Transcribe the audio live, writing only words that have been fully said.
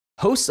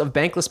hosts of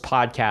Bankless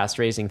podcast,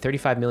 raising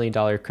 $35 million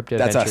crypto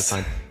That's venture us.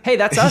 fund. Hey,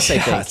 that's us, I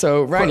think.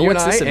 So Ryan, you and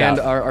What's I this and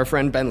about? our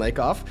friend Ben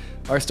Lakoff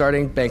are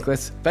starting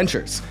Bankless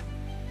Ventures.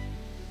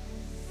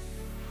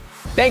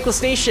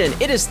 Bankless Nation,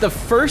 it is the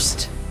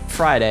first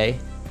Friday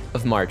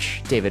of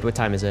March. David, what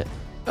time is it?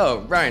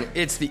 Oh, Ryan,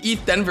 it's the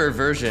ETHDenver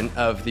version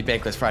of the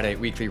Bankless Friday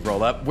weekly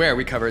roll-up, where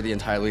we cover the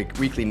entire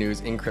weekly news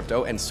in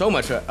crypto, and so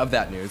much of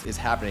that news is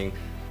happening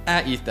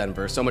at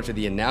ETHDenver. So much of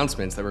the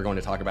announcements that we're going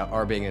to talk about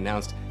are being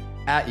announced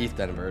at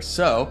ETHDenver.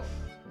 So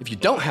if you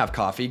don't have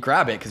coffee,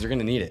 grab it, because you're going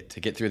to need it to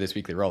get through this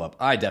weekly roll-up.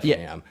 I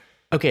definitely am.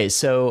 Okay,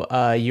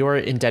 so you're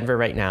in Denver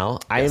right now.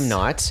 I am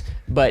not,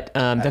 but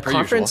the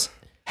conference,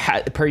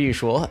 per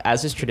usual,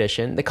 as is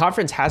tradition, the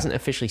conference hasn't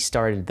officially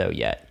started though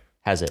yet,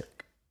 has it?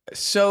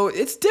 So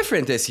it's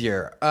different this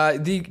year.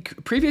 The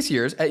previous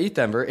years at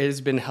ETHDenver, it has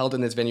been held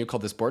in this venue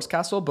called the Sports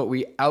Castle, but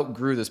we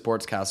outgrew the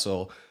Sports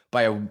Castle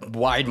by a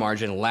wide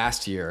margin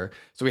last year.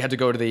 So we had to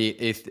go to the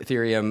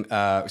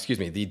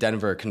the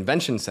Denver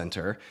Convention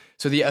Center.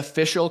 So the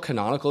official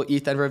canonical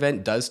ETHDenver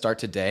event does start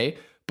today,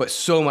 but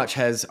so much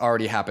has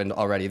already happened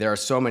already. There are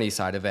so many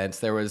side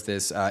events. There was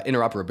this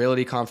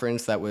interoperability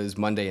conference that was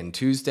Monday and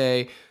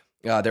Tuesday.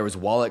 There was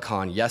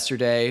WalletCon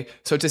yesterday.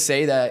 So to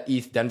say that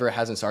ETHDenver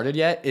hasn't started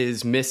yet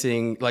is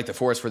missing like the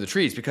forest for the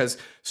trees, because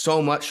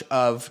so much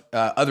of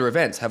other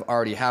events have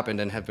already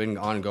happened and have been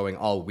ongoing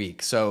all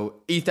week.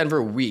 So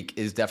ETHDenver week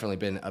has definitely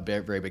been a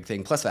very big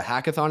thing. Plus the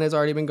hackathon has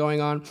already been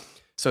going on.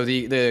 So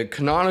the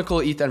canonical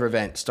ETHDenver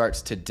event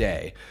starts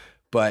today,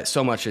 but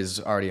so much is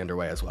already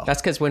underway as well.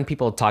 That's because when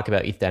people talk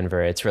about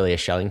ETHDenver, it's really a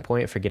shelling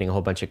point for getting a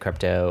whole bunch of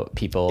crypto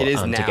people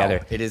together.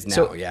 It is now,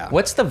 so yeah.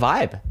 What's the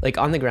vibe? Like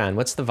on the ground,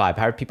 what's the vibe?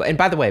 How are people? And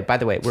by the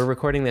way, we're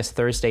recording this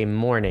Thursday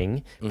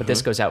morning, but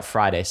this goes out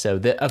Friday. So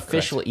the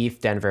official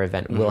ETHDenver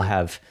event will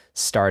have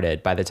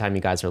started by the time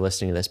you guys are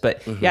listening to this.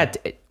 But yeah,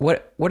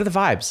 what are the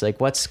vibes? Like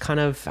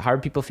how are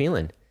people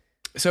feeling?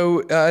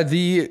 So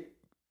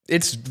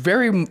it's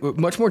very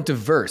much more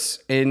diverse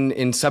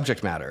in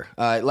subject matter.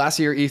 Last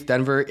year,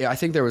 ETHDenver, I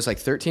think there was like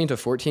 13 to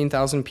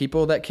 14,000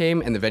 people that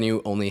came, and the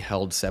venue only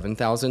held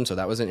 7,000, so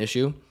that was an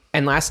issue.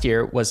 And last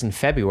year was in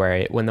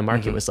February when the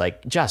market was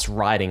like just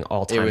riding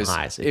all-time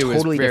highs. It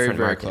was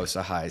very close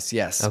to highs.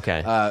 Yes.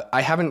 Okay.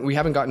 We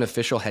haven't gotten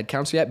official head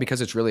counts yet,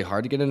 because it's really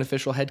hard to get an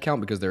official head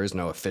count because there is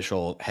no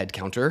official head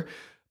counter.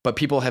 But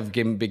people have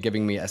been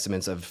giving me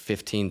estimates of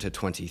 15 to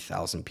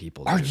 20,000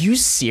 people. Are you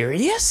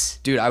serious?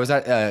 Dude, I was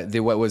at the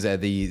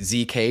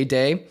ZK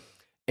day,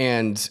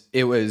 and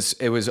it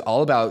was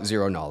all about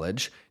zero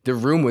knowledge. The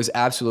room was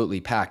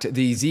absolutely packed.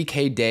 The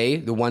ZK day,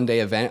 the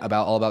one-day event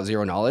all about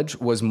zero knowledge,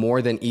 was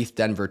more than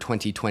ETHDenver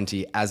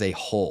 2020 as a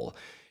whole.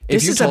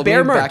 This is a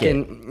bear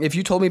market. If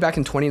you told me back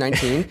in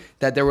 2019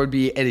 that there would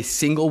be a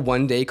single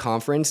one-day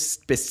conference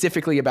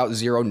specifically about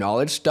zero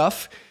knowledge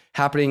stuff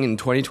happening in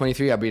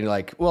 2023, I'd be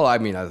like, well, I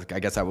mean, I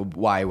guess that would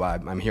why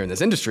I'm here in this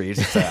industry.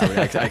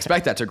 I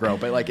expect that to grow,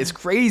 but like, it's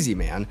crazy,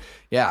 man.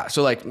 Yeah.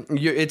 So like,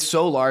 it's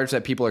so large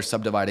that people are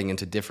subdividing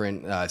into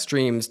different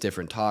streams,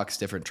 different talks,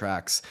 different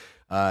tracks.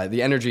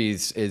 The energy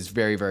is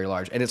very, very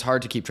large, and it's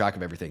hard to keep track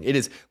of everything. It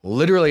is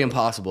literally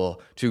impossible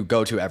to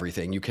go to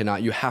everything.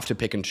 You have to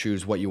pick and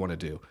choose what you want to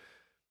do.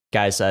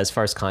 Guys, as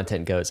far as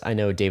content goes, I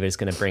know David is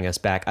going to bring us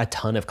back a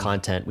ton of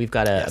content. We've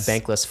got a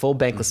full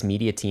Bankless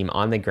media team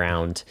on the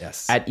ground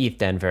at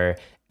ETHDenver.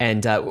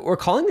 And we're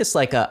calling this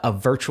like a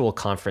virtual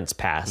conference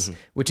pass,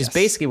 which is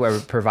basically what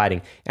we're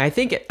providing. And I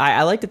think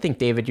I like to think,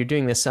 David, you're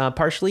doing this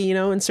partially,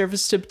 in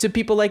service to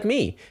people like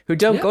me who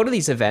don't go to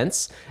these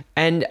events.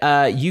 And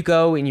you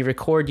go and you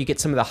record, you get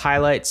some of the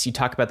highlights, you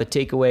talk about the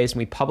takeaways, and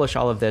we publish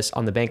all of this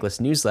on the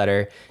Bankless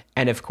newsletter.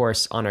 And of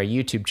course, on our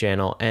YouTube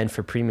channel. And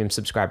for premium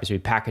subscribers, we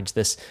package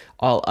this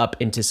all up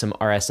into some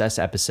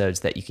RSS episodes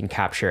that you can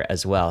capture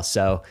as well.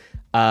 So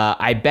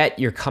I bet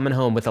you're coming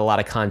home with a lot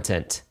of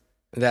content.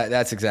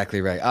 That's exactly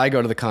right. I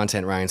go to the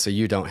content, Ryan, so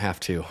you don't have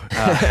to.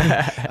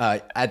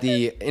 At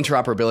the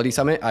Interoperability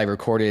Summit, I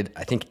recorded,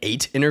 I think,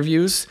 8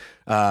 interviews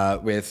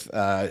with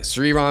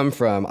Sriram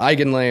from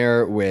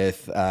Eigenlayer,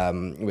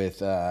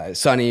 with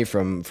Sunny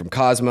from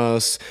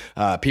Cosmos,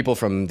 people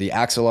from the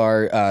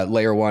Axelar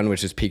Layer 1,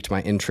 which has piqued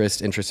my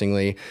interest,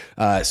 interestingly.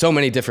 So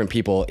many different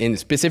people,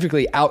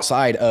 specifically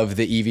outside of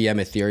the EVM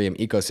Ethereum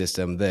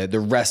ecosystem, the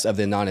rest of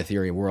the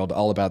non-Ethereum world,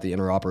 all about the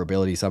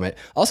Interoperability Summit.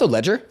 Also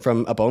Ledger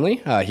from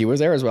UpOnly, he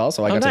was there as well,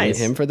 so I got to meet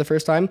him for the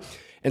first time.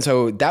 And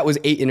so that was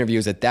 8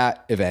 interviews at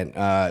that event.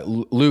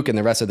 Luke and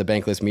the rest of the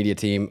Bankless media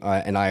team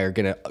and I are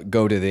going to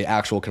go to the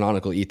actual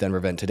canonical ETHDenver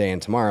event today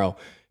and tomorrow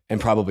and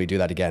probably do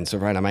that again. So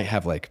Ryan, I might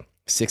have like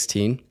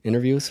 16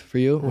 interviews for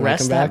you when I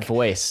come back.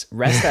 Rest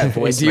that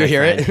voice. Do you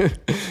hear it?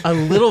 A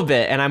little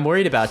bit, and I'm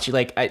worried about you.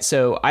 Like,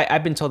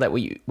 I've been told that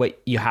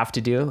what you have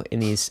to do in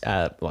these.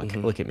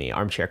 Look at me,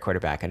 armchair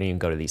quarterback. I don't even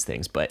go to these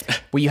things,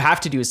 but what you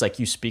have to do is like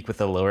you speak with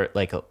a lower,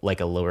 like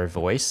a lower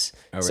voice,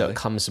 so it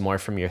comes more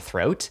from your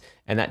throat,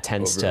 and that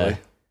tends to,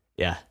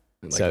 yeah.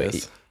 Like so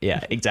this.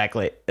 yeah,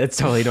 exactly. It's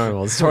totally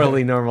normal. It's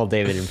totally normal.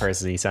 David in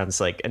person, he sounds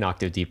like an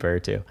octave deeper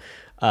too.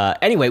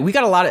 Anyway, we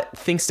got a lot of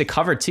things to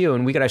cover too,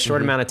 and we got a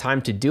short amount of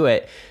time to do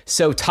it.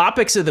 So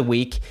topics of the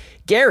week,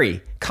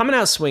 Gary coming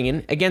out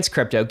swinging against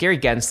crypto. Gary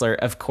Gensler,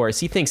 of course,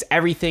 he thinks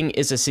everything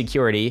is a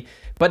security,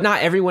 but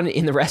not everyone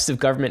in the rest of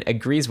government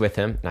agrees with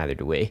him. Neither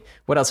do we.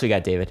 What else we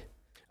got, David?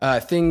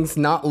 Things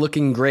not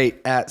looking great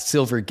at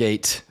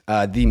Silvergate,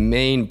 the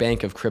main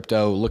bank of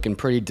crypto, looking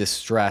pretty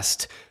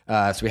distressed.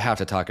 So we have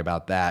to talk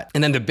about that.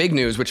 And then the big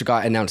news, which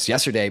got announced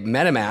yesterday,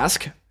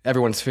 MetaMask,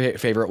 everyone's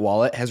favorite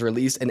wallet, has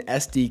released an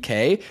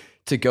SDK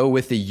to go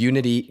with the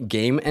Unity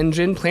game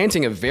engine,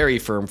 planting a very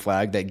firm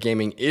flag that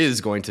gaming is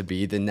going to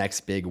be the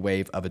next big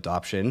wave of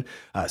adoption,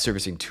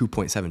 servicing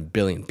 2.7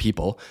 billion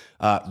people.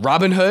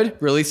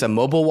 Robinhood released a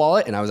mobile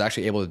wallet, and I was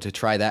actually able to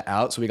try that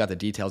out, so we got the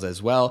details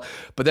as well.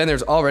 But then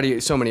there's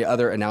already so many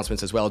other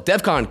announcements as well.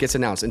 DevCon gets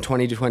announced in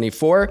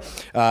 2024.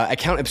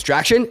 Account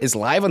abstraction is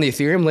live on the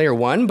Ethereum layer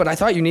 1, but I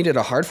thought you needed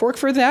a hard fork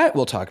for that.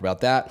 We'll talk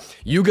about that.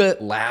 Yuga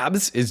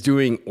Labs is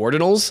doing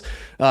ordinals.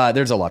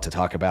 There's a lot to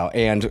talk about.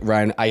 And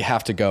Ryan, I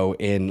have to go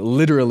in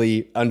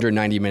literally under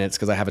 90 minutes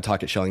because I have a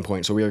talk at Shelling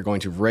Point. So we are going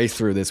to race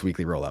through this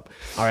weekly roll-up.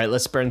 All right,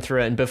 let's burn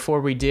through it. And before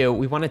we do,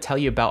 we want to tell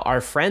you about our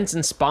friends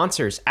and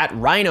sponsors at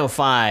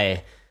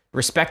RhinoFi.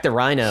 Respect the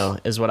Rhino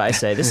is what I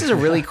say. This is a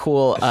really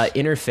cool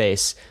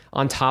interface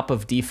on top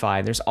of DeFi.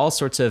 And there's all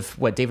sorts of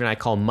what David and I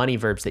call money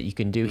verbs that you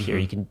can do here.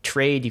 You can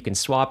trade, you can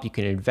swap, you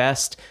can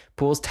invest.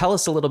 Pools, tell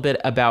us a little bit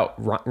about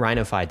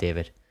RhinoFi,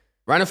 David.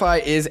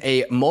 RhinoFi is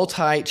a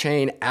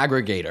multi-chain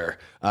aggregator.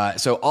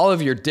 So all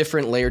of your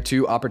different layer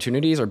 2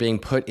 opportunities are being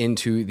put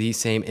into the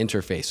same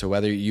interface. So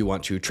whether you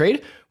want to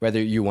trade,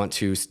 whether you want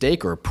to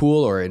stake or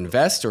pool or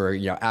invest or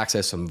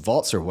access some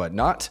vaults or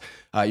whatnot,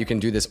 you can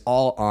do this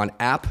all on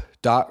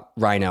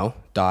app.rhino.fi.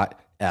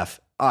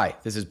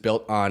 This is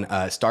built on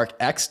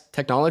StarkX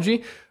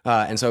technology.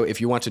 And so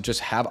if you want to just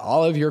have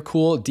all of your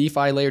cool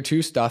DeFi layer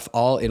 2 stuff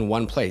all in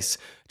one place,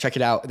 check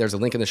it out. There's a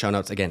link in the show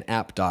notes. Again,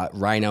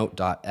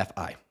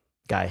 app.rhino.fi.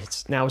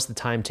 Guys, now is the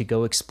time to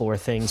go explore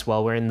things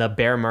while we're in the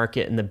bear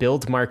market and the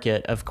build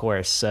market, of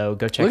course. So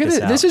go check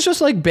this out. This is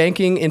just like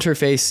banking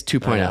interface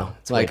 2.0.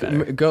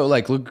 Like go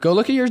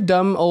look at your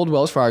dumb old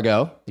Wells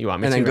Fargo. You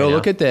want me and to then go right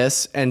look now? at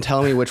this and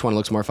tell me which one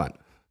looks more fun.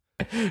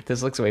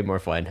 This looks way more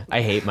fun.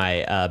 I hate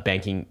my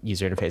banking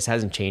user interface. It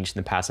hasn't changed in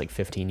the past like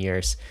 15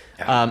 years.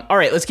 All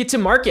right, let's get to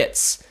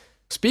markets.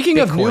 Speaking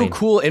of new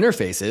cool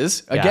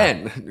interfaces,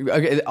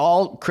 again,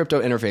 all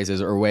crypto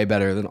interfaces are way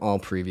better than all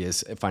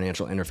previous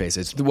financial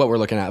interfaces. What we're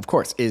looking at, of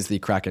course, is the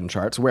Kraken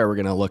charts, where we're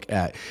going to look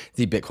at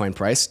the Bitcoin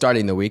price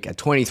starting the week at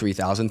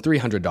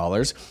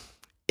 $23,300.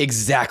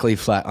 Exactly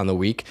flat on the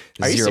week.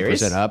 Are you 0%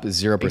 serious? up,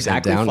 0%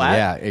 Exactly down. flat?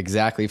 Yeah,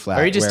 exactly flat.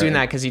 Or are you just doing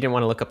that because you didn't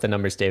want to look up the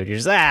numbers, David? You're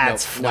just,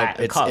 it's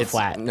flat. It's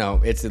flat. No,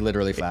 it's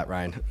literally flat,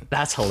 Ryan.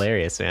 That's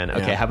hilarious, man.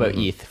 Okay, how about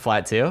ETH?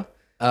 Flat too?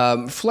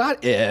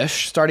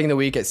 Flat-ish, starting the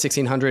week at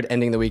 1,600,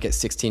 ending the week at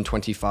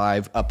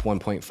 1,625, up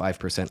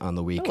 1.5% on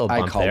the week.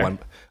 I call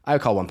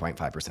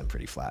 1.5%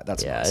 pretty flat.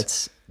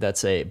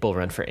 That's a bull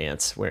run for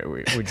ants.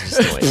 We're just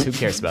noise. Who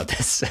cares about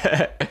this?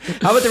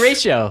 How about the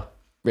ratio?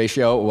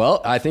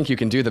 Well, I think you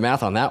can do the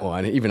math on that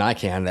one. Even I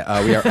can.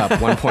 We are up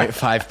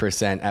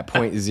 1.5% at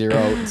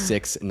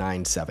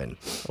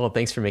 0.0697. Well,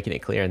 thanks for making it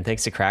clear. And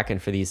thanks to Kraken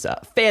for these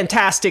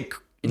fantastic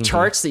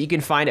charts that you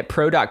can find at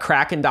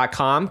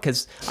pro.kraken.com,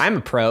 because I'm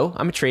a pro.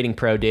 I'm a trading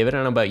pro, David. I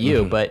don't know about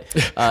you, but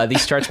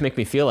these charts make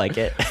me feel like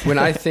it. When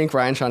I think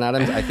Ryan Sean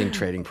Adams, I think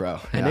trading pro. Yeah.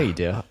 I know you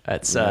do.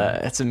 That's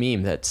a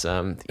meme that's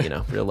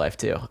real life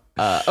too.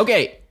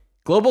 Okay,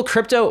 global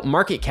crypto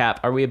market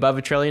cap. Are we above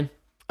 $1 trillion?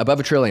 Above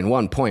 $1 trillion,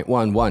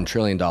 $1.11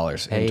 trillion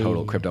in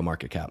total crypto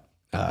market cap.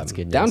 That's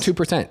good news. Down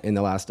 2% in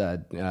the last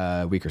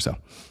week or so.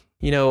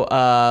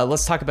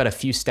 Let's talk about a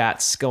few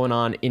stats going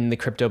on in the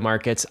crypto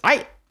markets.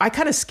 I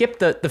kind of skipped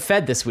the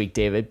Fed this week,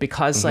 David,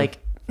 because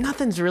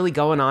nothing's really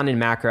going on in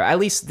macro. At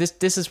least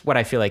this is what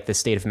I feel like the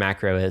state of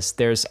macro is.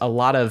 There's a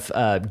lot of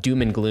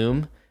doom and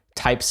gloom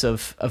types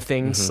of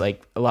things,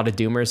 like a lot of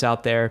doomers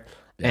out there.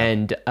 Yeah.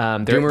 And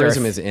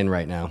doomerism is in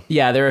right now.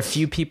 Yeah, there are a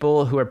few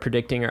people who are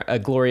predicting a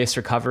glorious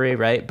recovery,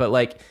 right? But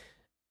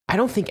I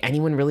don't think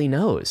anyone really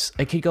knows.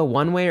 It could go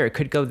one way or it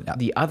could go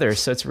the other.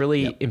 So it's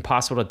really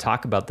impossible to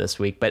talk about this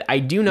week. But I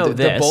do know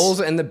the bulls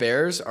and the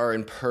bears are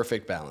in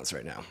perfect balance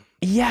right now.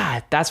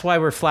 Yeah, that's why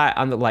we're flat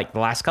on the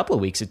last couple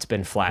of weeks. It's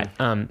been flat.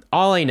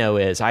 All I know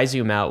is I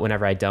zoom out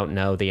whenever I don't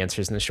know the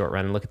answers in the short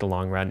run and look at the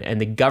long run.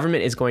 And the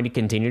government is going to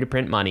continue to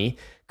print money.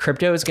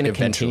 Crypto is going to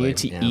continue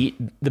to eat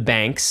the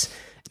banks.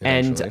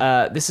 Eventually.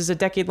 And this is a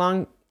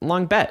decade-long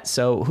bet.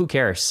 So who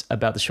cares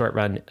about the short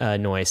run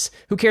noise?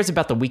 Who cares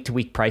about the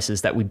week-to-week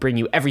prices that we bring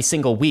you every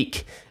single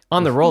week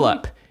on the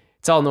roll-up?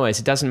 It's all noise.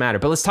 It doesn't matter.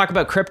 But let's talk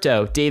about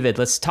crypto. David,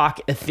 let's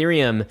talk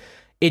Ethereum.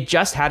 It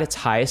just had its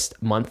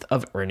highest month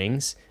of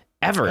earnings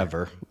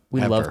ever.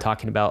 We love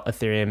talking about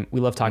Ethereum. We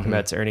love talking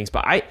about its earnings.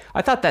 But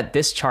I thought that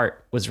this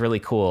chart was really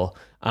cool.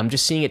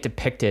 Just seeing it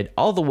depicted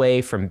all the way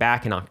from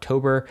back in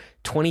October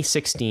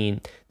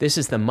 2016. This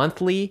is the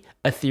monthly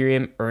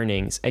Ethereum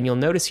earnings. And you'll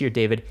notice here,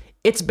 David,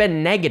 it's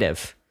been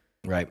negative.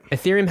 Right.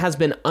 Ethereum has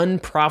been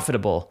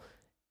unprofitable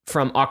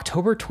from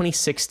October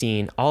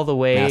 2016 all the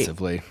way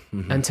massively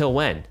until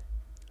when?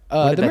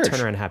 When did that merge.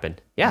 turnaround happen?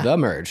 Yeah. The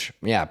merge.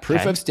 Yeah.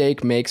 Proof of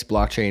stake makes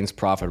blockchains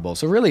profitable.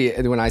 So really,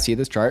 when I see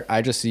this chart,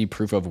 I just see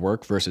proof of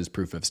work versus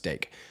proof of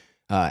stake.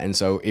 And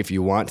so if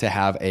you want to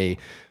have a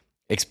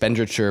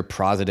expenditure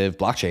positive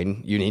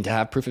blockchain, you need to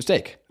have proof of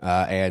stake.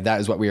 And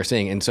that is what we are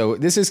seeing. And so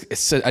this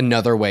is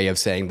another way of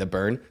saying the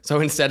burn. So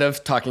instead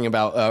of talking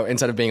about,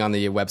 instead of being on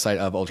the website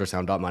of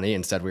ultrasound.money,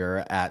 instead we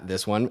are at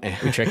this one.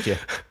 We tricked you.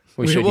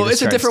 Well,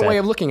 it's a different way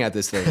of looking at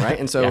this thing, right?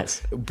 And so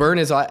burn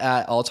is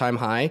at all-time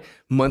high.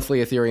 Monthly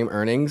Ethereum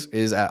earnings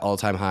is at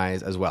all-time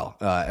highs as well.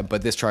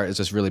 But this chart is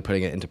just really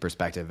putting it into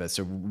perspective as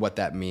to what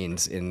that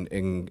means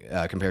in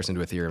comparison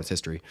to Ethereum's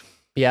history.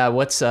 Yeah,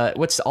 what's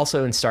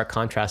also in stark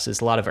contrast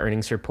is a lot of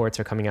earnings reports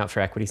are coming out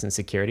for equities and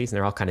securities, and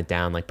they're all kind of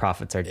down, like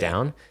profits are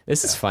down.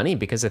 This is funny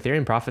because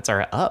Ethereum profits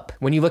are up.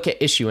 When you look at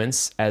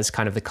issuance as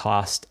kind of the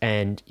cost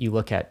and you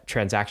look at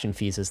transaction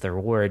fees as the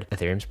reward,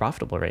 Ethereum's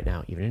profitable right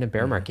now, even in a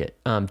bear market.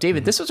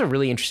 David, this was a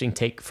really interesting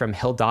take from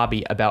Hill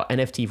Dobby about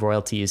NFT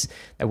royalties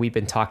that we've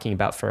been talking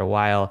about for a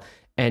while.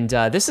 And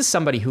this is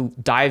somebody who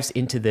dives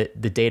into the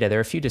data. There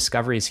are a few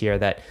discoveries here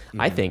that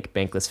I think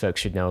Bankless folks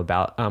should know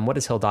about. What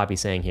is Hill Dobby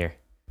saying here?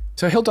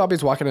 So Hill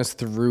Dobby's walking us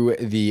through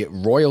the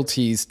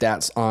royalty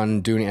stats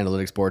on Dune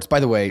Analytics boards. By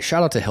the way,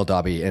 shout out to Hill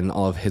Dobby and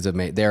all of his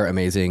their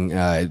amazing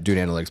Dune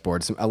Analytics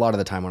boards. A lot of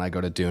the time when I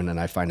go to Dune and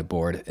I find a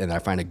board and I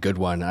find a good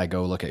one, I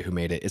go look at who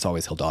made it. It's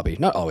always Hill Dobby.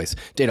 Not always.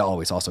 Data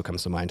always also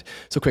comes to mind.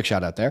 So quick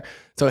shout out there.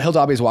 So Hill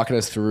Dobby's walking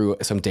us through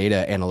some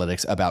data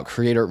analytics about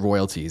creator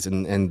royalties.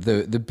 And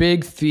the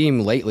big theme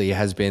lately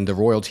has been the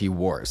royalty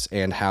wars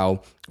and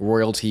how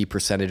royalty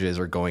percentages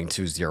are going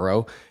to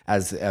zero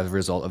as a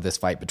result of this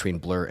fight between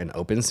Blur and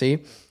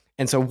OpenSea.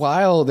 And so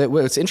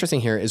what's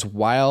interesting here is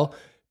while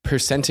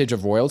percentage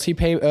of royalty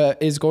pay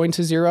is going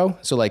to zero,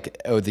 so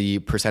the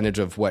percentage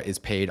of what is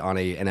paid on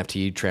a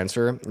NFT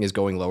transfer is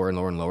going lower and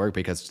lower and lower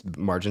because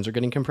margins are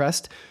getting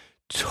compressed,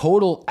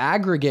 total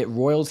aggregate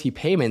royalty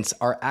payments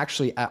are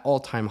actually at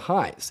all-time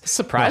highs.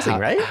 Surprising,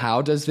 right?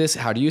 How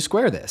do you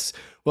square this?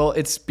 Well,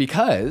 it's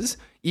because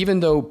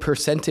even though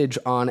percentage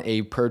on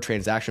a per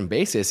transaction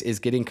basis is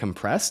getting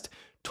compressed,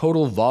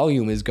 total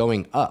volume is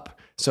going up.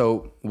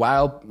 So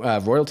while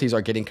royalties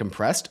are getting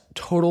compressed,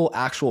 total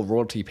actual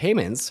royalty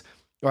payments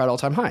are at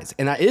all-time highs.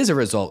 And that is a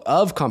result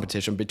of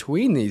competition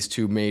between these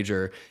two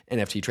major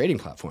NFT trading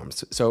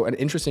platforms. So an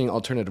interesting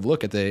alternative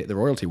look at the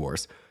royalty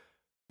wars.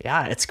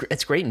 Yeah,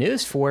 it's great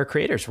news for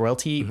creators.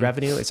 Royalty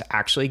revenue is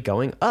actually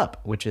going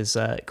up, which is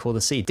cool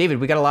to see. David,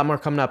 we got a lot more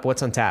coming up.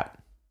 What's on tap?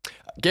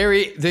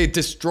 Gary, the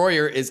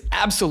Destroyer is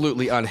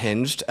absolutely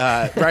unhinged.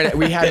 Right,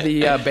 we had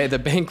the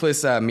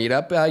Bankless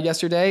meetup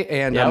yesterday,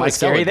 and Mike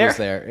Selig was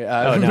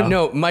there.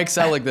 No, Mike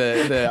Selig,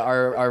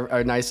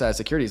 our nice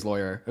securities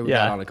lawyer who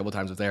got on a couple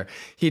times, was there.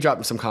 He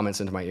dropped some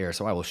comments into my ear,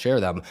 so I will share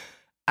them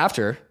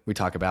after we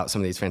talk about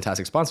some of these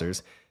fantastic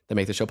sponsors that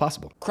make the show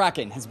possible.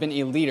 Kraken has been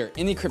a leader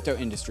in the crypto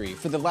industry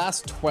for the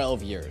last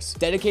 12 years.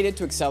 Dedicated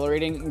to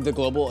accelerating the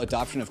global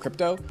adoption of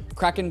crypto,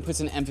 Kraken puts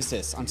an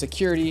emphasis on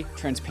security,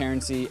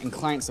 transparency, and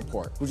client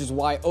support, which is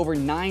why over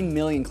 9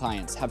 million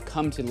clients have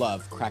come to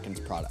love Kraken's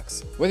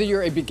products. Whether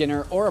you're a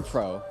beginner or a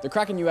pro, the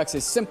Kraken UX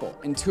is simple,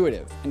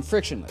 intuitive, and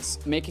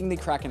frictionless, making the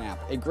Kraken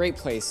app a great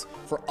place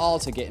for all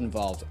to get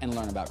involved and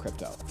learn about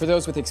crypto. For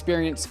those with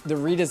experience, the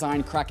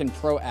redesigned Kraken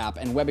Pro app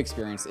and web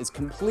experience is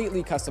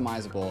completely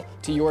customizable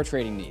to your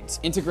trading needs,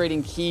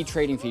 integrating key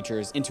trading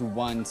features into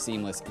one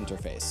seamless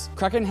interface.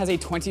 Kraken has a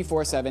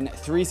 24/7,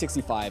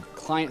 365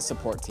 client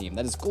support team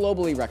that is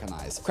globally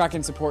recognized.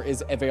 Kraken support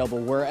is available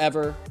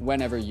wherever,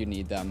 whenever you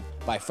need them,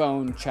 by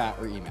phone, chat,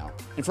 or email.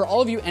 And for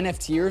all of you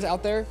NFTers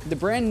out there, the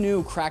brand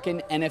new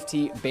Kraken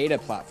NFT beta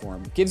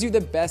platform gives you the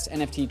best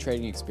NFT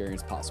trading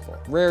experience possible.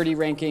 Rarity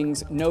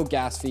rankings, no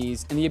gas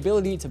fees, and the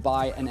ability to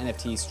buy an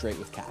NFT straight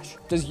with cash.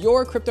 Does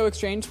your crypto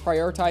exchange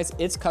prioritize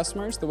its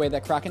customers the way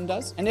that Kraken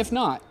does? And if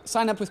not,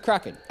 sign up with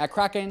Kraken at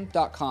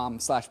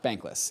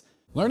kraken.com/bankless.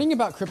 Learning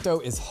about crypto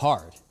is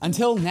hard.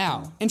 Until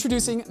now.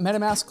 Introducing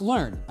MetaMask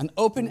Learn, an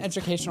open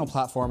educational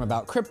platform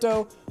about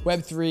crypto,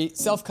 Web3,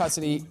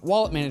 self-custody,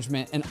 wallet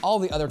management, and all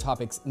the other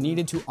topics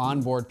needed to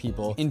onboard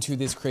people into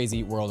this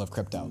crazy world of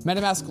crypto.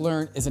 MetaMask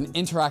Learn is an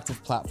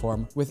interactive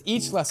platform with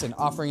each lesson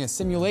offering a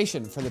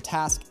simulation for the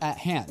task at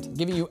hand,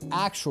 giving you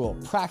actual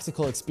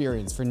practical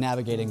experience for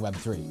navigating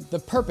Web3. The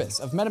purpose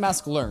of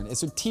MetaMask Learn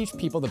is to teach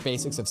people the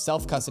basics of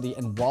self-custody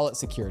and wallet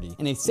security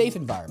in a safe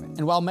environment.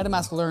 And while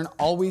MetaMask Learn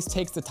always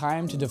takes the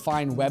time to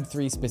define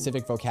Web3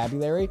 specific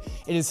vocabulary,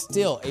 it is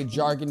still a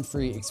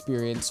jargon-free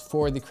experience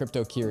for the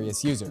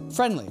crypto-curious user.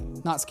 Friendly,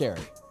 not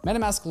scary.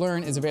 MetaMask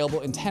Learn is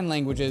available in 10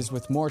 languages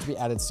with more to be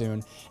added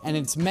soon, and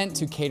it's meant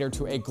to cater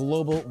to a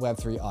global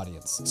Web3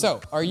 audience. So,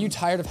 are you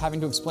tired of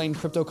having to explain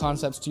crypto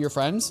concepts to your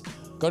friends?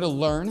 Go to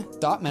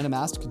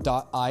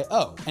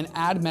learn.metamask.io and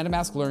add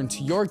MetaMask Learn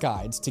to your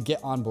guides to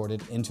get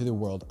onboarded into the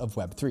world of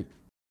Web3.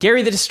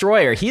 Gary the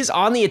Destroyer, he's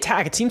on the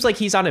attack. It seems like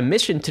he's on a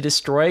mission to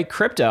destroy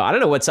crypto. I don't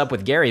know what's up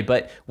with Gary,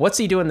 but what's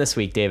he doing this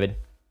week, David?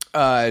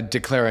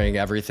 Declaring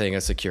everything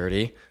a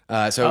security.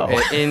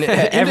 In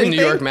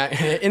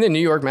the New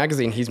York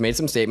Magazine, he's made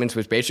some statements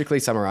which basically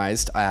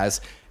summarized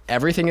as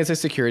everything is a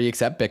security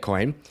except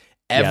Bitcoin.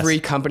 Every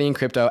company in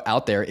crypto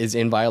out there is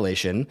in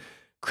violation.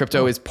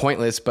 Crypto is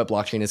pointless, but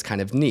blockchain is kind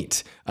of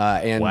neat.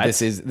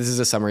 This is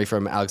a summary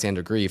from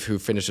Alexander Grief, who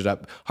finished it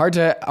up. Hard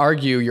to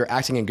argue you're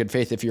acting in good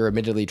faith if you're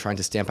admittedly trying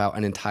to stamp out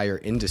an entire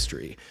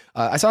industry.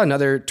 I saw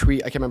another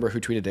tweet. I can't remember who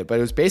tweeted it, but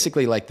it was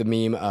basically like the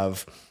meme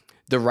of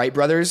the Wright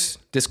brothers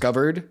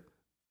discovered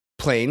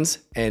planes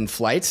and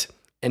flight,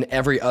 and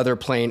every other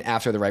plane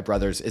after the Wright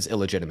brothers is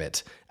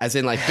illegitimate. As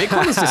in, like,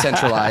 Bitcoin is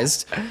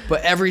decentralized,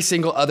 but every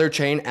single other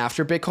chain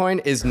after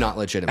Bitcoin is not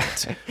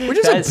legitimate. Which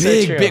is a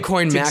big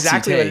Bitcoin maxi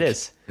exactly take. What it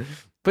is.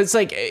 But it's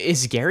like,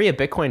 is Gary a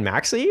Bitcoin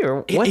maxi,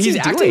 or what's he's he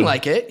acting doing?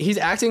 like it? He's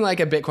acting like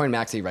a Bitcoin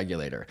maxi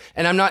regulator.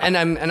 And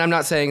I'm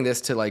not saying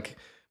this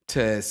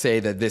to say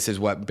that this is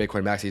what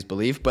Bitcoin maxis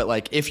believe, but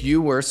like, if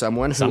you were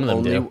someone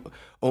who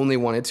only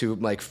wanted to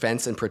like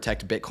fence and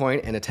protect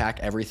Bitcoin and attack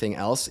everything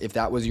else, if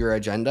that was your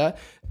agenda,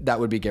 that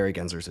would be Gary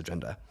Gensler's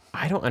agenda.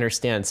 I don't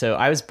understand. So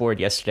I was bored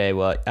yesterday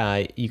while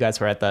you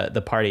guys were at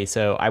the party.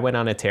 So I went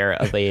on a tear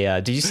of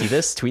a. Did you see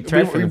this tweet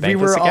thread from the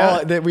Bankless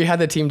account? We had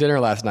the team dinner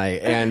last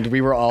night, and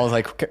we were all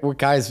like, well,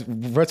 "Guys,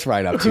 what's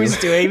right up to? Who's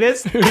doing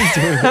this? Who's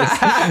doing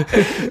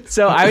this?"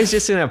 So I was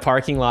just in a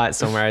parking lot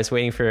somewhere. I was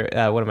waiting for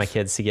one of my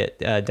kids to get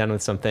done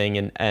with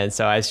something, and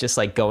so I was just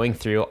like going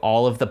through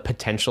all of the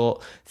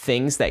potential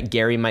things that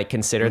Gary might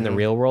consider in the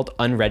real world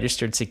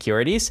unregistered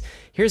securities.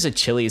 Here's a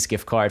Chili's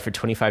gift card for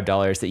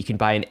 $25 that you can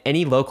buy in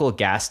any local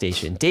gas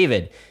station.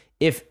 David,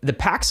 if the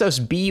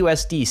Paxos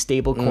BUSD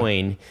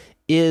stablecoin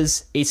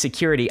is a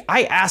security,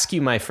 I ask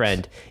you, my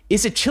friend,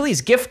 is a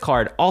Chili's gift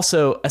card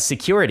also a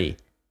security?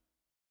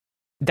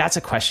 That's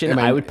a question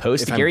I would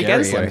pose to Gary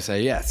Gensler. I'm going to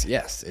say yes,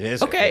 it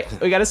is. Okay,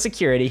 we got a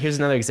security. Here's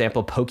another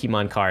example.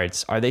 Pokemon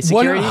cards. Are they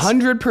securities?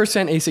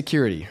 100% a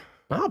security.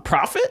 Oh,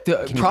 profit?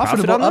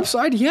 Profitable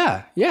upside?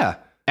 Yeah.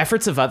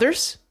 Efforts of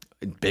others?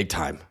 Big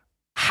time.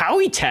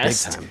 Howie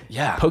test. Big time.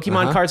 Yeah.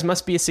 Pokemon cards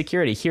must be a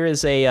security. Here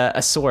is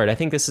a sword. I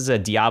think this is a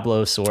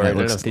Diablo sword. I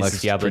don't know if this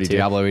is Diablo 2.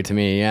 Diablo-y to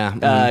me,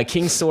 yeah.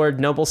 King's sword,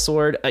 noble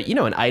sword.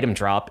 An item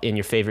drop in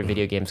your favorite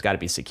video game's got to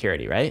be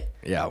security, right?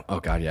 Yeah. Oh,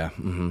 God, yeah.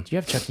 Mm-hmm. Do you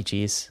have Chuck E.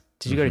 Cheese?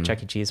 Did you go to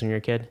Chuck E. Cheese when you were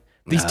a kid?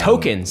 These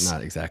tokens.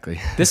 Not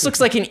exactly. This looks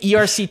like an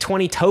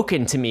ERC20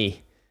 token to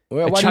me.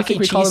 Well, why do you think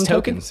we call them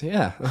tokens?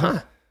 Yeah.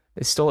 Huh.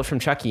 They stole it from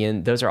Chucky,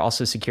 and those are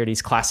also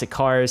securities. Classic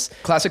cars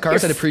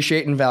that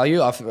appreciate in value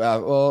off.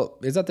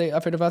 Is that the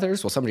effort of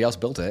others? Well, somebody else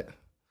built it.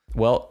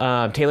 Well,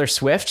 Taylor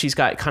Swift, she's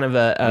got kind of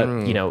a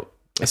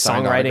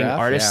songwriting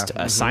artist,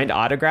 a signed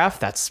autograph.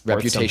 That's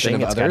reputation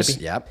of others.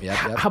 Yep.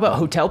 How about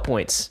hotel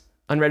points?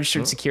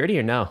 Unregistered security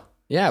or no?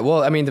 Yeah,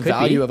 well, I mean, the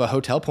value of a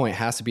hotel point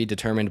has to be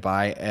determined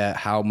by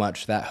how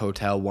much that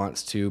hotel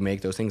wants to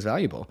make those things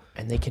valuable.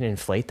 And they can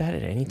inflate that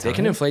at any time. They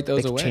can inflate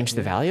those away. Change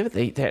the value of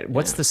it.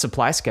 What's the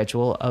supply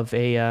schedule of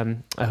a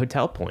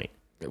hotel point?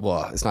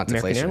 Well, it's not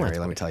deflationary,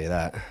 let me tell you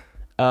that.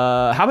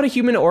 How about a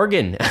human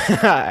organ?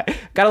 Got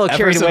a little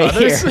carried away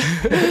here.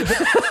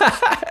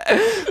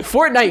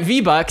 Fortnite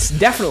V-Bucks,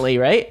 definitely,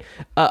 right?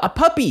 A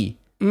puppy.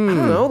 I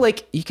don't know,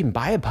 like you can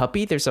buy a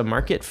puppy. There's a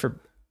market for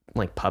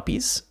like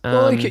puppies.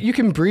 Well, you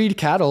can breed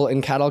cattle,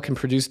 and cattle can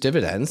produce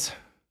dividends,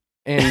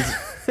 and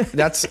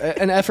that's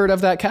an effort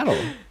of that cattle.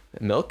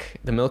 Milk.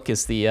 The milk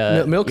is the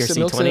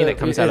ERC20 that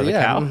comes out of the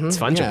cow. It's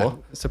fungible.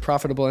 Yeah. It's a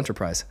profitable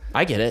enterprise.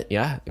 I get it.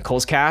 Yeah.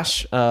 Cole's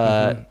Cash.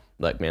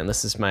 Look, man,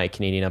 this is my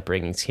Canadian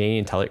upbringing. It's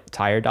Canadian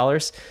Tire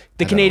dollars.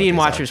 The Canadian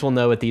watchers will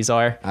know what these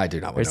are. I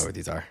do not know what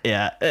these are.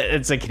 Yeah,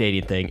 it's a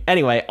Canadian thing.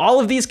 Anyway, all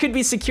of these could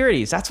be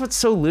securities. That's what's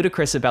so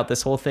ludicrous about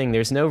this whole thing.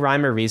 There's no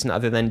rhyme or reason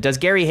other than, does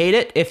Gary hate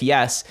it? If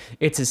yes,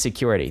 it's a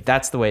security.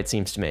 That's the way it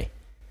seems to me.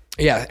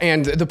 Yeah,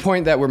 and the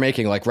point that we're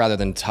making, like, rather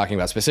than talking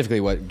about specifically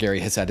what Gary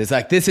has said, is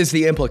like, this is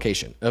the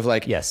implication of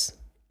like, yes,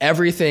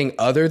 everything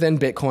other than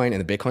Bitcoin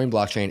and the Bitcoin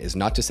blockchain is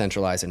not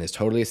decentralized and is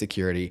totally a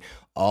security.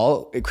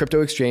 All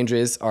crypto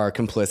exchanges are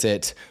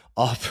complicit.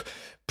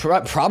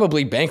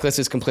 Probably Bankless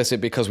is complicit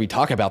because we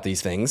talk about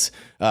these things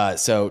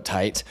so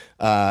tight.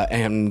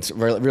 And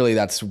really,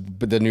 that's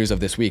the news of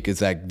this week, is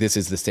that this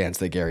is the stance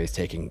that Gary is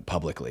taking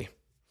publicly.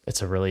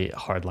 It's a really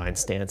hardline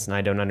stance, and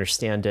I don't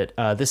understand it.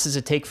 This is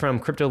a take from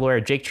crypto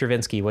lawyer Jake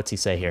Chervinsky. What's he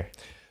say here?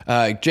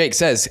 Jake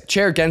says,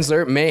 Chair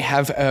Gensler may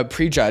have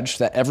prejudged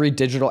that every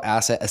digital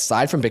asset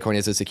aside from Bitcoin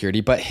is a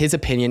security, but his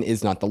opinion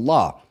is not the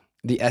law.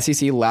 The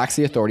SEC lacks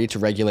the authority to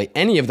regulate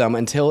any of them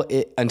until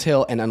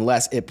and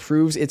unless it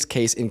proves its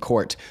case in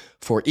court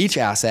for each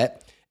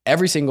asset,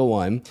 every single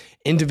one,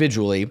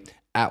 individually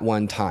at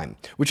one time,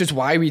 which is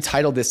why we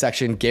titled this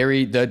section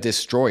Gary the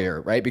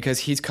Destroyer, right? Because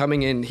he's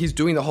coming in, he's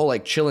doing the whole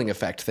like chilling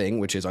effect thing,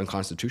 which is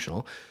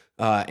unconstitutional,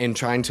 and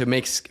trying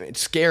to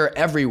scare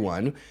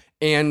everyone.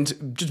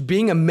 And just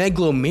being a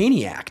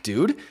megalomaniac,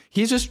 dude.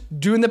 He's just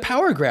doing the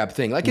power grab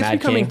thing. Like, it's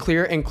becoming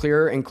clear and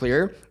clearer and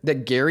clearer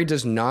that Gary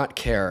does not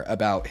care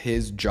about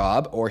his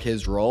job or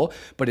his role,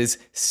 but is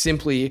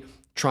simply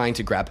trying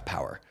to grab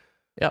power.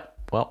 Yep.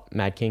 well,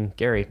 Mad King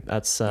Gary.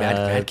 That's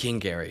Mad King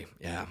Gary.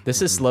 Yeah.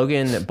 This is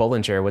Logan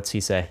Bollinger. What's he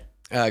say?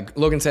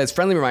 Logan says,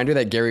 friendly reminder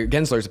that Gary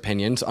Gensler's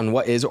opinions on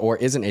what is or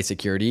isn't a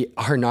security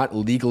are not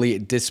legally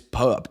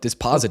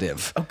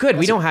dispositive. Oh, good.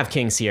 We don't have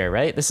kings here,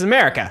 right? This is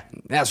America.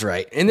 That's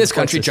right. In this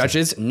country,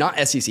 judges, not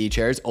SEC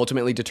chairs,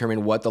 ultimately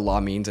determine what the law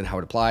means and how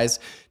it applies.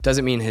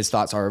 Doesn't mean his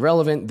thoughts are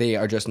irrelevant. They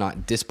are just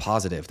not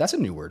dispositive. That's a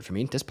new word for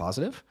me.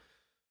 Dispositive?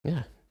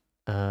 Yeah.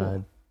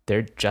 Cool.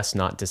 They're just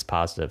not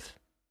dispositive.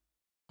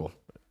 Cool.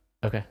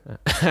 Okay.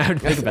 I would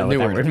think about what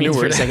that word means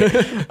for a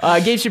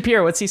second. Gabe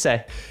Shapiro, what's he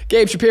say?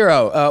 Gabe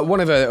Shapiro,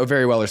 one of a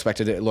very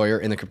well-respected lawyer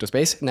in the crypto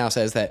space, now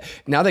says that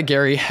now that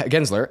Gary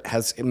Gensler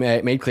has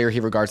made clear he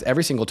regards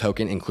every single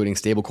token, including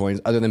stablecoins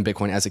other than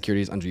Bitcoin, as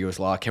securities under U.S.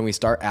 law, can we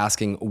start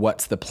asking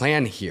what's the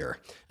plan here?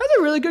 That's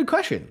a really good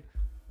question.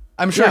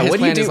 I'm sure his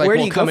plan is like,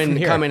 well, come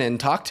in and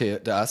talk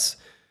to us.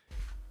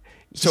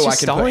 So I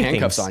can put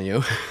handcuffs on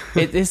you.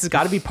 This has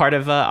got to be part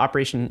of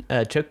Operation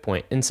Choke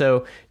Point. And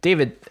so,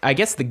 David, I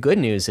guess the good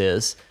news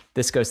is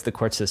this goes to the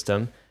court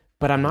system,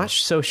 but I'm not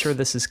so sure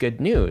this is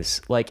good news.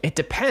 Like, it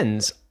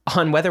depends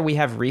on whether we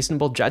have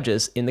reasonable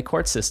judges in the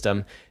court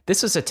system.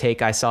 This was a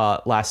take I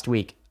saw last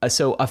week.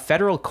 So a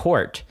federal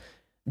court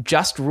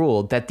just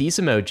ruled that these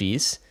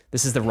emojis,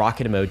 this is the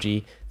rocket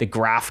emoji, the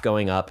graph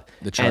going up,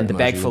 and the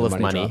bag full of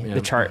money,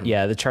 the chart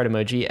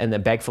emoji, and the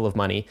bag full of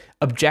money,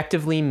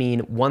 objectively mean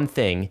one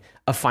thing: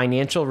 a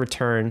financial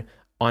return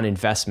on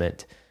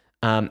investment.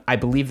 I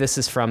believe this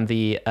is from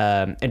the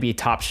NBA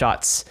Top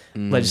Shots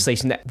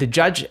legislation. The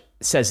judge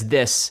says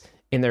this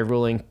in their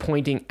ruling,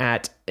 pointing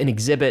at an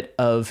exhibit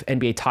of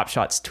NBA Top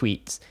Shots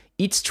tweets.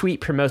 Each tweet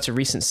promotes a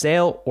recent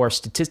sale or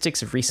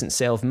statistics of recent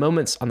sale of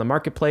moments on the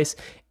marketplace.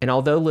 And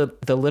although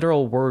the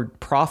literal word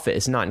profit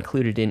is not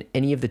included in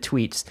any of the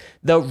tweets,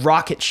 the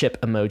rocket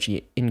ship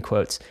emoji, in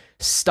quotes,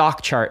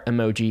 stock chart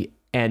emoji,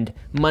 and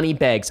money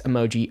bags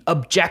emoji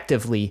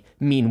objectively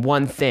mean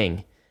one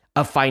thing: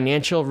 a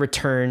financial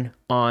return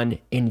on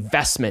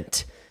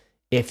investment.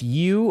 If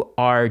you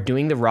are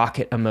doing the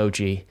rocket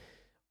emoji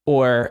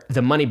or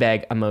the money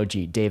bag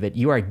emoji, David,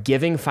 you are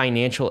giving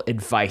financial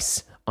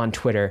advice on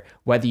Twitter,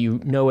 whether you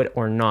know it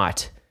or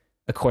not,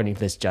 according to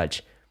this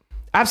judge.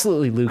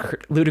 Absolutely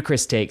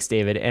ludicrous takes,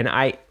 David. And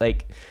I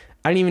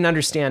don't even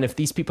understand if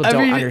these people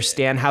don't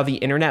understand how the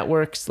internet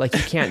works. Like,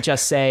 you can't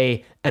just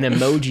say an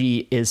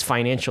emoji is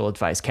financial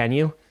advice, can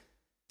you?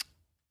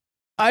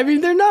 I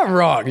mean, they're not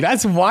wrong.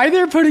 That's why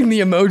they're putting the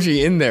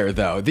emoji in there,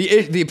 though.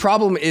 The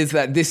problem is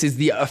that this is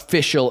the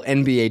official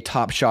NBA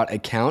Top Shot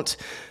account.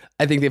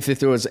 I think if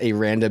there was a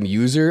random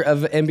user of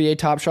NBA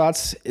Top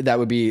Shots, that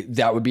would be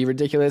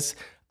ridiculous.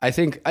 I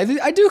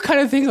do kind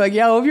of think like,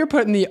 yeah, if you're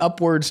putting the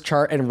upwards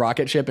chart and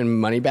rocket ship and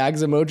money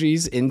bags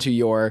emojis into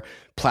your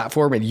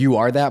platform and you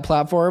are that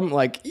platform,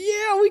 like, yeah,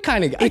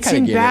 it's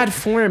in bad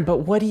form, but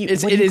what are you going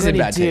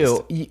to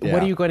do?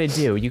 What are you going to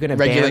do? You're going to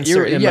ban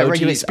certain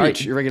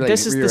emojis?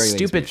 This is the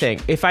stupid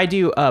thing. If I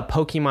do a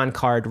Pokemon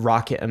card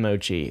rocket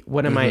emoji,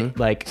 what am I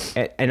like?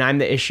 And I'm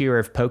the issuer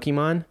of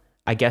Pokemon.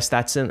 I guess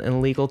that's an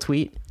illegal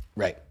tweet.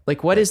 Right.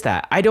 Like, what is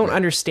that? I don't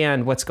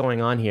understand what's going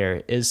on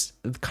here is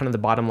kind of the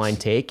bottom line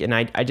take. And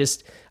I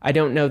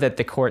don't know that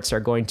the courts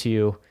are going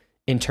to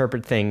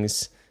interpret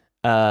things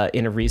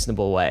in a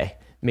reasonable way.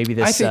 Maybe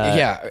this...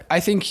 I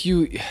think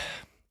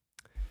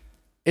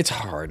it's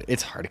hard.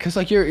 It's hard because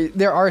like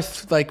there are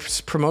like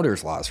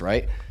promoters laws,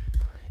 right?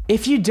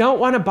 If you don't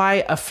want to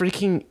buy a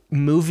freaking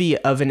movie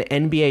of an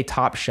NBA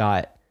Top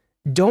Shot,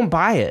 don't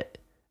buy it.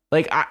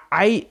 Like,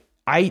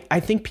 I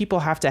think people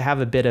have to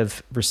have a bit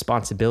of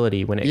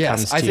responsibility when it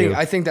comes to...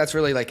 I think that's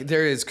really like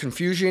there is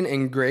confusion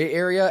and gray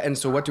area. And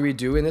so what do we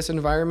do in this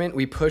environment?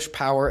 We push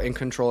power and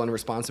control and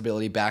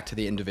responsibility back to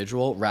the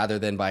individual rather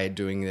than by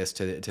doing this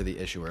to the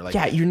issuer.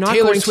 Like, you're not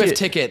Taylor going Swift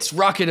tickets,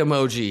 rocket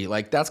emoji.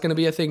 Like, that's going to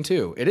be a thing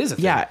too. It is a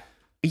thing.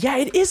 Yeah,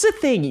 it is a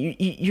thing.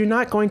 You're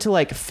not going to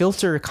like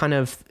filter kind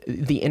of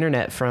the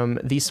internet from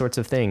these sorts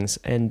of things.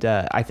 And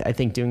I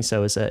think doing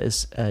so is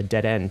a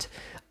dead end.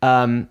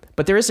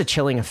 But there is a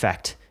chilling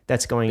effect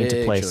that's going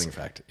into place. Chilling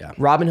effect, yeah.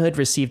 Robinhood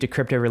received a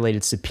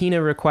crypto-related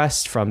subpoena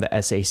request from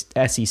the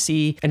SEC,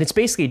 and it's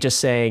basically just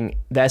saying,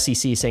 the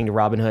SEC saying to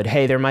Robinhood,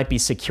 hey, there might be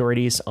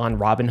securities on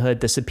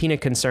Robinhood. The subpoena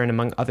concern,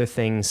 among other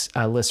things,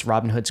 lists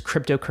Robinhood's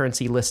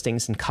cryptocurrency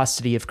listings and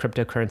custody of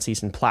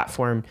cryptocurrencies and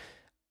platform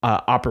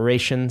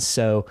operations.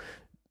 So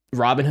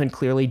Robinhood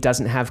clearly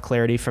doesn't have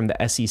clarity from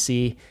the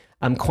SEC.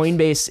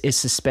 Coinbase is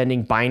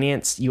suspending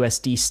Binance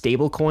USD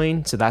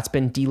stablecoin, so that's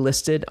been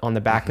delisted on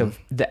the back of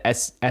the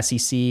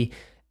SEC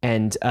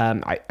and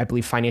I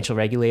believe financial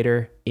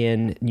regulator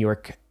in New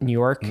York,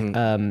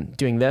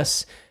 doing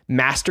this.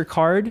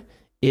 MasterCard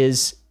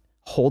is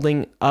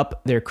holding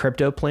up their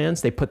crypto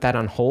plans. They put that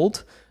on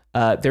hold.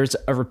 There's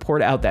a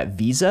report out that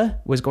Visa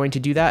was going to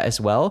do that as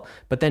well,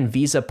 but then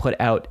Visa put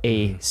out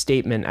a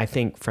statement, I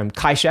think, from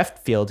Kai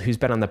Sheffield, who's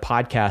been on the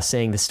podcast,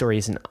 saying the story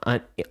is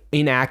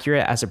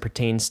inaccurate as it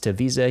pertains to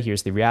Visa.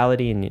 Here's the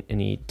reality,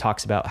 and he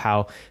talks about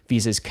how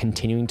Visa is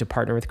continuing to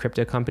partner with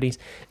crypto companies.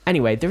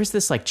 Anyway, there was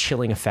this like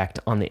chilling effect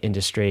on the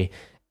industry,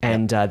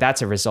 And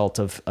that's a result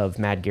of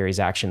Mad Gary's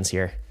actions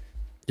here.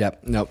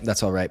 Yep. No,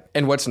 that's all right.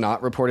 And what's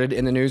not reported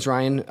in the news,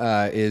 Ryan,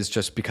 is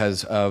just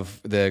because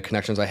of the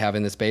connections I have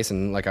in this space.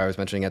 And like I was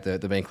mentioning at the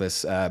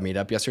Bankless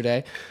meetup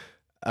yesterday,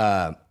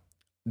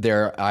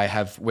 there I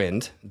have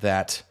wind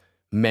that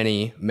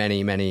many,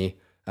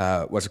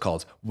 what's it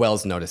called?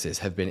 Wells notices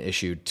have been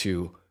issued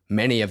to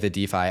many of the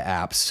DeFi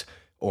apps,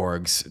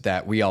 orgs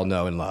that we all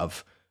know and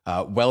love.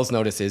 Wells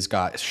notices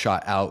got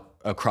shot out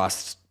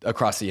across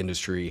the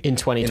industry in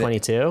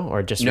 2022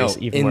 or just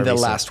even in the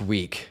last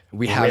week.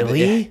 We have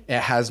really? It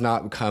has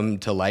not come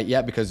to light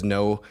yet because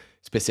no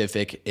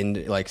specific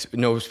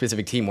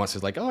team wants to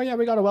like, oh yeah,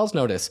 we got a Wells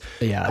notice.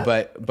 Yeah.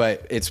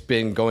 But it's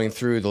been going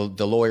through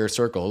the lawyer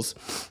circles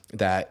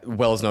that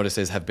Wells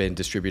notices have been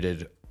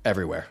distributed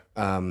everywhere.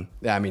 I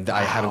mean,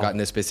 I haven't gotten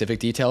the specific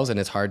details, and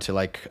it's hard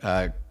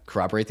to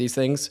corroborate these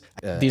things.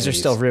 These are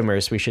still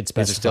rumors. We should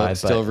specify.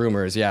 These are still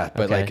rumors, yeah.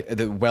 But like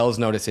the Wells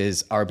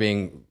notices are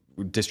being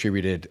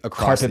distributed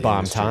across carpet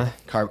bombed, huh?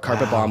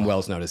 Carpet bomb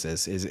Wells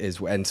notices is,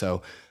 and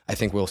so I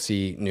think we'll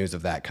see news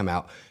of that come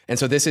out. And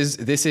so this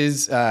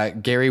is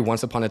Gary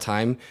once upon a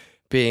time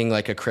being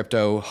like a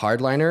crypto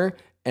hardliner,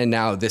 and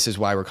now this is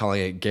why we're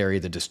calling it Gary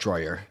the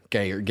Destroyer,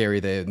 Gary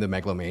the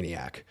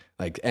megalomaniac.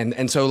 Like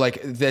and so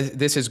like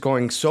this is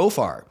going so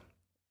far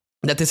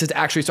that this is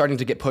actually starting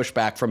to get pushed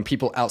back from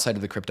people outside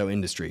of the crypto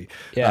industry.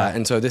 Yeah.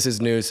 And so this is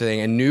news saying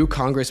a new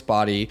Congress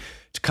body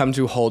to come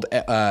to hold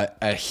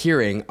a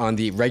hearing on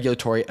the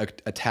regulatory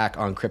attack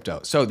on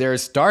crypto. So they're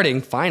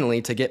starting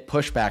finally to get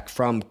pushback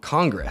from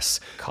Congress.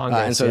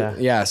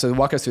 So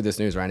walk us through this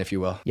news, Ryan, if you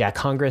will. Yeah,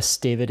 Congress,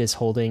 David, is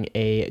holding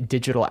a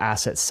digital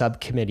asset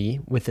subcommittee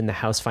within the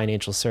House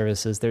Financial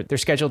Services. They're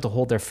scheduled to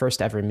hold their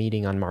first ever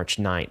meeting on March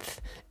 9th.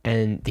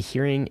 And the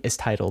hearing is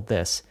titled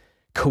this: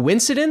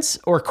 Coincidence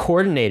or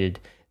Coordinated?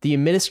 The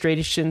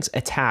administration's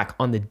attack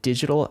on the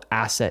digital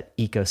asset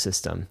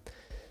ecosystem.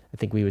 I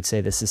think we would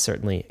say this is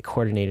certainly a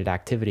coordinated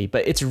activity,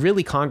 but it's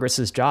really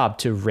Congress's job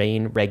to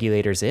rein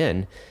regulators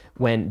in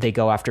when they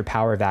go after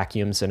power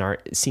vacuums and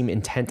seem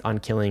intent on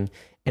killing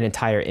an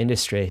entire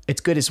industry.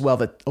 It's good as well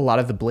that a lot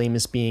of the blame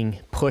is being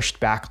pushed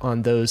back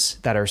on those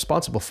that are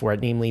responsible for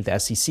it, namely the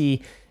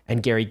SEC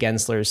and Gary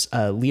Gensler's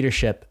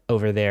leadership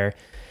over there.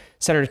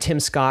 Senator Tim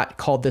Scott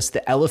called this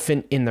the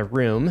elephant in the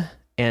room,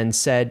 and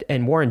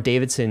Warren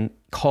Davidson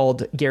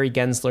called Gary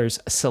Gensler's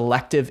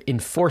selective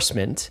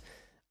enforcement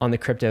on the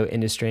crypto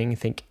industry, I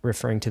think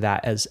referring to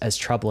that as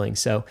troubling.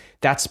 So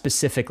that's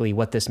specifically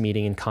what this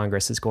meeting in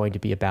Congress is going to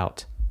be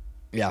about.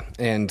 Yeah,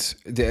 and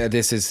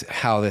this is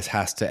how this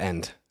has to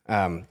end.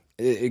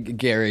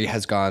 Gary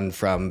has gone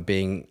from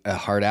being a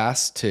hard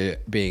ass to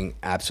being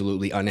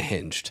absolutely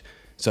unhinged.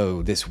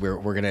 So this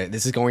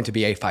is going to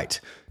be a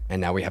fight. And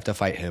now we have to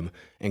fight him.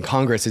 And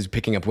Congress is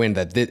picking up wind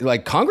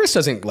that Congress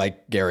doesn't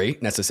like Gary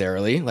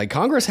necessarily. Like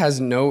Congress has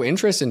no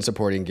interest in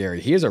supporting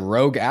Gary. He is a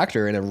rogue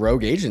actor in a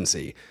rogue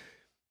agency.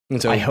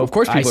 And so of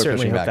course people are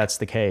pushing back. That's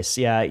the case.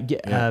 Yeah.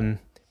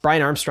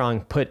 Brian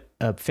Armstrong put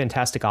a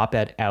fantastic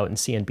op-ed out in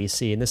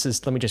CNBC.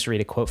 And let me just read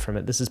a quote from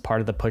it. This is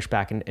part of the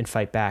pushback and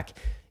fight back.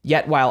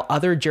 Yet while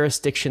other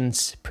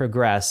jurisdictions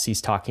progress,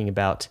 he's talking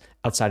about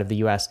outside of the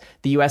US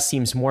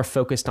seems more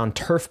focused on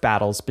turf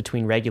battles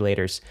between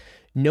regulators.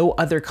 No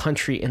other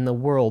country in the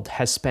world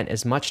has spent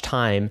as much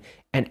time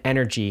and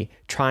energy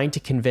trying to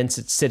convince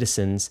its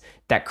citizens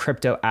that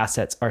crypto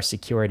assets are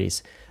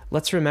securities.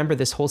 Let's remember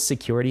this whole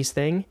securities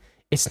thing.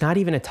 It's not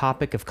even a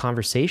topic of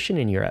conversation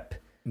in Europe.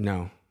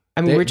 No.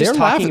 I mean, we're just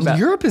talking about...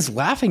 Europe is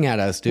laughing at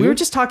us, dude. We were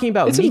just talking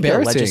about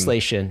MiCA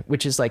legislation,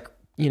 which is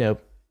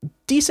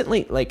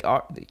decently,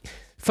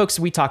 folks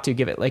we talk to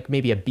give it like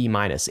maybe a B-.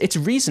 It's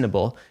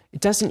reasonable.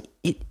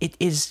 It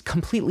is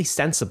completely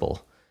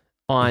sensible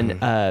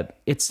on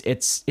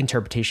its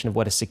interpretation of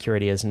what a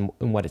security is and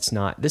what it's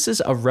not. This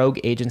is a rogue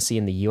agency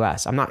in the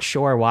US. I'm not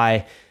sure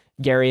why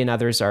Gary and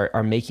others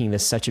are making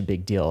this such a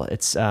big deal.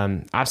 It's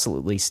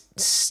absolutely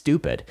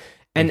stupid.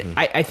 And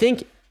I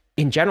think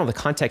in general, the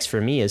context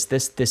for me is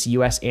this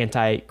US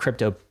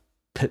anti-crypto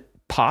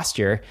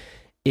posture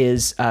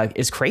is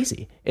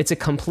crazy. It's a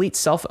complete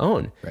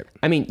self-own. Right.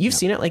 I mean, you've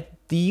seen it. Like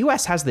the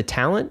US has the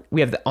talent. We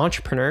have the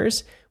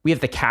entrepreneurs. We have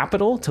the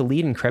capital to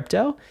lead in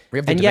crypto. We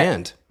have the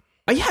demand.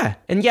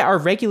 And yet our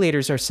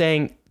regulators are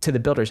saying to the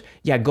builders,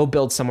 go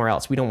build somewhere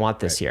else. We don't want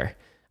this here.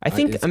 I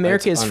think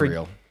America is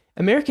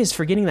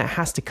forgetting that it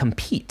has to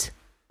compete.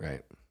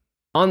 Right.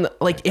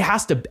 It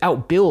has to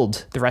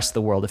outbuild the rest of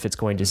the world if it's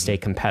going to stay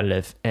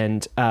competitive.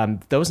 And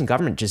those in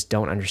government just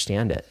don't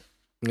understand it.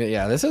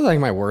 Yeah, this is like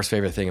my worst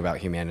favorite thing about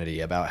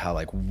humanity, about how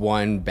like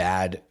one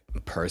bad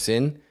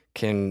person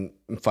can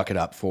fuck it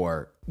up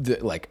for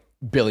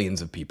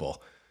billions of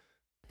people.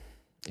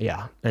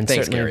 Yeah. And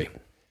thanks, Gary.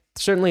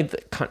 Certainly,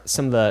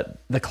 some of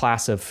the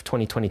class of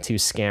 2022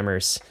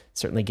 scammers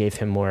certainly gave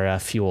him more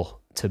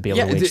fuel to be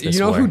able to wage this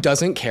war. Who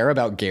doesn't care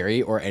about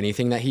Gary or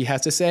anything that he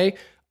has to say?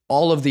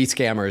 All of these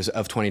scammers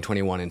of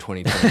 2021 and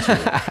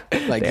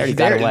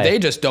 2022. They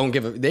just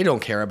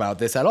don't care about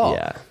this at all.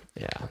 Yeah.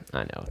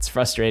 I know. It's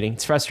frustrating.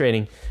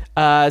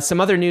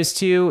 Some other news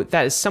too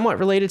that is somewhat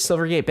related.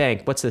 Silvergate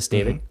Bank. What's this,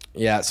 David?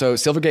 Yeah, so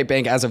Silvergate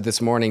Bank, as of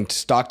this morning,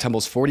 stock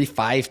tumbles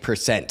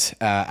 45%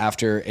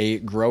 after a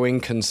growing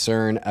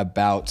concern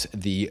about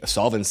the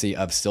solvency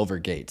of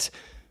Silvergate.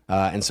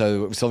 And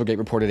so Silvergate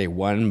reported a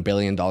 $1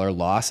 billion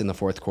loss in the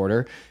fourth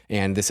quarter,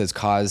 and this has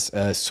caused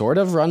a sort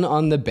of run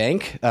on the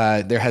bank.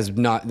 There's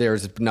not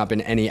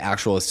been any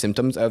actual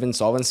symptoms of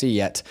insolvency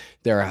yet.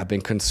 There have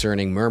been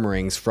concerning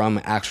murmurings from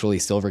actually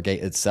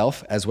Silvergate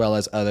itself, as well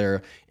as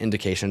other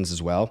indications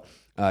as well.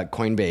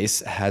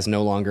 Coinbase has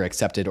no longer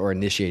accepted or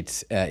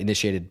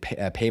initiated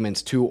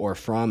payments to or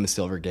from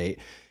Silvergate,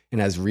 and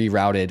has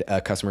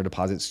rerouted customer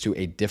deposits to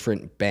a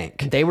different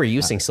bank. They were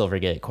using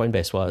Silvergate.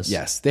 Coinbase was.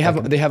 Yes, they have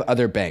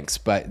other banks,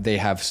 but they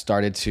have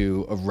started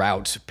to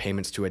route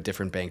payments to a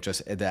different bank.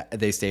 Just that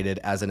they stated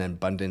as an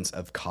abundance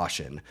of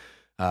caution.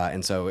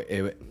 And so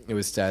it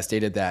was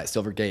stated that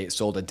Silvergate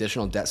sold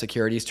additional debt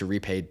securities to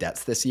repay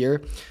debts this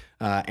year.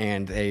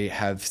 And they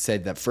have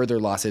said that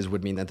further losses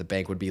would mean that the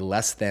bank would be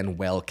less than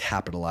well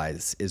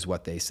capitalized, is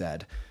what they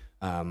said.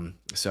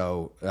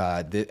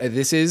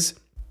 This is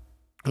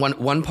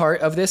one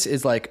part of this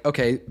is like,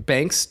 okay,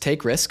 banks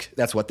take risk.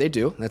 That's what they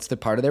do. That's the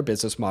part of their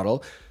business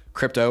model.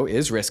 Crypto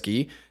is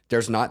risky.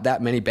 There's not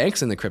that many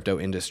banks in the crypto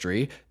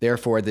industry.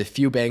 Therefore, the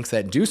few banks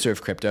that do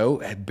serve crypto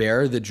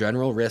bear the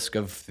general risk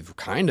of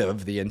kind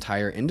of the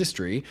entire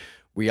industry.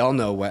 We all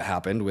know what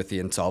happened with the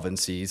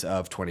insolvencies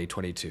of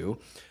 2022.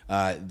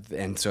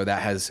 And so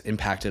that has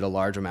impacted a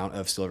large amount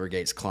of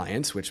Silvergate's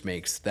clients, which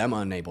makes them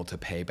unable to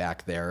pay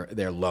back their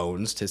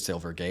loans to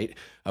Silvergate,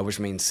 which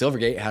means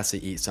Silvergate has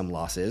to eat some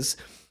losses.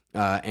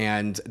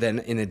 And then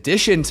in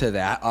addition to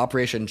that,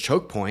 Operation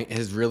Choke Point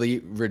has really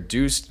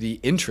reduced the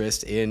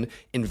interest in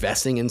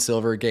investing in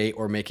Silvergate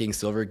or making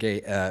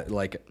Silvergate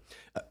like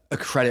a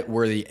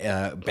credit-worthy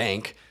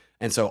bank.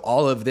 And so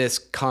all of this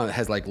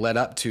has like led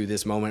up to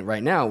this moment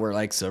right now where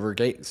like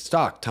Silvergate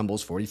stock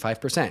tumbles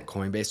 45%.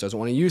 Coinbase doesn't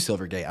want to use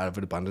Silvergate out of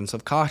an abundance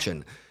of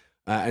caution.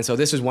 And so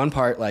this is one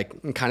part, like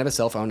kind of a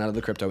cell phone out of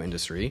the crypto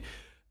industry.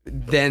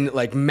 Then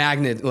like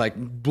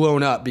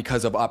blown up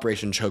because of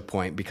Operation Choke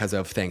Point, because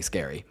of Thanks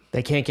Gary.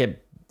 They can't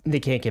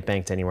get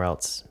banked anywhere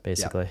else,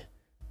 basically. Yeah.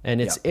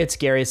 And it's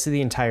Gary. It's the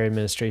entire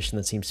administration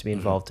that seems to be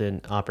involved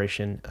in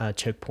Operation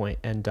Choke Point,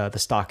 and the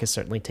stock is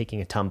certainly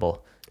taking a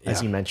tumble.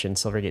 As you mentioned,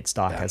 Silvergate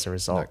stock as a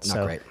result.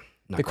 Not great.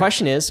 The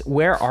question is,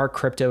 where are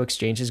crypto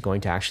exchanges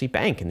going to actually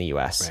bank in the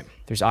US? Right.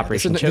 There's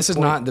Operation Choke Point. This is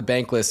not the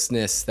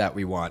banklessness that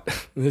we want.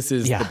 This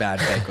is the bad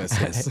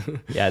banklessness.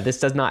 Yeah, this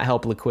does not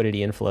help liquidity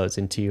inflows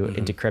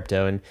into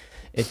crypto, and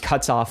it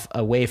cuts off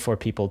a way for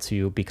people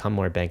to become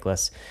more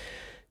bankless.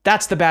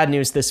 That's the bad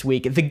news this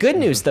week. The good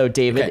news, though,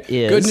 David,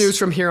 is... Good news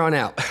from here on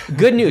out.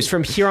 Good news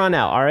from here on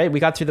out. All right, we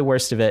got through the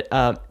worst of it.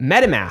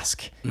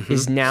 MetaMask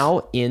is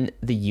now in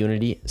the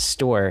Unity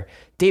store.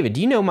 David,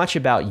 do you know much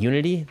about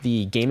Unity,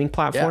 the gaming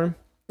platform?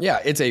 Yeah,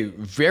 it's a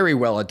very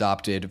well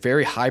adopted,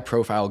 very high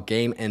profile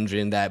game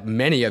engine that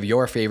many of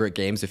your favorite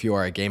games, if you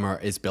are a gamer,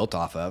 is built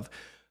off of.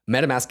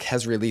 MetaMask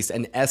has released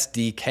an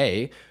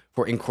SDK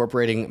for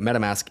incorporating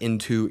MetaMask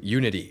into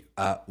Unity.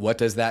 What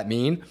does that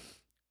mean?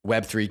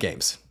 Web3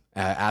 games.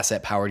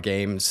 Asset-powered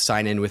games,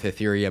 sign in with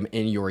Ethereum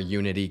in your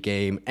Unity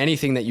game,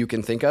 anything that you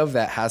can think of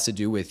that has to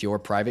do with your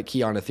private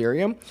key on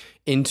Ethereum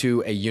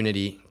into a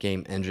Unity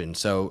game engine.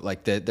 So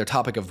like their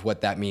topic of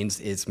what that means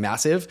is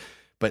massive,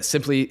 but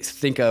simply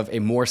think of a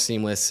more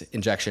seamless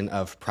injection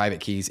of private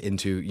keys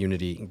into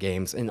Unity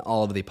games and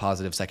all of the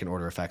positive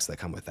second-order effects that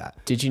come with that.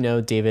 Did you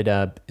know, David,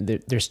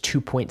 there's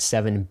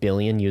 2.7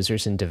 billion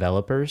users and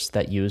developers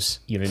that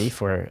use Unity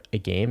for a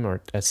game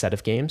or a set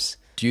of games?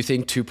 Do you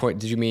think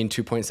did you mean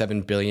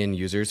 2.7 billion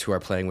users who are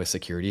playing with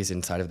securities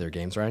inside of their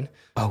games, Ryan?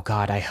 Oh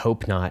God, I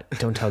hope not.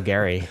 Don't tell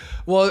Gary.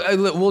 Well,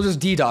 we'll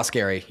just DDoS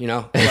Gary, you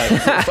know? Like,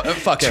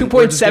 fuck him.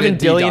 2.7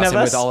 billion of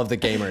us? With all of the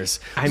gamers.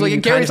 I mean,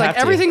 like, Gary's like,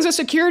 everything's a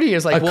security.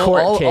 It's like, well,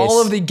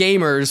 all of the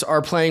gamers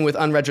are playing with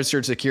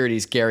unregistered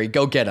securities, Gary.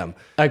 Go get them.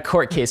 A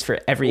court case for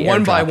every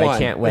one airdrop. By one. I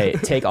can't wait.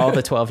 Take all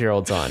the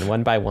 12-year-olds on,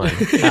 one by one.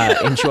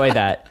 Enjoy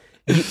that.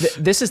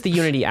 This is the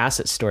Unity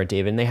asset store,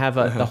 David, and they have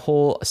the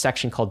whole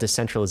section called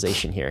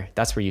decentralization here.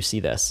 That's where you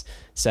see this.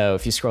 So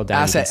if you scroll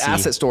down,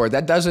 asset store.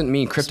 That doesn't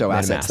mean crypto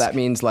assets. That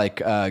means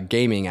like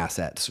gaming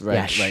assets,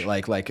 right? Yeah,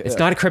 like it's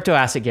not a crypto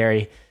asset,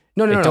 Gary.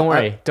 No. Don't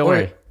worry. Don't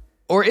worry.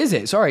 Or is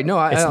it? Sorry,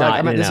 no, it's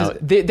not. No.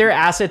 They're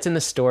assets in the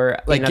store,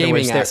 like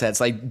gaming assets.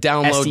 Like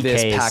download SDKs.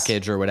 This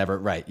package or whatever.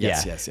 Right?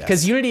 Yes.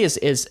 Because Unity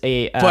is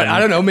a. But I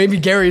don't know. Maybe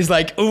Gary's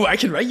like, oh, I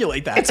can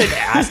regulate that. It's an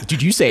asset.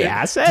 Did you say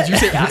asset? Did you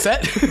say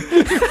asset?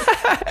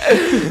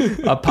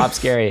 Pops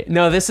Gary.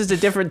 No, this is a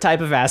different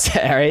type of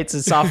asset. All right, it's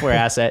a software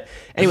asset.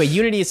 Anyway,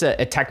 Unity is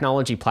a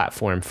technology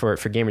platform for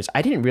gamers.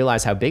 I didn't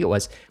realize how big it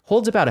was.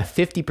 Holds about a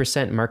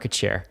 50% market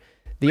share.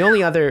 The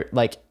only other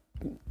like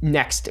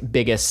next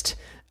biggest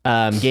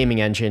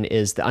gaming engine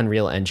is the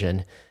Unreal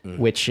Engine,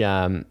 which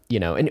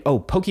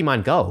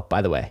Pokemon Go,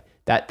 by the way,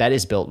 that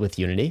is built with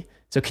Unity.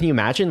 So can you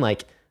imagine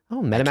like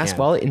Oh, MetaMask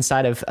wallet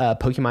inside of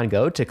Pokemon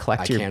Go to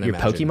collect your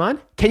Pokemon?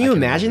 Can you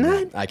imagine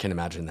that? I can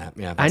imagine that.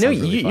 Yeah, I know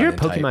you're a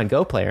Pokemon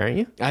Go player, aren't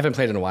you? I haven't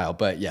played in a while,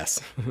 but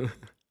yes.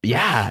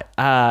 Yeah.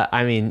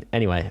 I mean,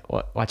 anyway,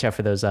 watch out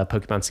for those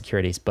Pokemon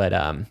securities, but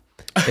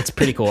it's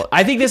pretty cool.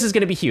 I think this is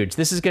going to be huge.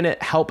 This is going to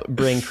help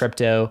bring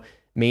crypto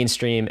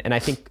mainstream. And I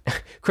think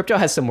crypto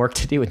has some work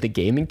to do with the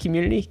gaming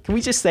community. Can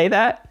we just say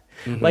that?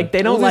 Like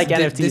they don't like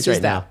NFTs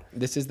right now.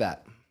 This is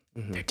that.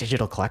 They're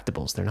digital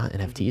collectibles. They're not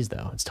NFTs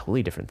though. It's a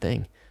totally different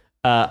thing.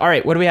 All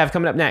right. What do we have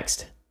coming up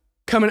next?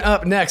 Coming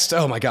up next,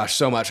 oh my gosh,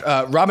 so much.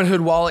 Robinhood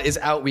wallet is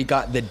out. We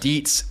got the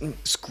deets.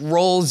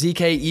 Scroll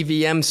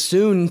ZK EVM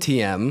soon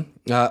TM.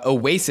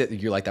 Oasis,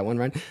 you like that one,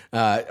 Ryan?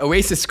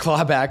 Oasis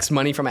clawbacks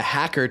money from a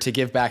hacker to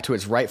give back to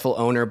its rightful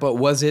owner, but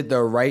was it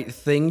the right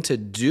thing to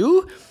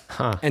do?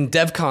 And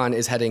DevCon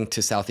is heading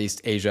to Southeast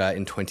Asia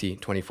in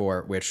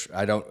 2024, which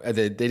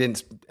they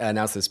didn't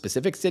announce the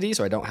specific city,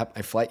 so I don't have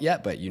my flight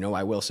yet, but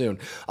I will soon.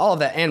 All of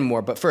that and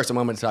more, but first, a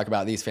moment to talk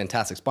about these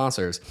fantastic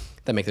sponsors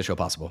that make the show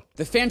possible.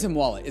 The Phantom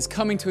wallet is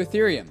coming to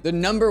Ethereum. The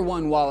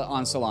 #1 wallet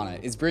on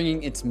Solana is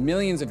bringing its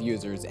millions of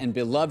users and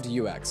beloved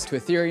UX to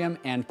Ethereum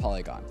and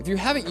Polygon. If you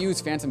haven't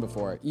used Phantom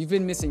before, you've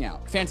been missing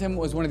out. Phantom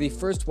was one of the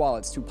first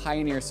wallets to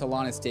pioneer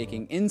Solana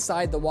staking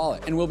inside the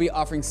wallet and will be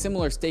offering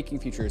similar staking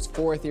features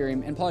for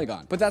Ethereum and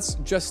Polygon. But that's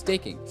just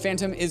staking.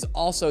 Phantom is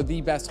also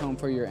the best home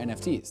for your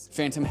NFTs.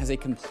 Phantom has a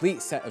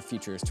complete set of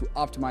features to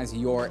optimize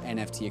your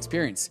NFT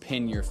experience.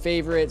 Pin your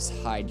favorites,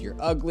 hide your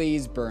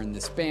uglies, burn the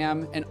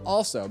spam, and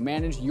also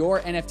manage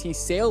your NFT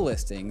sale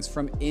listings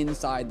from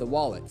inside the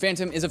wallet.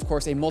 Phantom is of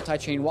course a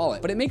multi-chain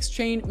wallet, but it makes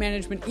chain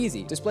management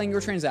easy, displaying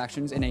your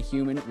transactions in a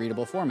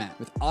human-readable format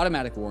with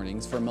automatic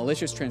warnings for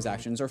malicious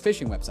transactions or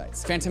phishing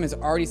websites. Phantom has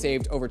already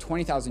saved over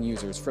 20,000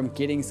 users from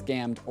getting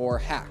scammed or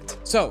hacked.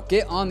 So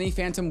get on the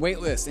Phantom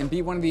waitlist and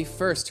be one of the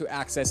first to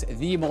access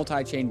the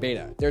multi-chain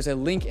beta. There's a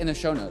link in the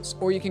show notes,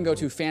 or you can go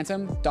to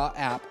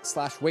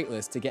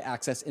phantom.app/waitlist to get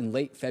access in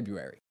late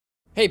February.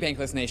 Hey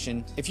Bankless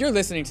Nation, if you're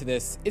listening to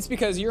this, it's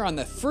because you're on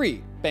the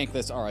free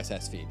Bankless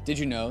RSS feed. Did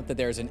you know that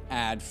there's an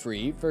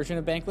ad-free version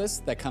of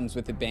Bankless that comes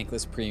with the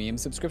Bankless Premium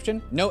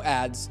subscription? No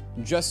ads,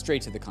 just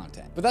straight to the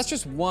content. But that's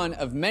just one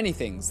of many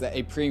things that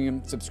a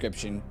premium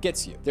subscription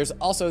gets you. There's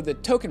also the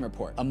Token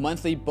Report, a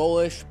monthly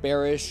bullish,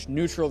 bearish,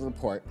 neutral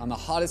report on the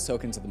hottest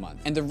tokens of the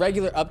month. And the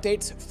regular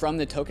updates from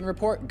the Token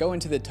Report go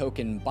into the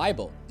Token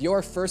Bible,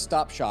 your first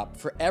stop shop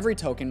for every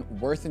token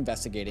worth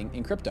investigating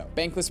in crypto.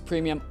 Bankless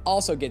Premium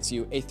also gets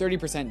you a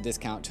 30%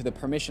 discount to the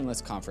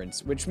permissionless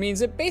conference, which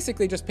means it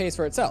basically just pays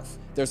for itself.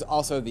 There's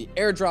also the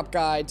airdrop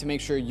guide to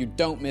make sure you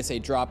don't miss a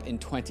drop in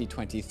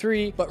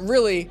 2023, but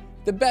really,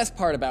 the best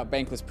part about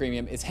Bankless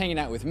Premium is hanging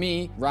out with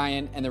me,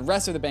 Ryan, and the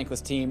rest of the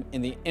Bankless team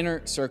in the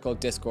Inner Circle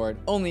Discord,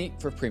 only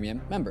for premium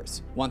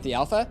members. Want the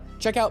alpha?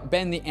 Check out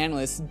Ben the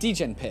Analyst's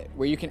Degen Pit,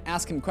 where you can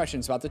ask him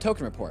questions about the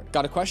Token Report.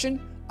 Got a question?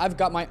 I've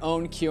got my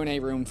own Q&A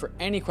room for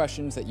any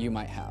questions that you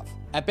might have.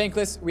 At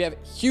Bankless, we have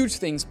huge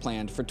things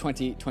planned for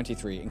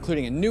 2023,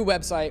 including a new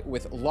website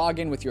with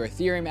login with your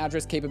Ethereum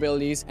address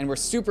capabilities, and we're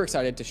super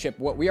excited to ship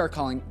what we are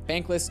calling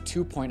Bankless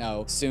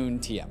 2.0 soon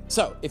TM.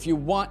 So if you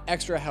want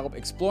extra help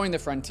exploring the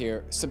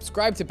frontier,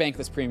 subscribe to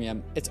Bankless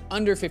Premium. It's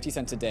under 50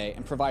 cents a day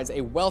and provides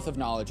a wealth of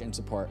knowledge and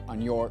support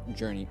on your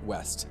journey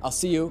west. I'll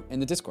see you in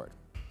the Discord.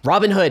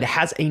 Robinhood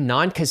has a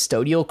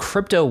non-custodial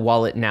crypto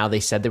wallet now. They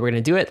said they were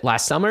going to do it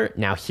last summer.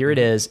 Now here it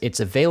is. It's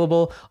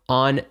available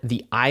on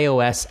the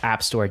iOS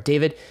App Store.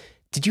 David,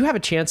 did you have a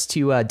chance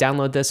to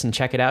download this and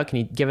check it out? Can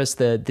you give us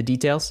the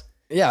details?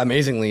 Yeah,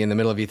 amazingly, in the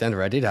middle of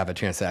ETHDenver, I did have a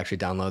chance to actually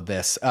download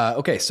this.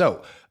 Okay,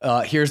 so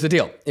here's the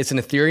deal. It's an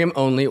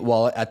Ethereum-only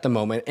wallet at the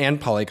moment and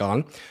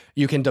Polygon.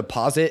 You can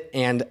deposit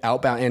and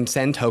outbound and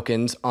send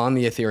tokens on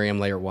the Ethereum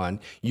layer 1.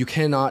 You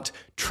cannot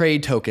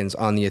trade tokens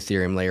on the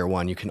Ethereum layer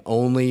 1. You can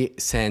only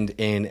send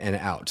in and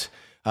out.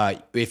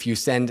 If you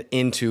send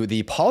into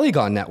the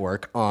Polygon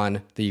network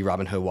on the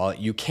Robinhood wallet,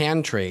 you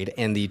can trade,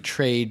 and the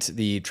trades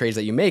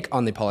that you make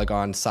on the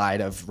Polygon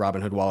side of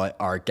Robinhood wallet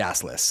are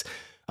gasless.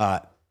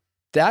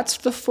 That's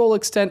the full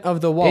extent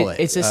of the wallet.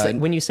 It's just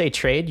when you say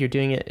trade, you're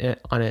doing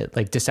it on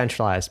a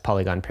decentralized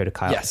Polygon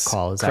protocol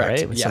call. Is that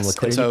right? With some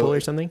liquidity pool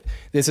or something?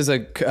 This is a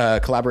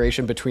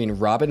collaboration between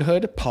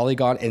Robinhood,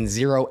 Polygon, and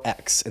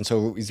 0x. And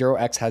so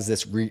 0x has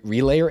this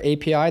relayer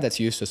API that's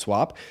used to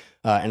swap.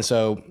 And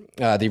so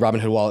the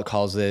Robinhood wallet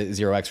calls the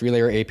 0x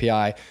relayer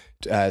API,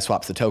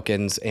 swaps the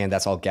tokens, and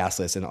that's all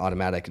gasless and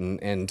automatic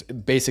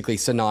and basically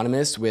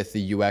synonymous with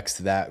the UX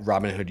that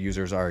Robinhood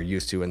users are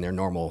used to in their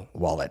normal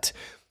wallet.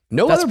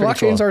 That's other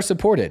blockchains are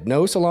supported.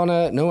 No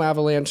Solana, no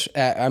Avalanche.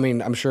 I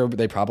mean, I'm sure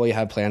they probably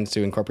have plans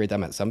to incorporate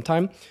them at some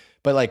time.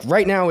 But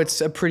right now,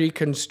 it's a pretty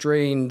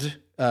constrained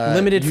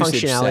limited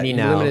functionality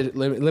now.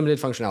 Limited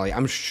functionality.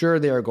 I'm sure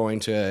they are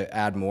going to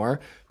add more.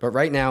 But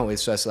right now,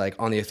 it's just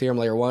on the Ethereum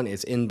layer 1,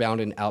 it's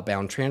inbound and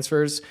outbound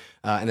transfers.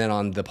 And then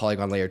on the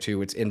Polygon layer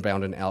 2, it's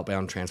inbound and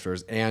outbound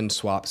transfers and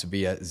swaps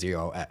via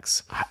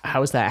 0x.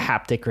 How is that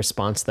haptic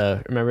response,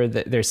 though? Remember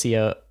that their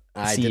CEO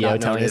I did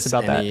not notice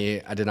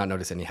any. I did not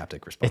notice any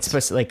haptic response. It's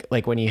supposed to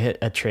like when you hit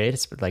a trade,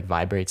 it's like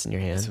vibrates in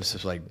your hand. It's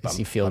just like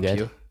you feel good.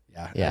 You.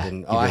 Yeah.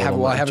 I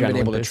haven't been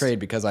able to trade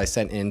because I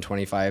sent in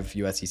 25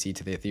 USDC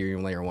to the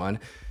Ethereum layer 1,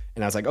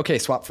 and I was like, okay,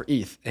 swap for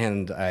ETH,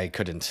 and I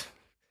couldn't.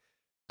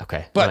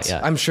 Okay, but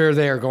I'm sure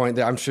they are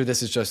going. I'm sure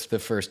this is just the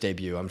first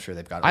debut. I'm sure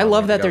they've got. I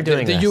love that they're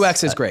doing the this.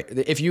 UX is great.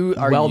 If you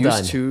are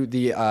used to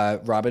the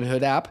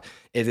Robinhood app,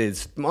 it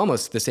is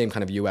almost the same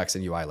kind of UX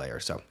and UI layer.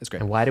 So it's great.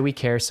 And why do we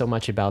care so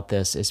much about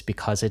this? Is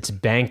because it's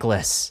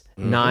bankless,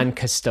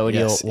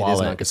 non-custodial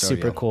wallet. It's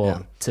super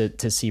cool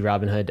to see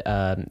Robinhood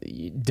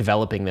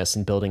developing this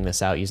and building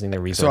this out using their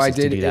resources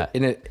to do that.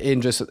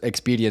 In just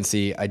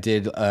expediency, I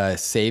did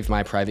save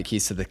my private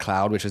keys to the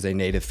cloud, which is a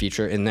native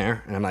feature in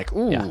there, and I'm like,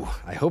 ooh,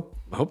 I hope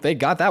they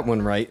got that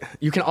one right.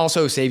 You can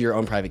also save your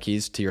own private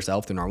keys to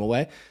yourself the normal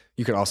way.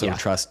 You can also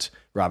trust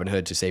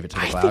Robinhood to save it to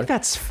the cloud. I think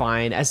that's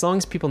fine as long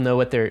as people know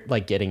what they're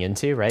like getting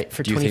into, right?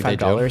 For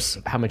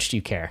 $25, how much do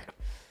you care?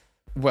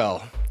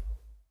 Well,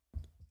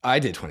 I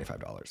did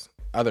 $25.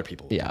 Other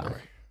people, Yeah.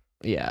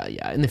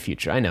 In the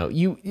future, I know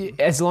you.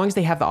 As long as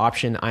they have the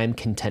option, I'm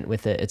content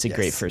with it. It's a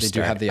great first start.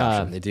 They do have the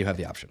option. They do have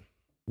the option.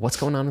 What's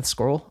going on with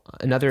Scroll?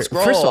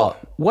 Scroll. First of all,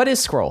 what is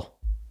Scroll?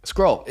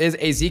 Scroll is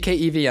a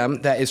ZK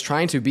EVM that is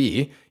trying to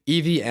be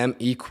EVM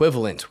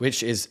equivalent,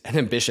 which is an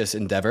ambitious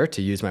endeavor,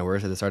 to use my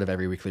words at the start of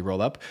every weekly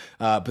roll up.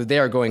 But they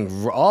are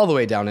going all the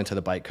way down into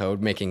the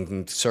bytecode,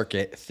 making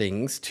circuit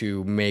things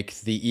to make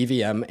the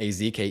EVM a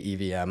ZK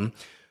EVM,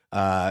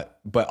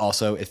 but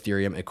also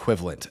Ethereum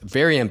equivalent.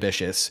 Very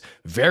ambitious,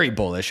 very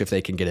bullish if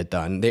they can get it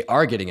done. They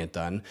are getting it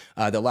done.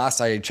 The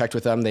last I checked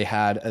with them, they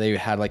had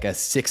like a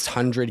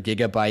 600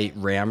 gigabyte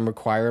RAM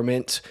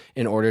requirement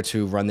in order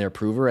to run their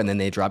prover, and then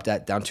they dropped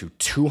that down to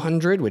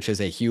 200, which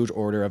is a huge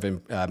order of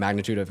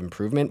magnitude of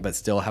improvement, but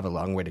still have a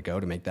long way to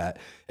go to make that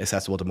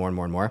accessible to more and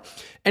more and more.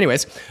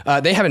 Anyways,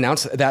 they have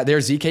announced that their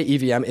ZK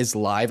EVM is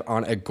live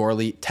on a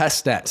Goerli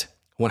testnet.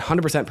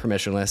 100%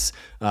 permissionless.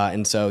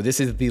 And so this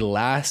is the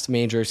last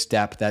major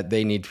step that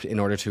they need in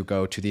order to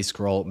go to the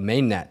Scroll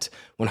mainnet.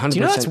 100%. Do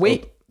you know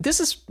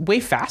this is way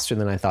faster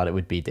than I thought it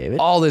would be, David.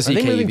 All the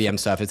ZK EVM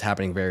stuff is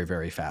happening very,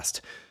 very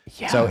fast.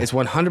 Yeah. So it's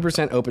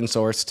 100% open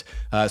sourced.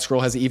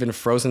 Scroll has even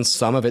frozen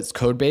some of its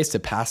code base to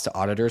pass to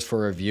auditors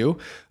for review.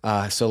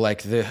 So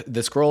like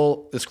the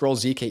Scroll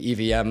ZK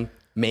EVM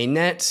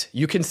mainnet,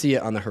 you can see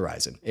it on the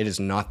horizon. It is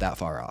not that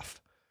far off.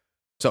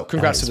 So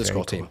congrats to the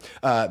Scroll team.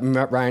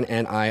 Ryan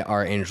and I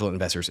are angel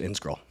investors in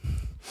Scroll.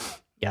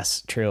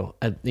 Yes, true.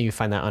 You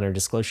find that on our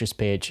disclosures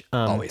page.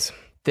 Always.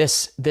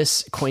 This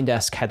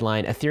CoinDesk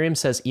headline, Ethereum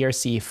says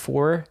ERC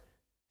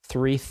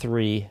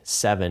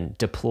 4337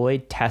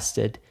 deployed,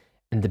 tested,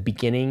 in the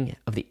beginning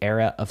of the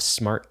era of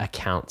smart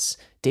accounts.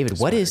 David,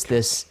 what is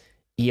this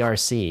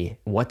ERC?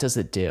 What does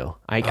it do?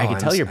 I can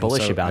tell you're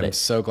bullish about it. I'm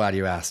so glad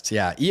you asked.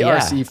 Yeah,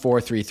 ERC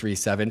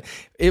 4337.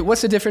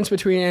 What's the difference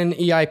between an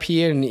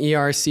EIP and an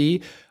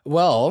ERC?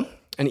 Well,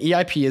 an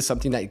EIP is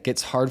something that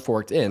gets hard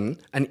forked in.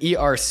 An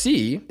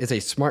ERC is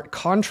a smart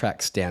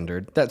contract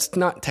standard. That's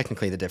not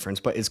technically the difference,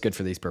 but it's good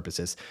for these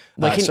purposes.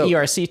 Like an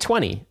ERC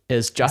 20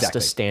 is just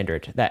a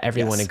standard that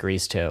everyone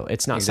agrees to.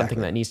 It's not something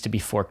that needs to be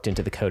forked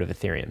into the code of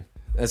Ethereum.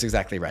 That's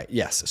exactly right.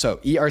 Yes. So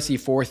ERC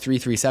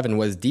 4337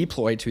 was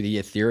deployed to the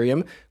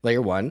Ethereum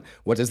layer 1.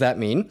 What does that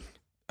mean?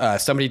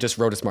 Somebody just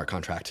wrote a smart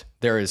contract.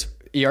 There is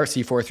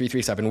ERC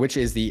 4337, which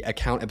is the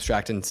account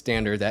abstraction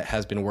standard that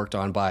has been worked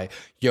on by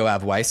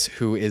Yoav Weiss,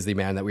 who is the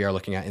man that we are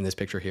looking at in this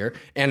picture here,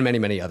 and many,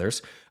 many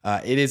others.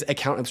 It is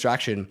account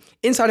abstraction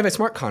inside of a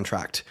smart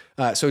contract.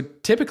 So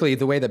typically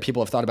the way that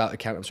people have thought about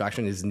account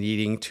abstraction is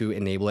needing to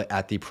enable it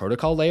at the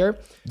protocol layer.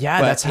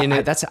 Yeah, that's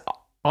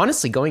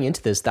honestly, going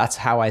into this, that's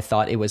how I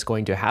thought it was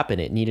going to happen.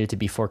 It needed to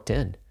be forked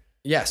in.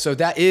 Yeah, so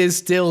that is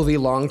still the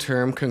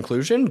long-term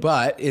conclusion,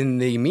 but in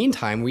the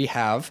meantime, we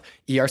have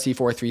ERC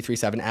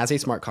 4337 as a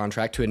smart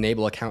contract to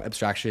enable account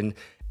abstraction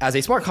as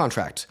a smart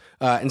contract.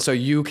 And so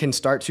you can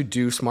start to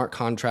do smart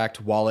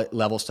contract wallet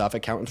level stuff,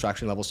 account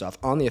abstraction level stuff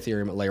on the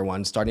Ethereum layer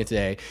 1 starting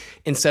today.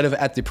 Instead of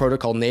at the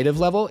protocol native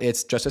level,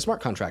 it's just a smart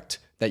contract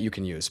that you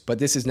can use. But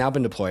this has now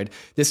been deployed.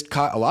 This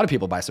caught a lot of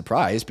people by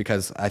surprise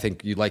because I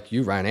think you,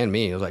 Ryan, and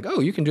me, it was like,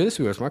 oh, you can do this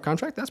through a smart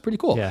contract? That's pretty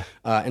cool. Yeah.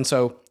 And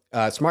so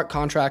smart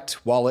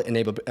contract wallet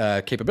enabled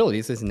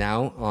capabilities is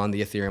now on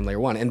the Ethereum layer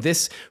 1. And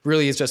this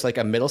really is just like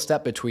a middle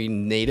step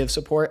between native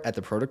support at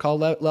the protocol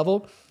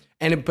level.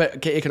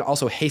 But it can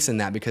also hasten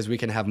that because we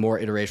can have more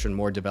iteration,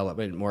 more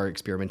development, more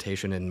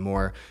experimentation, and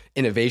more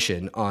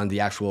innovation on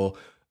the actual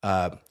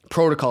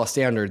protocol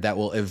standard that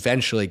will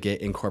eventually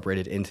get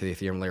incorporated into the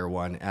Ethereum layer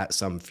 1 at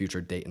some future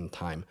date and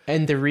time.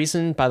 And the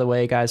reason, by the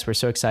way, guys, we're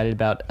so excited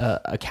about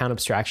account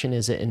abstraction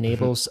is it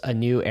enables a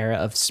new era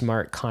of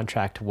smart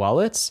contract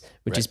wallets,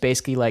 which is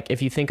basically like,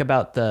 if you think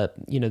about the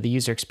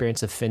user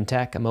experience of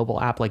fintech, a mobile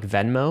app like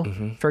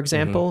Venmo, for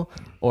example,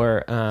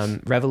 or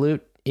Revolut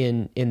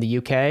in the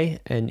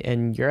UK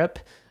and Europe,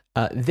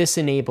 this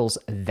enables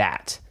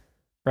that,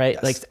 right?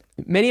 Yes. Like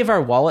many of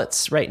our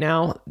wallets right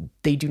now,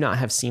 they do not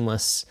have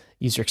seamless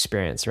user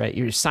experience, right?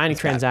 You're signing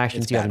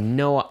transactions. You have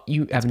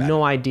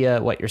no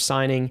idea what you're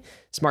signing.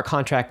 Smart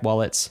contract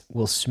wallets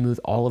will smooth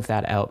all of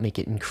that out, make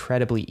it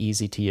incredibly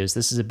easy to use.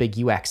 This is a big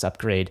UX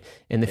upgrade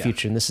in the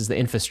future, and this is the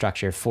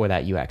infrastructure for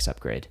that UX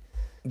upgrade.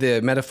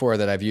 The metaphor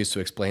that I've used to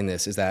explain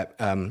this is that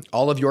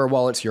all of your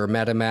wallets, your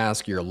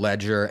MetaMask, your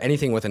Ledger,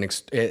 anything with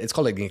it's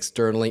called an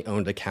externally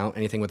owned account,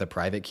 anything with a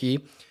private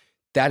key,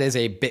 that is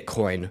a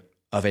Bitcoin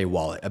of a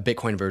wallet, a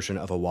Bitcoin version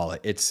of a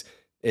wallet. It's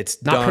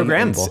not dumb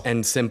programmable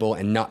and simple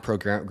and not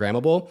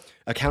programmable.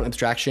 Account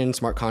abstraction,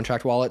 smart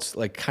contract wallets,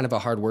 like kind of a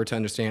hard word to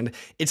understand.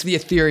 It's the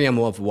Ethereum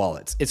of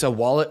wallets. It's a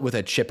wallet with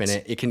a chip in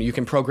it. You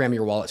can program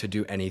your wallet to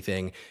do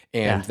anything,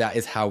 and that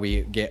is how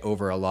we get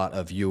over a lot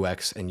of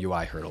UX and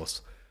UI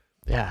hurdles.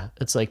 Yeah,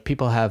 it's like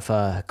people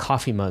have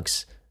coffee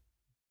mugs,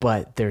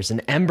 but there's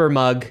an Ember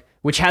mug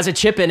which has a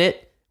chip in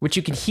it, which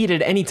you can heat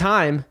at any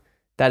time.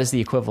 That is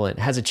the equivalent.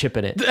 It has a chip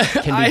in it.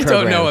 I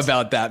don't know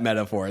about that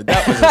metaphor.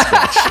 That was a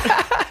stretch.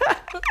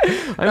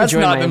 That's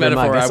not the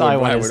metaphor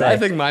I would. I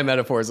think my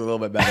metaphor is a little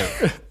bit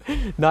better.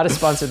 Not a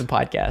sponsor of the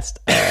podcast.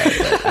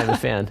 But I'm a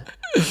fan.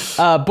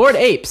 Bored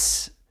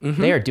Apes.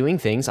 They are doing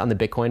things on the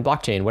Bitcoin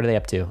blockchain. What are they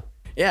up to?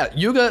 Yeah,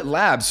 Yuga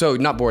Labs. So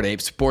not Bored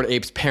Apes. Bored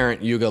Apes'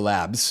 parent, Yuga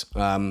Labs.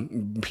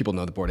 People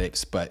know the Bored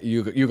Apes, but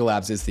Yuga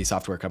Labs is the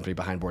software company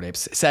behind Bored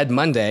Apes. Said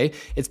Monday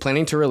it's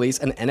planning to release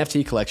an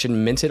NFT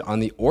collection minted on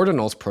the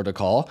Ordinals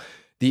protocol.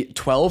 The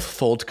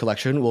 12-fold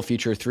collection will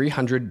feature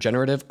 300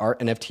 generative art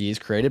NFTs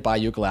created by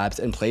Yuga Labs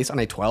and placed on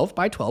a 12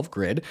 by 12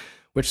 grid,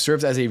 which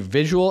serves as a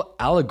visual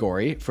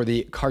allegory for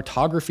the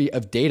cartography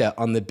of data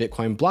on the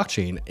Bitcoin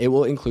blockchain. It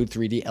will include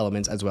 3D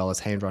elements as well as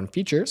hand-drawn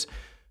features.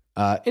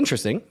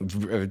 Interesting,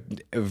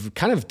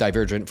 kind of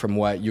divergent from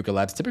what Yuga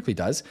Labs typically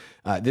does.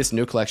 This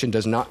new collection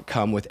does not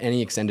come with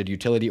any extended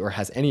utility or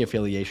has any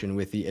affiliation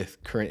with the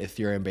current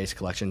Ethereum-based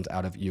collections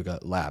out of Yuga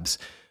Labs.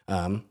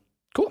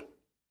 Cool.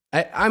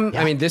 I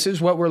mean, this is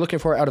what we're looking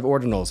for out of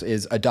Ordinals,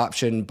 is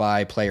adoption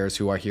by players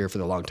who are here for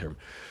the long term.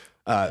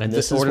 And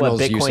this is what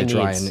Bitcoin usage,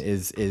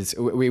 needs.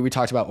 Ryan, we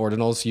talked about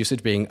Ordinals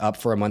usage being up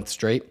for a month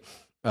straight.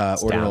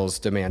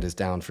 Ordinals demand is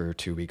down for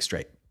 2 weeks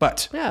straight.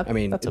 But I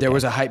mean, there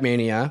was a hype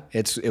mania.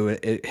 It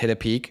hit a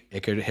peak.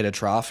 It could hit a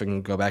trough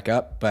and go back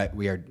up. But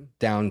we are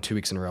down 2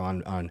 weeks in a row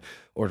on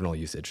Ordinal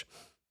usage.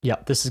 Yeah,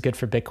 this is good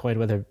for Bitcoin,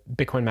 whether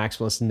Bitcoin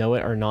maximalists know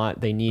it or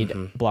not. They need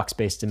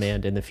block-based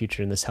demand in the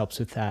future, and this helps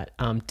with that.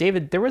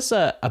 David, there was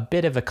a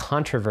bit of a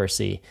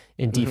controversy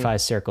in DeFi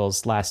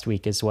circles last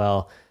week as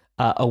well.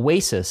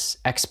 Oasis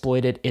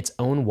exploited its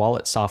own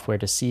wallet software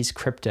to seize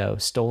crypto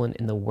stolen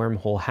in the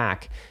wormhole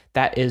hack.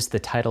 That is the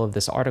title of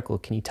this article.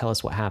 Can you tell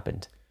us what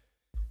happened?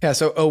 Yeah,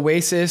 so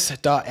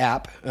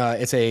Oasis.app,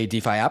 it's a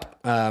DeFi app.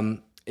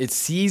 It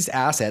seized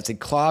assets, it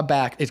clawed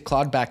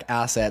back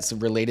assets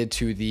related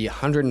to the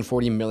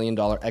 $140 million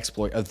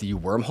exploit of the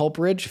Wormhole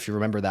Bridge, if you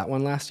remember that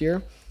one last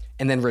year,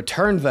 and then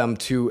returned them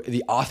to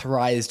the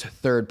authorized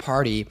third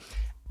party,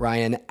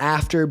 Ryan,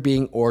 after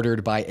being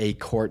ordered by a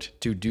court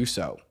to do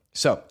so.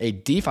 So a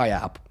DeFi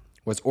app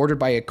was ordered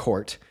by a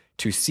court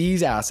to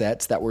seize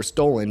assets that were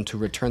stolen to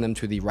return them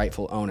to the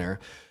rightful owner.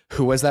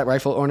 Who was that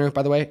rightful owner,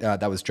 by the way?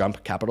 That was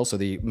Jump Capital. So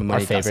the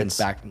money got sent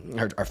back.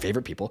 Our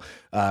favorite people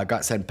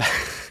got sent back.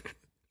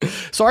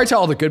 Sorry to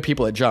all the good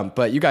people at Jump,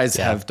 but you guys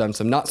have done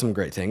not some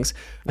great things.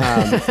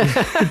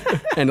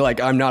 And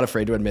I'm not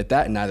afraid to admit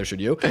that, and neither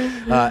should you.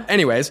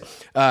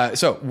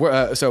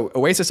 So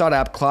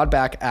Oasis.app clawed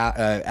back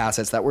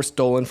assets that were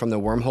stolen from the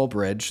Wormhole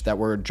Bridge that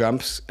were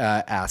Jump's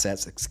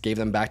assets, gave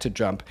them back to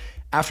Jump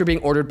after being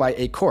ordered by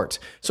a court.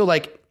 So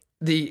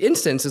the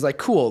instance is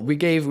cool.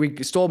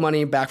 We stole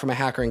money back from a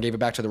hacker and gave it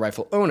back to the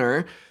rightful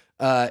owner.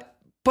 But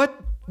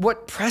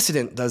what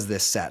precedent does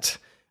this set?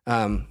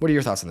 What are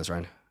your thoughts on this,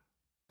 Ryan?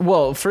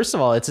 Well, first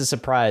of all, it's a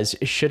surprise.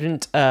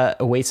 Shouldn't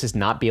Oasis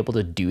not be able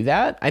to do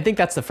that? I think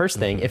that's the first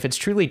thing. If it's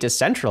truly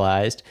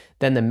decentralized,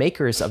 then the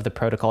makers of the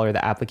protocol or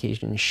the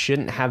application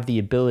shouldn't have the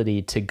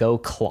ability to go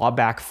claw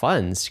back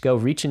funds, go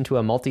reach into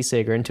a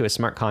multi-sig or into a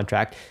smart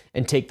contract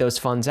and take those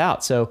funds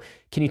out. So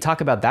can you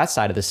talk about that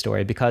side of the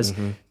story? Because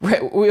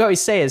what we always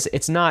say is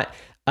it's not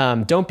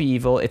don't be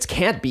evil, it's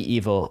can't be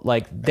evil.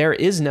 There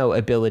is no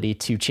ability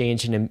to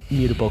change an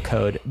immutable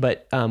code.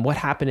 But what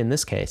happened in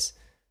this case?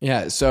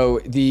 Yeah, so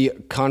the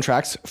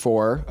contracts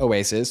for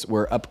Oasis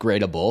were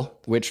upgradable,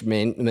 which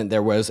meant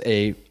there was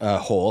a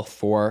hole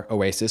for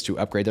Oasis to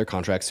upgrade their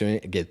contracts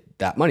to get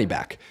that money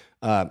back.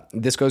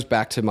 This goes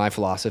back to my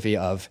philosophy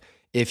of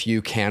if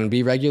you can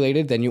be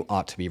regulated, then you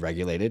ought to be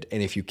regulated.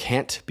 And if you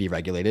can't be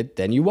regulated,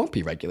 then you won't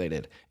be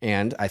regulated.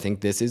 And I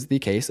think this is the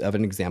case of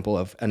an example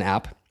of an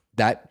app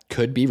that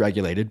could be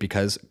regulated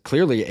because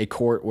clearly a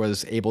court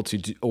was able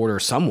to order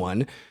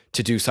someone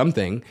to do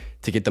something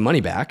to get the money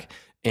back.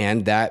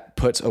 And that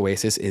puts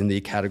Oasis in the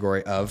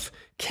category of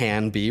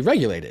can be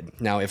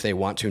regulated. Now, if they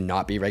want to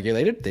not be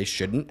regulated, they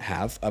shouldn't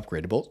have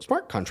upgradable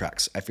smart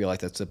contracts. I feel like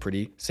that's a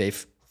pretty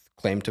safe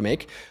claim to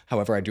make.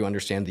 However, I do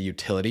understand the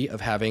utility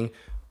of having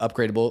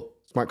upgradable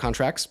smart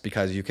contracts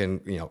because you can,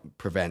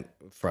 prevent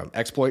from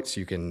exploits.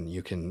 You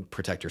can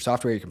protect your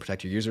software. You can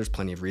protect your users.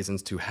 Plenty of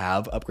reasons to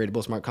have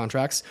upgradable smart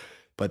contracts.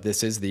 But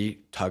this is the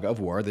tug of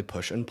war, the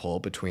push and pull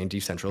between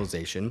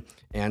decentralization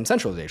and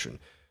centralization.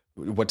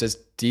 What does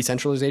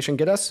decentralization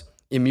get us?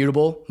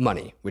 Immutable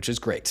money, which is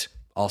great.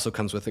 Also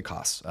comes with the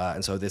costs.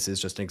 And so this is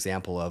just an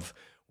example of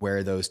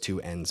where those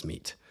two ends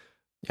meet.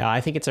 Yeah,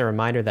 I think it's a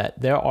reminder that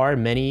there are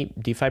many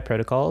DeFi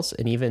protocols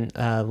and even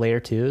layer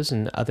 2s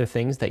and other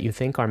things that you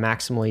think are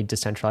maximally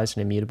decentralized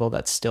and immutable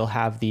that still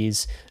have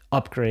these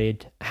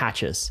upgrade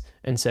hatches.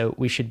 And so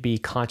we should be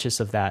conscious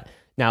of that.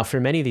 Now, for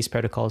many of these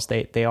protocols,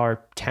 they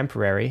are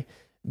temporary,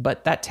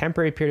 but that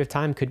temporary period of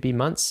time could be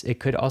months. It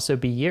could also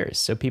be years.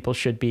 So people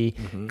should be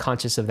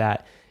conscious of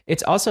that.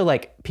 It's also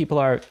like people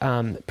are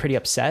pretty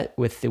upset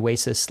with the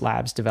Oasis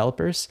Labs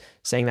developers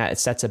saying that it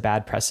sets a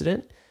bad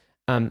precedent.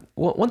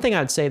 One thing I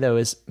would say though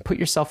is put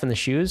yourself in the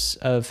shoes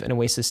of an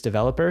Oasis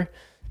developer.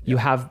 You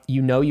have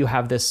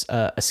this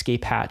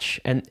escape hatch.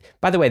 And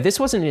by the way, this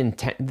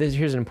wasn't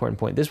here's an important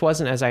point. This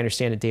wasn't, as I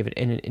understand it, David,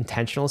 an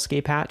intentional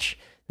escape hatch.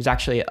 There's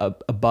actually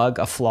a bug,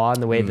 a flaw in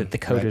the way that the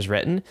code was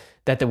written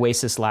that the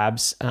Oasis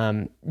Labs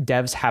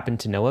devs happened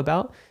to know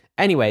about.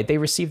 Anyway, they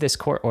received this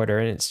court order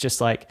and it's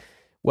just like,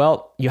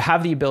 well, you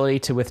have the ability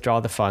to withdraw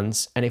the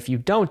funds. And if you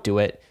don't do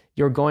it,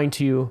 you're going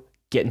to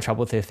get in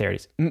trouble with the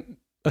authorities.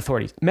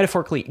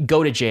 Metaphorically,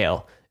 go to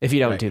jail if you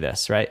don't do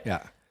this, right?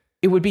 Yeah.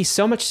 It would be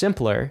so much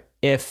simpler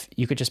if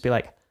you could just be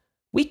like,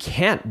 we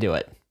can't do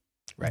it.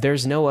 Right.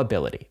 There's no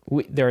ability.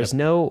 There is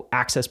no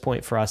access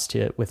point for us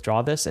to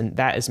withdraw this. And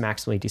that is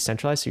maximally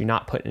decentralized. So you're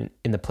not put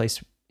in the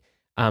place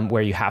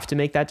where you have to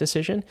make that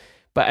decision.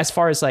 But as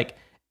far as like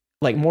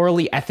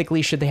morally,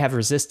 ethically, should they have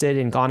resisted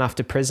and gone off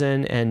to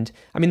prison? And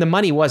I mean, the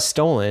money was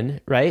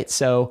stolen, right?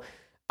 So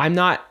I'm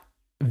not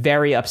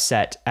very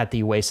upset at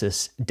the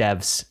Oasis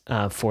devs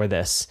for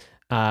this.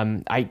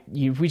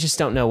 We just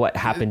don't know what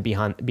happened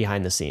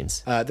behind the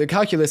scenes. The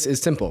calculus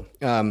is simple.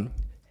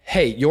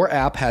 Hey, your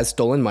app has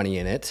stolen money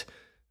in it.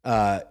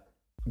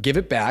 Give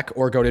it back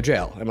or go to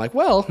jail. I'm like,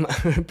 well,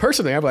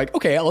 personally, I'm like,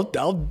 okay, I'll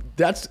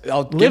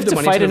live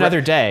to fight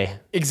another day.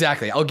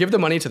 Exactly. I'll give the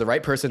money to the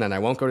right person and I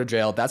won't go to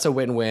jail. That's a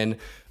win-win.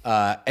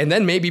 And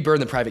then maybe burn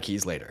the private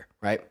keys later,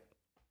 right?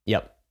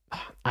 Yep.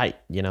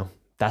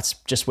 That's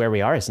just where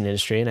we are as an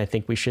industry, and I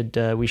think we should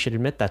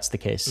admit that's the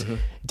case.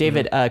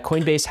 David,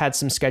 Coinbase had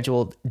some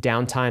scheduled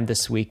downtime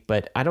this week,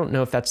 but I don't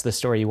know if that's the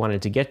story you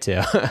wanted to get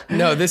to.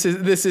 No, this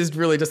is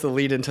really just the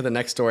lead into the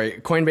next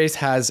story. Coinbase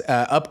has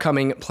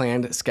upcoming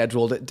planned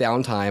scheduled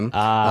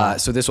downtime.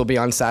 So this will be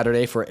on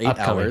Saturday for 8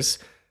 hours.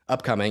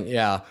 Upcoming,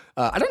 yeah.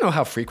 I don't know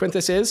how frequent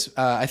this is.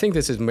 I think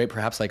this is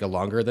perhaps like a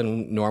longer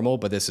than normal,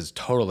 but this is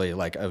totally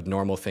like a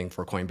normal thing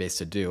for Coinbase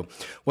to do.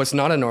 What's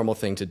not a normal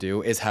thing to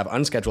do is have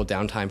unscheduled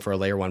downtime for a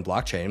layer 1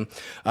 blockchain.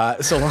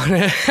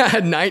 Solana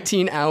had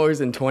 19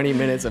 hours and 20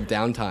 minutes of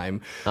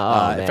downtime.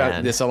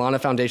 The Solana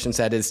Foundation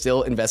said is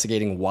still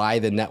investigating why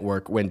the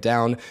network went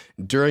down.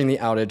 During the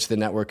outage, the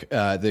network,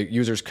 the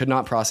users could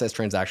not process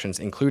transactions,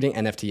 including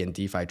NFT and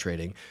DeFi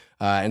trading.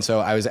 And so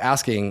I was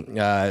asking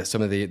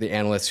some of the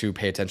analysts who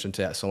pay attention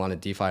to Solana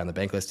DeFi on the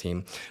Bankless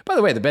team. By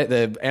the way,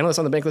 the analysts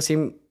on the Bankless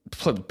team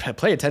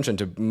play attention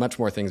to much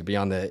more things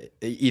beyond the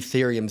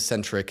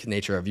Ethereum-centric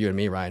nature of you and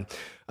me, Ryan.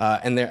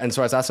 And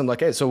so I was asking them, like,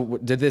 hey, so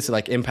did this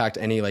like impact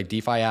any like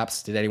DeFi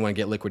apps? Did anyone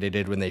get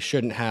liquidated when they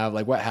shouldn't have?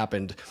 Like, what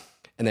happened?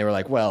 And they were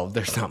like, well,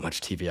 there's not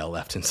much TVL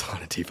left in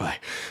Solana DeFi.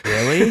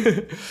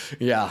 Really?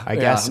 Yeah. I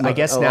guess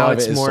now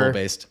it's more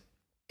soul-based.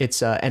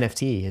 It's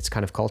NFT. It's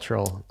kind of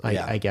cultural.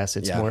 I guess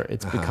it's more.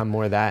 It's become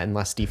more that and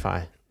less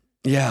DeFi.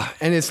 Yeah,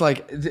 and it's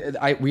like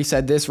we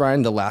said this,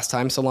 Ryan. The last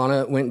time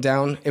Solana went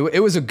down,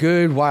 it was a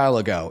good while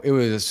ago. It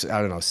was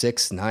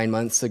 6-9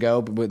 months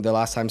ago. The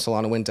last time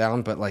Solana went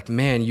down, but like,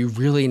 man, you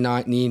really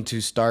not need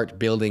to start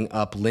building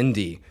up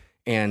Lindy,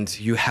 and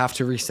you have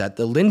to reset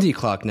the Lindy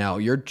clock now.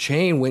 Your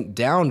chain went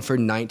down for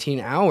 19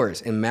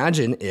 hours.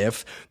 Imagine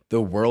if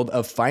the world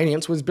of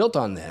finance was built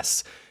on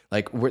this.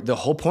 Like the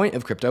whole point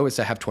of crypto is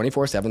to have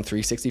 24/7,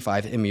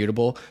 365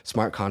 immutable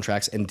smart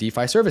contracts and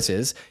DeFi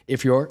services.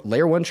 If your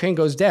layer 1 chain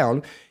goes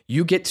down,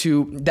 you get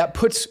to,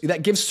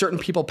 that gives certain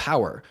people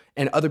power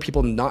and other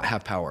people not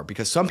have power,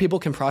 because some people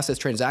can process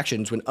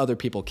transactions when other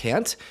people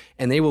can't,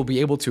 and they will be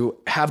able to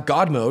have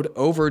God mode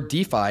over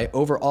DeFi,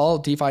 over all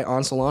DeFi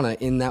on Solana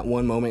in that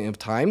one moment of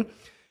time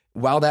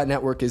while that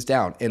network is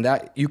down. And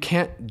that you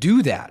can't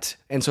do that.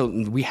 And so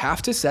we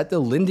have to set the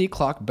Lindy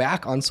clock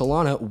back on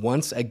Solana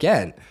once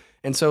again.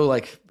 And so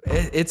like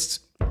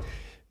it's...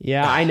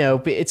 Yeah, I know,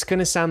 but it's going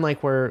to sound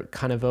like we're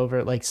kind of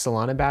over like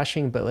Solana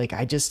bashing, but like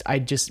I just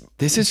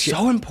this is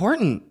so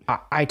important.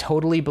 I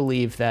totally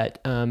believe that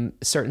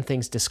certain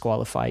things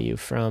disqualify you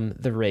from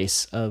the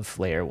race of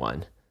layer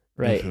 1,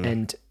 right?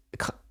 And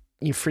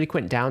you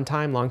frequent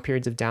downtime, long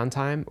periods of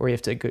downtime, or you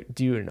have to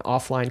do an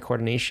offline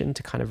coordination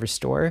to kind of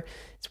restore.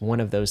 It's one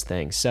of those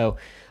things. So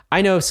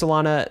I know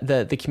Solana,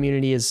 the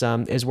community is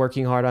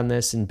working hard on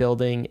this and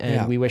building,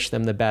 and we wish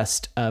them the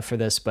best for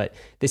this. But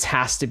this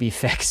has to be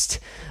fixed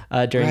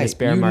during this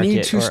bear market. You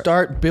need to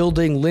start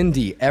building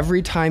Lindy.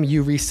 Every time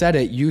you reset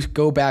it, you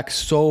go back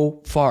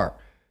so far.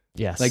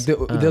 Yes, like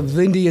the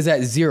Lindy is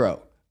at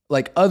 0.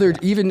 like other,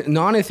 even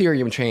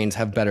non-Ethereum chains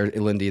have better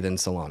Lindy than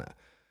Solana.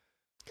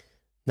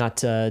 Not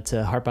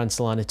to harp on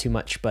Solana too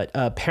much, but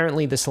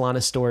apparently the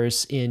Solana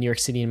stores in New York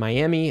City and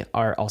Miami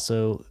are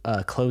also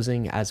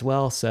closing as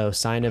well. So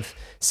sign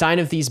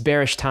of these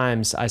bearish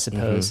times, I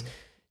suppose.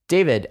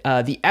 David,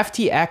 the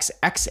FTX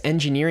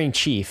ex-engineering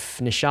chief,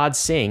 Nishad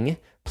Singh,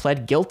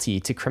 pled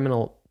guilty to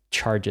criminal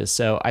charges.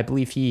 So I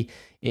believe he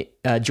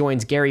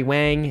joins Gary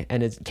Wang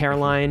and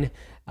Caroline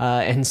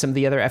and some of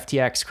the other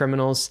FTX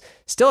criminals.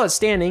 Still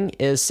outstanding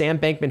is Sam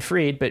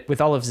Bankman-Fried, but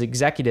with all of his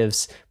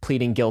executives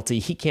pleading guilty,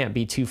 he can't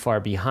be too far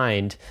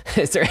behind.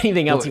 Is there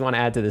anything else you want to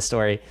add to this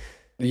story?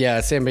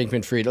 Yeah, Sam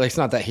Bankman-Fried, like, it's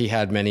not that he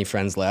had many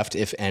friends left,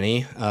 if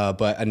any,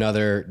 but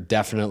another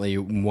definitely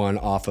one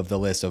off of the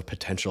list of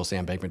potential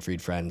Sam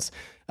Bankman-Fried friends.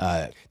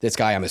 This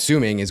guy, I'm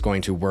assuming, is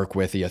going to work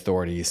with the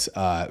authorities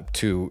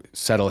to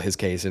settle his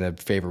case in a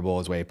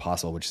favorable way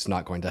possible, which is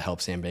not going to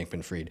help Sam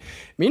Bankman-Fried.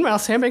 Meanwhile,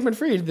 Sam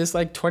Bankman-Fried, this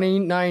like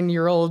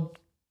 29-year-old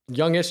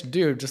youngish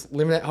dude, just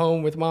living at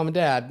home with mom and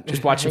dad,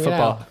 just watching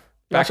football,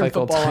 watching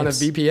football on a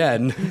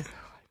VPN.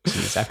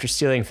 Jeez, after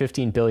stealing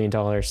 $15 billion.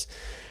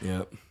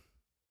 Yep.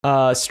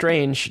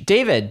 Strange.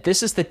 David,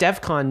 this is the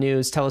DevCon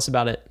news. Tell us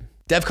about it.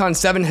 DevCon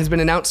 7 has been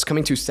announced,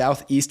 coming to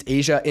Southeast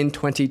Asia in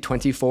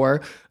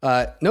 2024.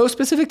 No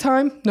specific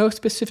time, no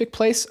specific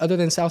place other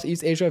than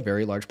Southeast Asia,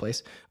 very large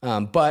place.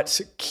 But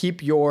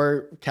keep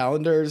your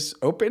calendars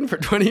open for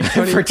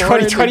 2024. For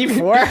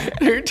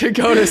 2024? to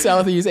go to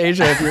Southeast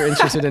Asia if you're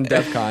interested in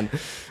DevCon.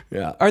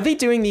 Yeah. Are they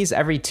doing these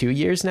every 2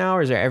 years now,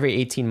 or is there every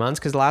 18 months?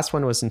 Because the last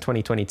one was in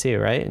 2022,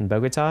 right? In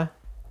Bogota?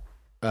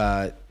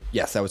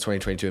 Yes, that was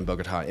 2022 in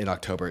Bogota in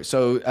October.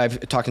 So I've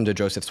talked to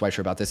Joseph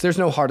Schweitzer about this. There's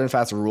no hard and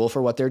fast rule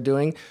for what they're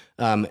doing.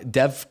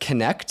 Dev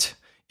Connect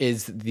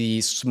is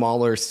the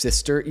smaller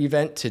sister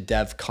event to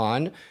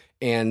DevCon,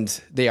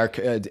 and they are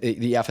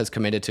the EF has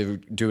committed to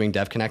doing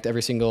Dev Connect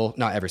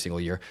not every single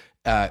year,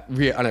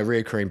 on a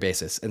reoccurring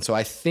basis. And so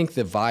I think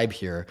the vibe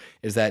here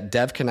is that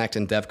Dev Connect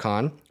and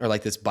DevCon are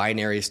like this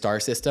binary star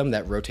system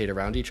that rotate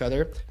around each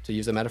other, to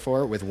use a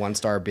metaphor, with one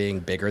star being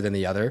bigger than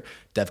the other,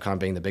 DevCon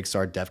being the big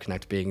star, Dev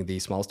Connect being the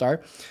small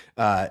star.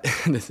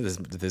 This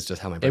is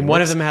just how my brain And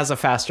one works. of them has a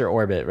faster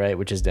orbit, right?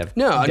 Which is Dev.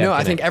 No, Dev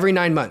I think every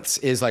 9 months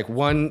is like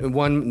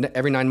one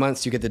every 9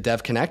 months you get the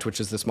Dev Connect, which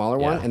is the smaller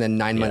one, and then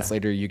 9 months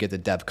later you get the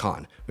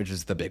DevCon, which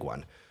is the big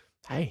one.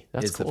 Hey,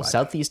 that's cool.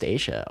 Southeast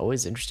Asia,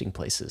 always interesting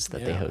places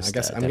that they host. I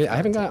guess I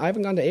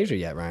haven't gone to Asia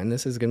yet, Ryan.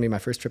 This is going to be my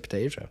first trip to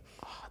Asia.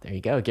 Oh, there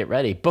you go. Get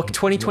ready. Book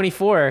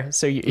 2024.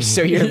 So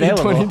you're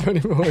available.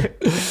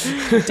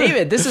 2024.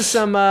 David, this is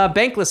some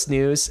Bankless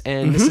news,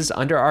 and this is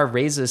under our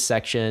raises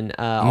section.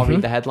 I'll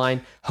read the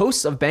headline.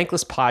 Hosts of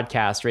Bankless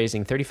podcast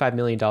raising $35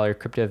 million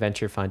crypto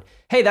venture fund.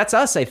 Hey, that's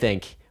us, I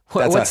think.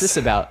 What's this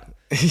about?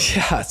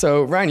 Yeah.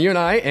 So Ryan, you and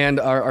I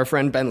and our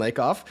friend Ben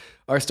Lakoff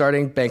are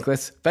starting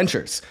Bankless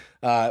Ventures.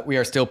 We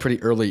are still pretty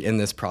early in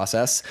this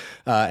process,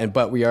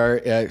 but we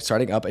are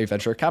starting up a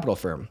venture capital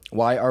firm.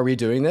 Why are we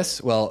doing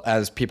this? Well,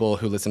 as people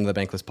who listen to the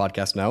Bankless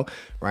podcast know,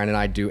 Ryan and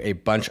I do a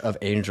bunch of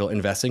angel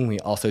investing. We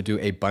also do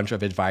a bunch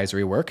of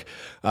advisory work,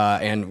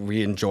 and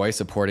we enjoy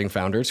supporting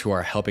founders who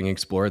are helping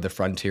explore the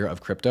frontier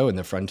of crypto and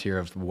the frontier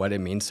of what it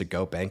means to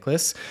go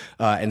bankless.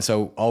 And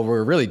so all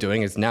we're really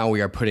doing is now we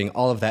are putting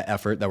all of that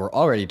effort that we're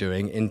already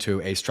doing into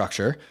a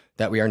structure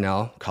that we are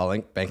now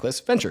calling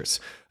Bankless Ventures.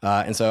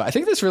 And so I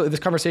think this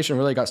conversation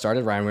really got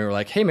started, Ryan. We were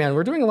like, hey man,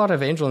 we're doing a lot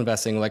of angel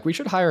investing. Like, we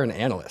should hire an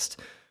analyst.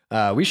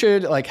 We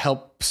should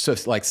help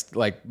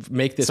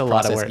make this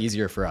process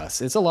easier for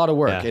us. It's a lot of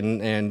work.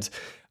 Yeah.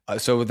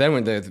 So then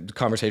when the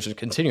conversation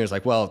continues,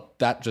 like, well,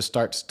 that just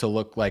starts to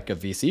look like a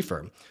VC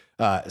firm.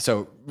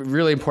 So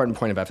really important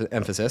point of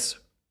emphasis.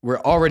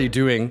 We're already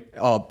doing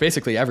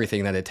basically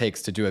everything that it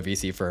takes to do a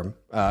VC firm,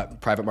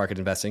 private market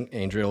investing,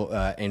 angel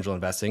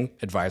investing,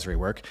 advisory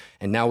work.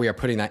 And now we are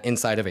putting that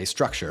inside of a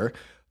structure.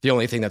 The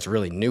only thing that's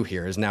really new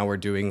here is now we're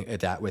doing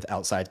that with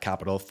outside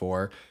capital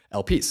for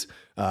LPs.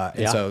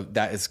 So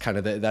that is kind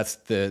of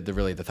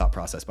the thought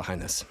process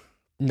behind this.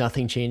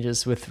 Nothing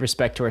changes with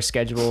respect to our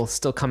schedule.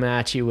 Still coming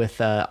at you with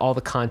all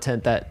the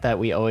content that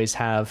we always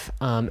have.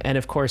 And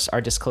of course, our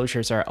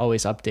disclosures are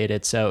always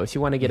updated. So if you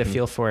want to get a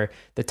feel for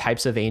the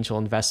types of angel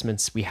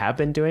investments we have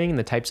been doing and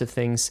the types of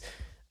things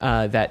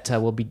that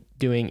we'll be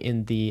doing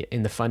in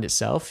the fund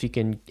itself, you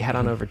can head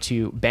on over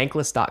to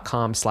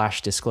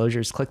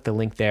bankless.com/disclosures. Click the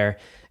link there,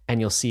 and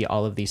you'll see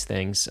all of these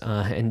things.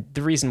 And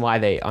the reason why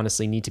they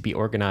honestly need to be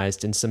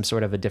organized in some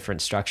sort of a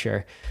different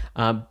structure.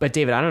 But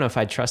David, I don't know if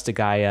I'd trust a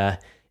guy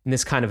in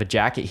this kind of a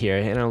jacket here,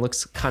 and it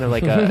looks kind of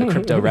like a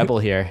crypto rebel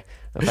here.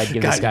 If I'd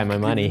give this guy my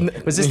money.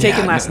 Was this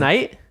taken last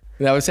night?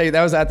 That was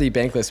at the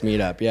Bankless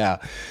meetup. Yeah.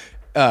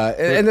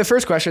 And the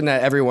first question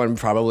that everyone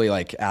probably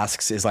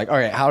asks is all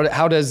right,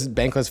 how does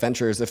Bankless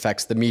Ventures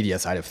affects the media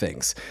side of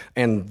things?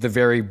 And the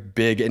very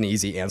big and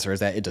easy answer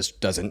is that it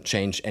just doesn't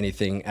change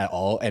anything at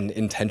all, and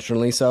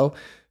intentionally so.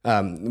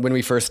 When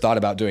we first thought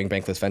about doing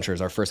Bankless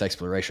Ventures, our first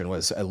exploration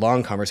was a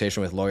long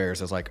conversation with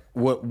lawyers. It was like,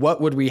 what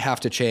would we have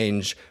to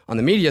change on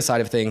the media side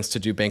of things to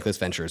do Bankless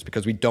Ventures?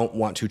 Because we don't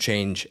want to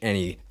change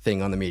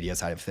anything on the media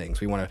side of things.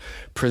 We want to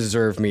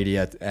preserve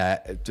media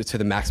to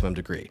the maximum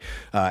degree.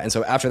 And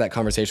so after that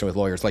conversation with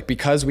lawyers, like,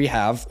 because we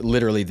have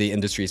literally the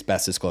industry's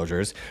best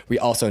disclosures, we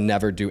also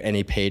never do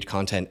any paid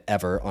content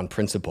ever on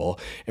principle.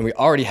 And we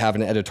already have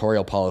an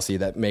editorial policy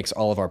that makes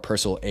all of our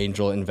personal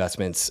angel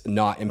investments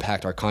not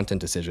impact our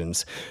content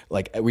decisions.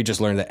 Like, we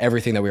just learned that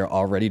everything that we are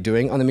already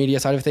doing on the media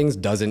side of things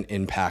doesn't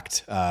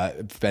impact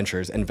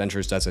ventures, and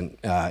ventures doesn't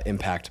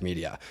impact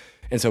media.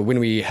 And so when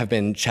we have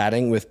been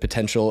chatting with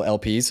potential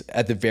LPs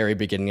at the very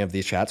beginning of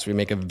these chats, we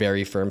make a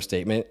very firm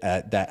statement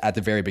at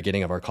the very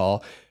beginning of our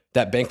call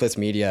that Bankless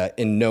Media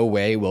in no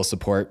way will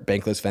support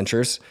Bankless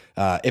Ventures.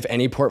 If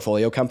any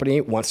portfolio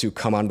company wants to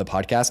come on the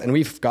podcast, and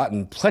we've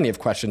gotten plenty of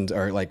questions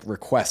or like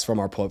requests from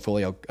our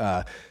portfolio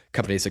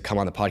companies to come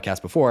on the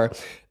podcast before,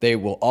 they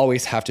will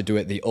always have to do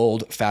it the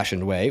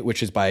old-fashioned way,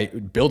 which is by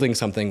building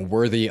something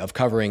worthy of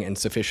covering and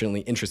sufficiently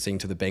interesting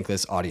to the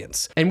Bankless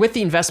audience. And with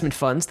the investment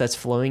funds that's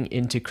flowing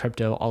into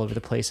crypto all over the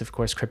place, of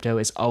course, crypto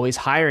is always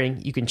hiring.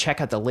 You can check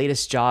out the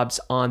latest jobs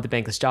on the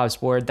Bankless jobs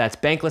board. That's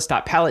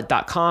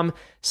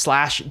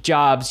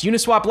bankless.pallet.com/jobs.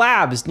 Uniswap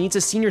Labs needs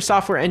a senior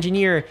software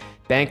engineer.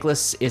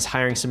 Bankless is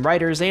hiring some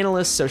writers,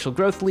 analysts, social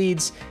growth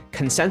leads.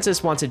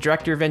 Consensus wants a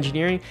director of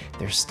engineering.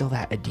 There's still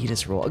that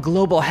Adidas role. A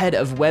global head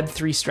of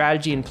Web3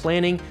 strategy and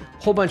planning.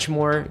 Whole bunch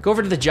more. Go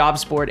over to the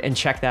jobs board and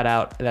check that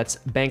out. That's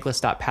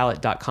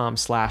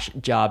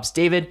bankless.pallet.com/jobs.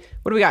 David,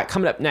 what do we got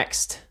coming up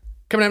next?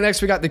 Coming up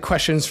next, we got the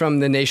questions from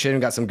the nation. We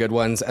got some good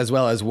ones, as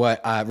well as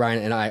what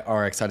Ryan and I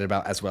are excited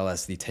about, as well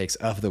as the takes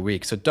of the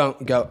week. So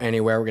don't go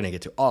anywhere. We're going to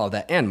get to all of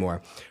that and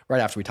more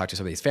right after we talk to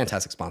some of these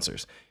fantastic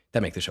sponsors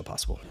that make the show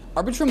possible.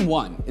 Arbitrum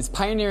One is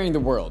pioneering the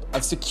world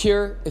of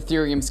secure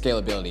Ethereum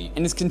scalability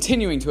and is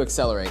continuing to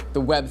accelerate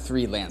the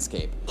Web3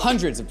 landscape.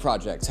 Hundreds of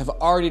projects have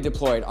already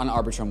deployed on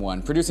Arbitrum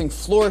One, producing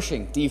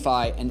flourishing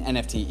DeFi and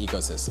NFT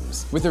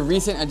ecosystems. With the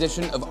recent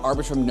addition of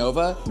Arbitrum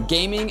Nova,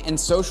 gaming and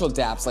social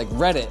dApps like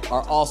Reddit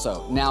are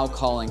also now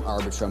calling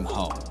Arbitrum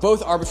home.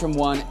 Both Arbitrum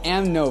One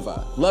and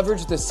Nova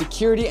leverage the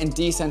security and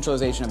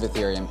decentralization of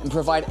Ethereum and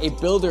provide a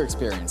builder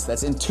experience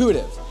that's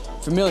intuitive,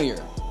 familiar,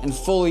 and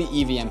fully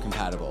EVM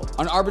compatible.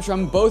 On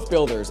Arbitrum, both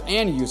builders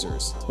and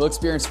users will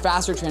experience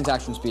faster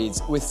transaction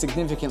speeds with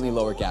significantly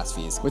lower gas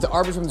fees. With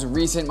Arbitrum's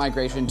recent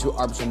migration to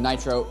Arbitrum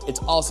Nitro, it's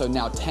also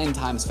now 10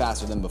 times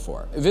faster than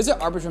before. Visit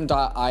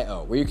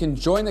arbitrum.io, where you can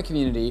join the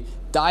community,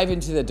 dive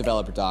into the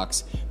developer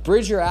docs,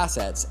 bridge your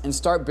assets, and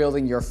start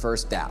building your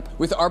first dApp.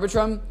 With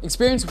Arbitrum,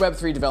 experience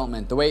Web3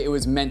 development the way it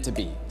was meant to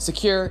be: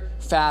 secure,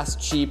 fast,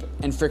 cheap,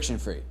 and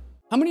friction-free.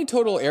 How many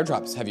total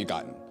airdrops have you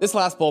gotten? This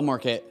last bull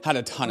market had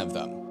a ton of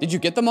them. Did you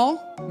get them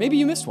all? Maybe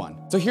you missed one.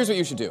 So here's what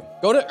you should do.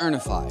 Go to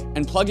Earnify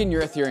and plug in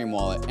your Ethereum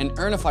wallet, and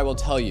Earnify will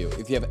tell you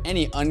if you have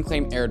any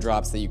unclaimed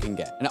airdrops that you can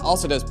get. And it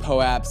also does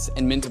POAPs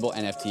and mintable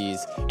NFTs.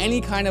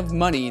 Any kind of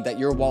money that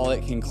your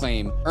wallet can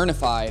claim,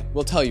 Earnify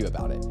will tell you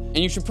about it. And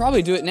you should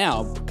probably do it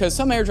now, because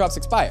some airdrops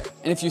expire.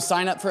 And if you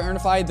sign up for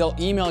Earnify, they'll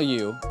email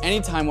you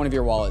anytime one of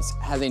your wallets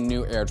has a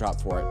new airdrop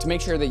for it, to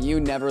make sure that you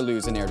never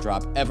lose an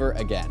airdrop ever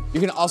again. You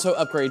can also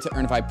upgrade to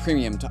Earnify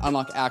Premium to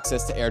unlock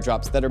access to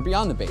airdrops that are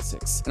beyond the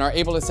basics and are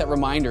able to set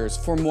reminders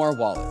for more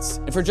wallets.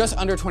 And for just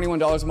under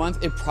 $21 a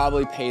month, it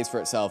probably pays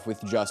for itself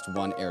with just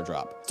one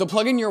airdrop. So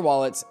plug in your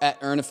wallets at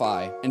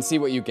Earnify and see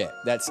what you get.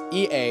 That's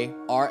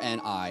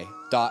EARNI.FI.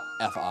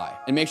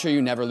 And make sure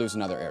you never lose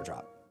another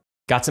airdrop.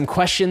 Got some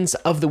questions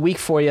of the week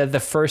for you. The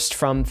first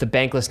from the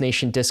Bankless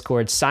Nation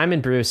Discord,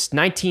 Simon Bruce,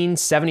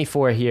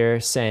 1974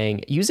 here,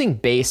 saying, using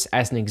Base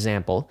as an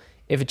example,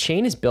 if a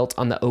chain is built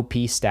on the OP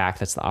stack,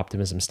 that's the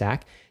Optimism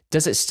stack,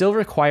 does it still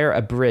require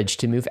a bridge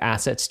to move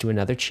assets to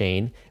another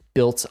chain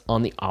built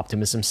on the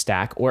Optimism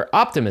stack or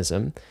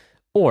Optimism?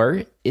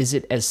 Or is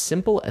it as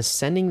simple as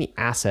sending the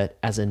asset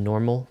as a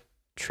normal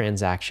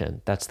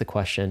transaction? That's the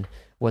question.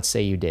 What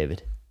say you,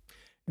 David?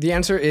 The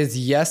answer is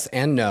yes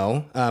and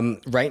no.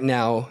 Right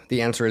now,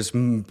 the answer is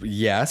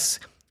yes.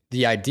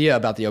 The idea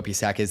about the OP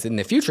stack is in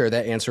the future,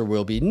 that answer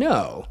will be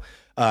no.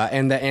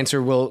 And the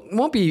answer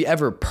won't be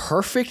ever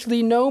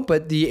perfectly no,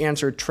 but the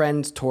answer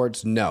trends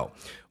towards no.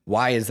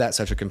 Why is that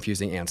such a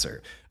confusing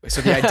answer?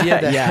 So the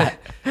idea that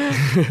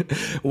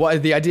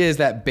the idea is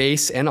that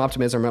Base and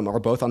Optimism are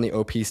both on the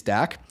OP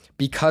stack.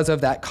 Because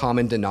of that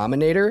common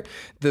denominator,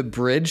 the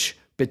bridge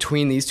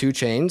between these two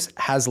chains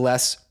has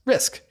less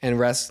risk and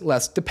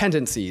less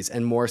dependencies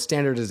and more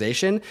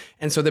standardization.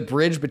 And so the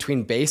bridge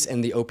between Base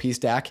and the OP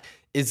stack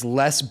is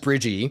less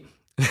bridgy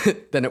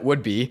than it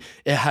would be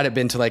had it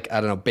been to, like,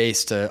 I don't know,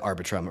 Base to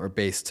Arbitrum or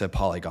Base to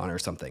Polygon or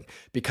something.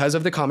 Because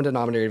of the common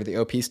denominator of the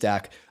OP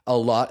stack, a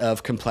lot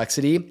of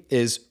complexity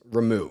is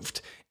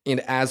removed. And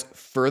as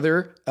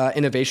further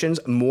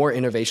more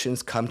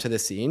innovations come to the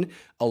scene,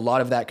 a lot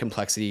of that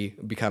complexity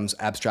becomes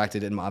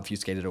abstracted and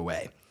obfuscated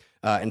away.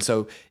 And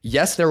so,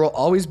 yes, there will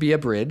always be a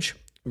bridge.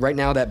 Right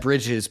now, that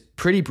bridge is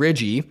pretty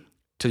bridgy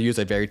to use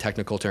a very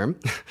technical term.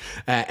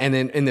 And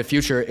then in the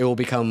future, it will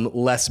become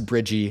less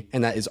bridgy.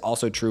 And that is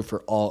also true for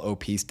all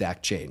OP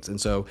stack chains.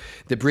 And so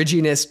the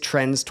bridginess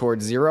trends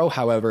towards zero.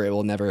 However, it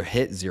will never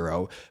hit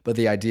zero. But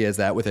the idea is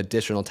that with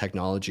additional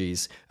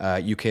technologies,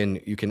 you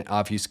can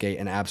obfuscate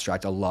and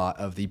abstract a lot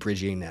of the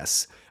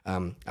bridginess.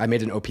 I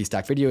made an OP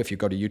stack video. If you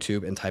go to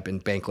YouTube and type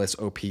in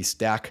Bankless OP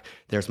stack,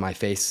 there's my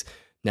face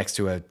next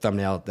to a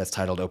thumbnail that's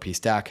titled OP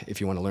stack.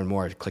 If you want to learn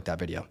more, click that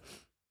video.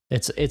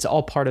 It's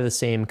all part of the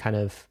same kind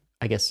of,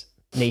 I guess,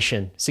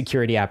 nation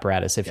security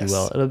apparatus, if you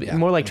will. It'll be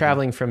more like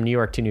traveling from New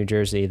York to New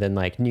Jersey than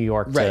like New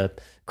York to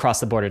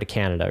cross the border to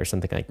Canada or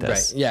something like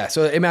this. Right. Yeah.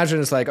 So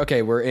imagine it's like,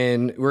 okay, we're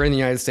in the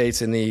United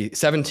States in the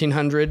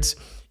 1700s.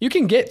 You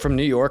can get from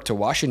New York to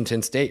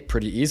Washington State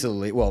pretty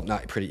easily. Well,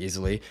 not pretty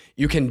easily.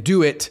 You can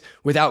do it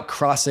without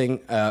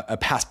crossing a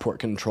passport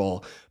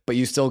control, but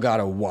you still got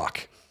to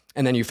walk.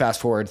 And then you fast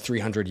forward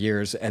 300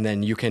 years and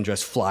then you can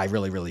just fly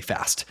really, really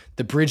fast.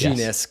 The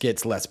bridginess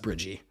gets less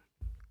bridgy.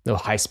 No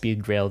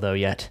high-speed rail though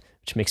yet,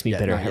 which makes me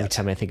bitter every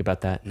time I think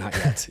about that. Not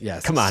yet,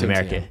 yes. Come on,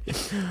 America.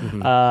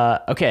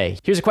 Okay,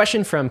 here's a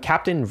question from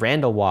Captain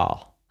Randall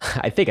Wall.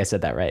 I think I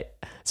said that right.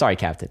 Sorry,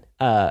 Captain.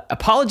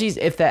 Apologies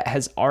if that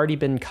has already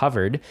been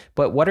covered,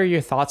 but what are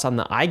your thoughts on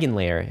the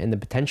eigenlayer and the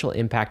potential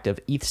impact of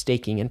ETH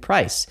staking and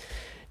price?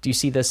 Do you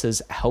see this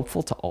as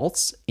helpful to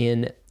alts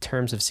in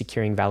terms of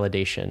securing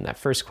validation? That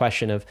first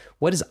question of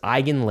what is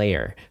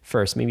eigenlayer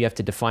first? Maybe you have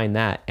to define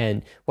that.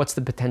 And what's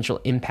the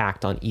potential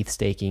impact on ETH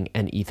staking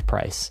and ETH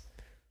price?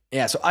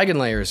 Yeah, so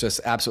eigenlayer has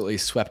just absolutely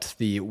swept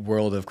the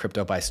world of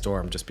crypto by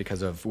storm just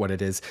because of what it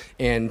is.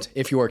 And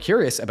if you are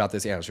curious about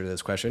this answer to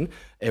this question,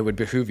 it would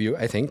behoove you,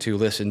 I think, to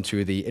listen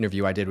to the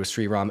interview I did with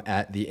Sriram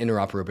at the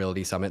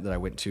Interoperability Summit that I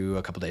went to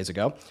a couple days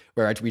ago,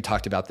 where we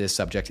talked about this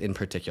subject in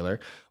particular.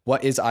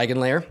 What is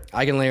eigenlayer?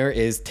 Eigenlayer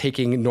is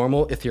taking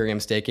normal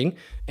Ethereum staking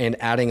and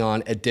adding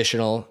on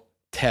additional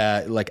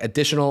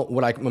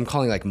what I'm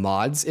calling like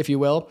mods, if you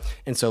will.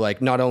 And so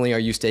like not only are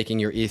you staking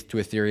your ETH to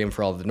Ethereum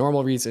for all of the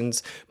normal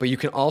reasons, but you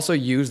can also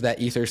use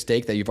that Ether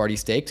stake that you've already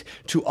staked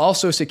to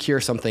also secure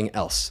something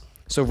else.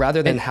 So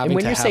rather than having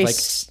to have like... When you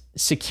say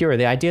secure,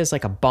 the idea is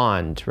like a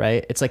bond,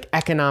 right? It's like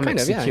economic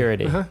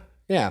security. Yeah.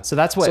 Yeah. So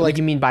that's what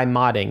you mean by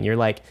modding. You're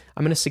like,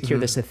 I'm going to secure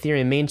this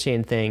Ethereum main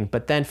chain thing,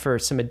 but then for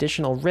some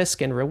additional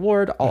risk and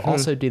reward, I'll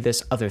also do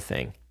this other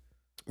thing.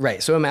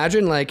 Right. So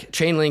imagine like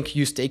Chainlink,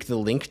 you stake the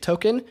Link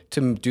token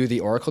to do the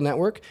Oracle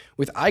network.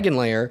 With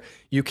Eigenlayer,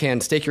 you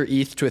can stake your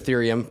ETH to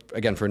Ethereum,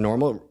 again, for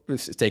normal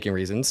staking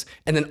reasons,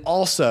 and then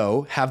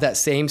also have that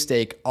same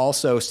stake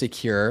also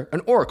secure an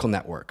Oracle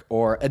network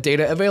or a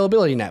data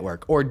availability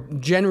network or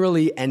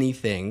generally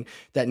anything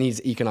that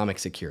needs economic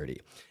security.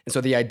 And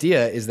so the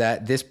idea is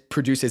that this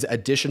produces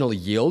additional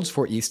yields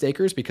for ETH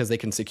stakers because they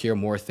can secure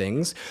more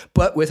things,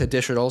 but with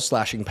additional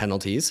slashing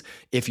penalties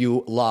if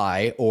you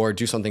lie or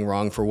do something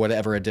wrong for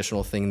whatever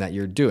additional thing that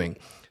you're doing.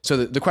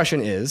 So the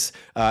question is,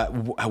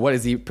 what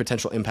is the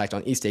potential impact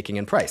on ETH staking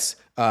and price?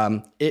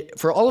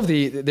 For all of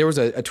there was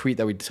a tweet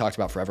that we talked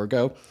about forever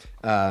ago.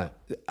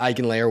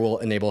 Eigenlayer will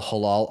enable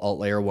halal alt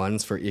layer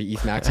ones for ETH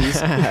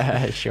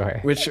maxis. Sure.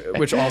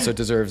 Which also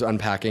deserves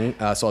unpacking.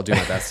 So I'll do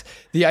my best.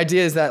 The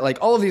idea is that like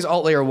all of these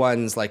alt layer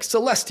ones, like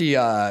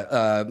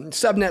Celestia,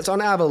 subnets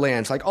on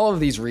Avalanche, like all of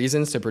these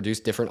reasons to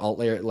produce different alt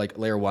layer, like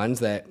layer ones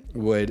that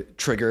would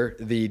trigger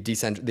the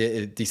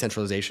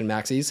decentralization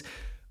maxis.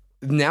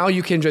 Now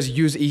you can just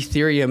use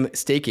Ethereum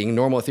staking,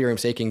 normal Ethereum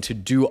staking, to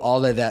do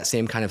all of that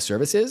same kind of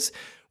services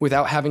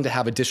without having to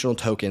have additional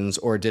tokens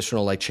or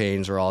additional like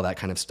chains or all that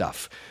kind of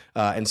stuff.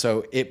 And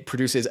so it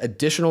produces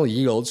additional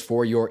yields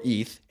for your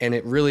ETH, and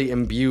it really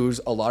imbues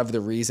a lot of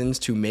the reasons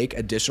to make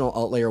additional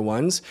alt layer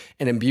ones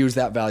and imbues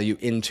that value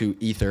into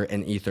Ether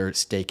and Ether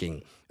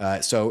staking.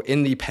 So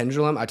in the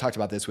pendulum, I talked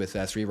about this with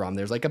Sriram,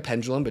 there's like a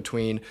pendulum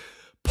between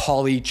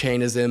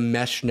polychainism,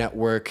 mesh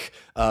network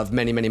of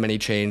many, many, many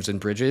chains and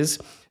bridges.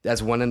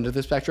 That's one end of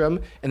the spectrum.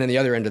 And then the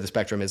other end of the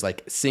spectrum is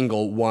like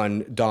single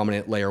one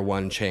dominant layer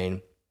one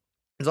chain.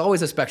 There's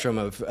always a spectrum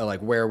of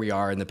like where we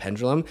are in the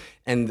pendulum.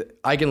 And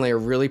Eigenlayer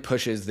really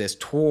pushes this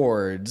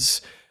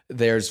towards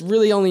there's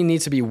really only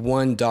needs to be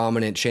one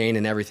dominant chain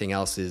and everything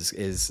else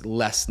is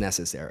less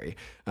necessary.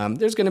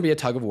 There's going to be a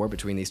tug of war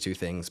between these two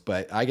things,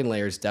 but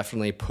Eigenlayer is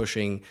definitely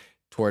pushing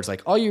towards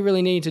like all you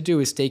really need to do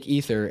is stake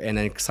Ether and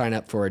then sign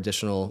up for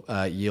additional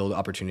yield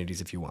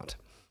opportunities if you want.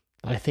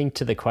 I think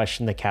to the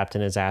question the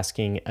captain is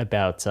asking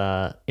about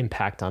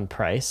impact on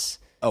price.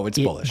 Oh, it's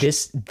bullish.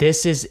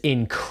 This is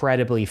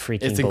incredibly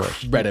freaking bullish.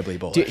 It's incredibly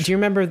bullish. Do you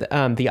remember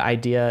the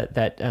idea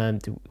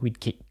that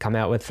we'd come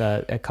out with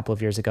a couple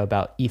of years ago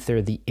about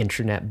Ether, the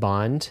internet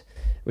bond,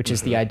 which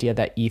is the idea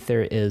that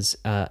Ether is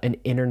an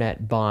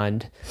internet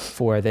bond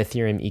for the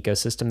Ethereum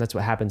ecosystem. That's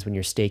what happens when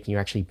you're staking.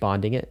 You're actually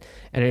bonding it,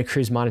 and it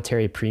accrues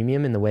monetary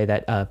premium in the way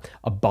that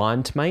a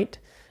bond might.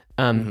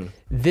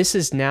 This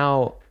is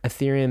now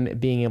Ethereum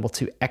being able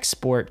to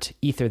export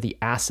Ether, the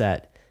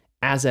asset,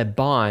 as a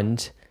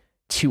bond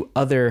to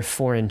other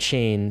foreign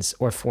chains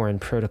or foreign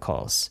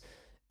protocols.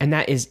 And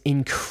that is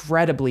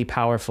incredibly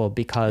powerful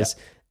because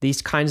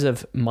these kinds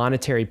of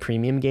monetary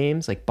premium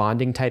games, like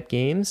bonding type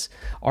games,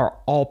 are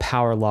all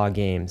power law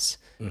games,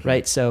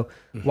 right? So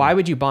why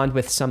would you bond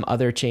with some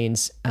other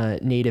chain's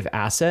native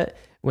asset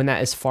when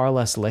that is far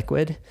less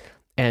liquid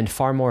and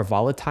far more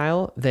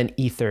volatile than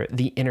Ether,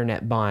 the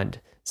internet bond?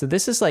 So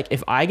this is like,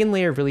 if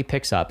EigenLayer really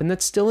picks up, and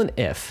that's still an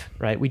if,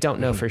 right? We don't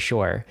know for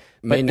sure.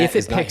 But Mainnet if it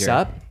is not picks here.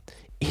 up,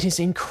 it is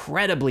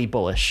incredibly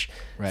bullish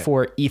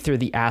for Ether,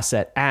 the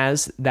asset,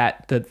 as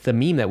that the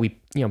meme that we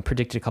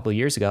predicted a couple of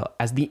years ago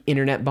as the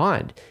internet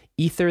bond.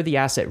 Ether, the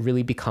asset,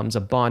 really becomes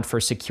a bond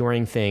for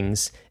securing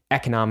things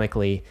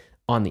economically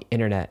on the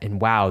internet. And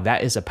wow,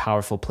 that is a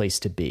powerful place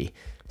to be.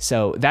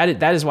 So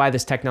that is why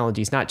this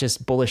technology is not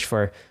just bullish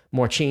for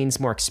more chains,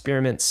 more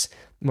experiments,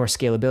 more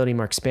scalability,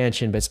 more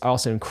expansion, but it's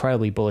also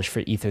incredibly bullish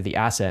for Ether, the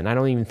asset. And I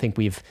don't even think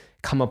we've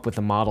come up with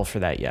a model for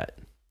that yet.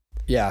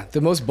 Yeah, the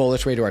most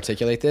bullish way to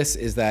articulate this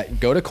is that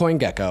go to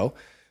CoinGecko,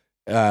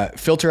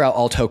 filter out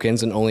all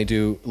tokens and only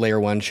do layer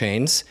 1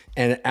 chains.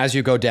 And as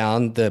you go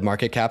down the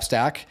market cap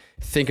stack,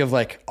 think of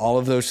like all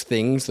of those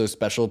things, those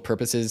special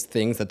purposes,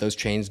 things that those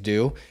chains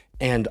do.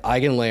 And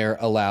EigenLayer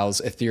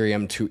allows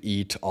Ethereum to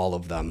eat all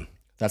of them.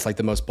 That's like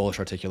the most bullish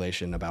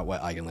articulation about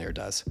what EigenLayer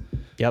does.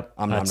 Yep.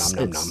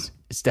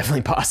 It's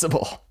definitely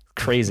possible.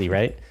 Crazy,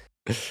 right?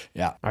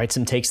 Yeah. All right,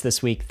 some takes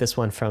this week. This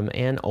one from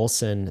Ann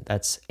Olson.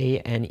 That's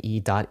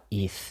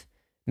ANE.ETH.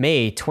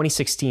 May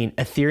 2016,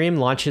 Ethereum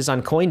launches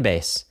on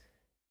Coinbase.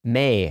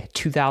 May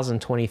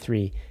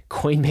 2023,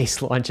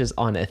 Coinbase launches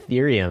on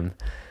Ethereum.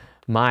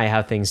 My,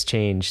 how things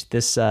change.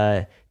 This,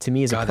 to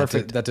me, is a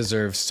perfect... That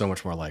deserves so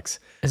much more likes.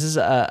 This is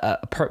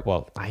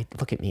well,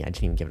 look at me. I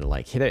didn't even give it a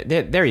like.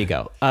 There you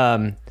go.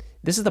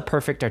 This is the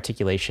perfect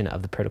articulation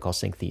of the protocol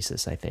sync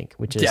thesis, I think,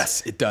 which is...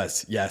 Yes, it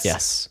does.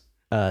 Yes.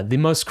 The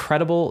most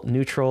credible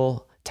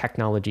neutral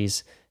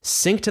technologies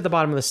sink to the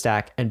bottom of the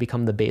stack and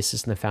become the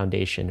basis and the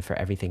foundation for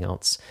everything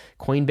else.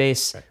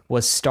 Coinbase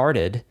was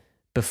started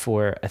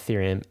before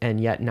Ethereum, and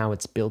yet now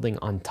it's building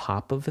on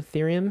top of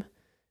Ethereum.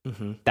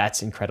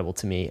 That's incredible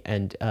to me.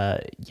 And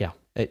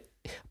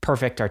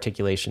perfect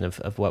articulation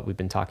of what we've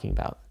been talking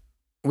about.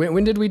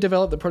 When did we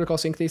develop the protocol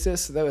sync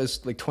thesis? That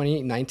was like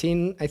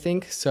 2019, I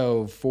think.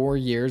 So 4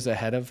 years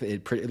ahead of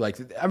it.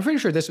 I'm pretty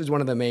sure this was one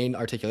of the main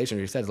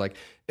articulations we said, like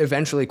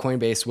eventually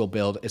Coinbase will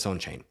build its own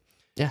chain.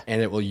 Yeah.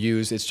 And it will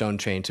use its own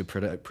chain to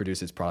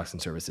produce its products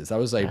and services. That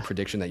was a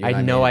prediction that you and I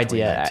had made no in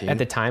idea. 2019. At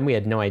the time, we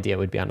had no idea it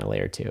would be on a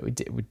layer 2.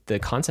 The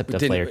concept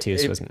of layer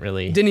 2 wasn't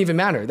really... It didn't even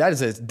matter. That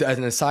is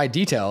an aside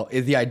detail.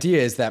 The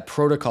idea is that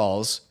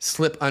protocols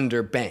slip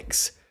under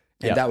banks.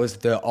 And that was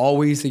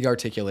always the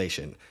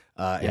articulation.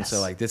 And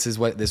so like this is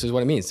what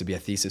it means to be a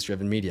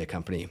thesis-driven media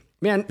company.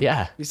 Man,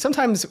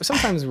 sometimes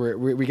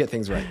we get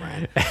things right,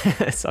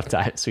 Ryan.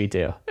 Sometimes we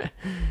do.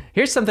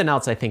 Here's something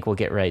else I think we'll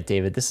get right,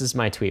 David. This is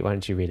my tweet. Why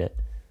don't you read it?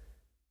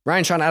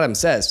 Ryan Sean Adams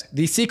says,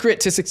 the secret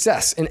to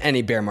success in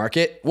any bear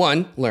market: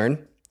 1,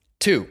 learn;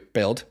 2,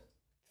 build;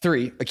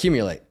 3,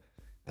 accumulate.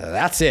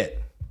 That's it.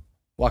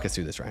 Walk us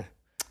through this, Ryan.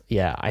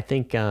 Yeah, I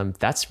think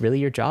that's really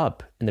your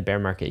job in the bear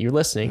market. You're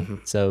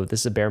listening, so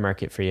this is a bear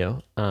market for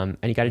you. And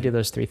you got to do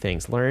those 3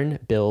 things: learn,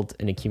 build,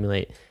 and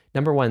accumulate.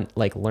 Number 1,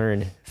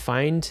 learn.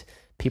 Find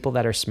people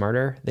that are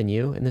smarter than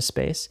you in this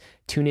space.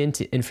 Tune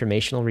into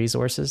informational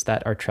resources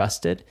that are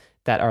trusted,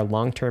 that are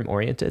long-term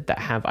oriented, that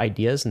have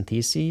ideas and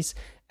theses,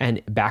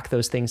 and back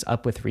those things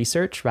up with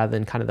research rather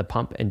than kind of the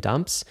pump and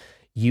dumps.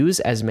 Use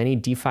as many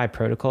DeFi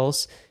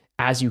protocols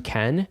as you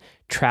can.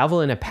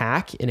 Travel in a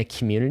pack, in a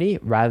community,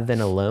 rather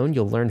than alone.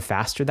 You'll learn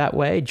faster that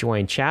way.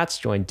 Join chats,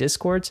 join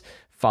Discords,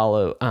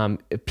 follow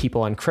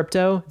people on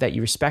crypto that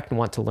you respect and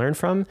want to learn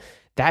from.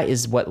 That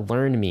is what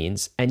learn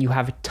means. And you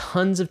have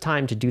tons of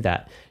time to do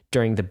that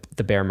during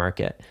the bear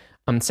market.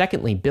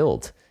 Secondly,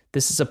 build.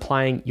 This is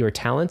applying your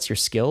talents, your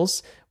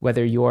skills,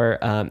 whether you're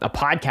a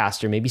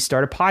podcaster, maybe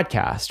start a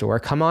podcast or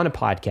come on a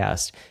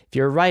podcast. If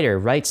you're a writer,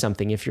 write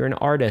something. If you're an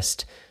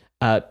artist,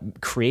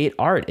 create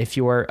art. If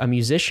you're a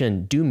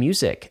musician, do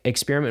music,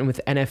 experiment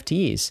with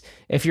NFTs.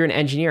 If you're an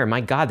engineer,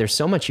 my God, there's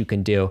so much you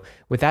can do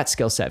with that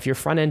skill set. If you're a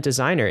front-end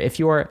designer, if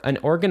you're an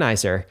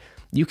organizer,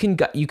 you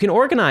can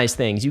organize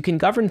things, you can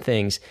govern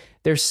things.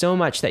 There's so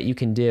much that you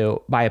can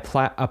do by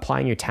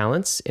applying your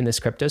talents in this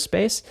crypto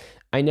space.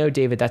 I know,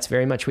 David, that's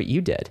very much what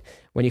you did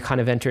when you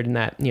kind of entered in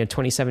that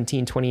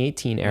 2017,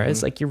 2018 era.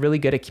 It's like you're really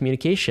good at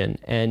communication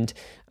and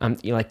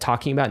you like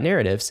talking about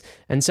narratives.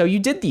 And so you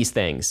did these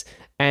things.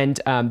 And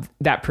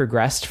that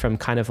progressed from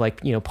kind of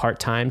like,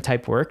 part-time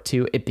type work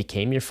to it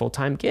became your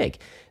full-time gig.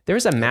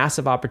 There's a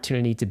massive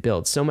opportunity to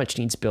build. So much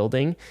needs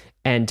building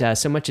and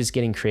so much is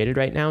getting created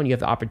right now. And you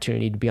have the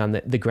opportunity to be on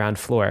the ground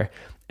floor.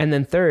 And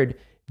then third,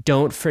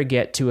 don't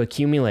forget to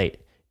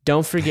accumulate.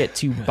 Don't forget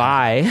to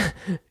buy.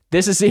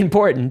 This is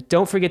important.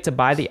 Don't forget to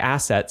buy the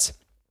assets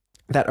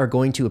that are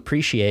going to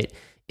appreciate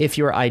if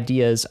your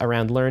ideas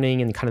around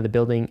learning and kind of the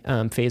building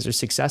phase are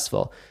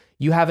successful.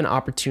 You have an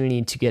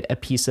opportunity to get a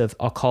piece of,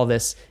 I'll call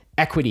this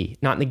equity,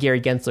 not in the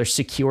Gary Gensler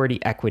security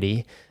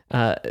equity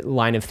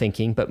line of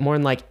thinking, but more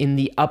in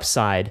the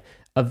upside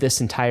of this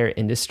entire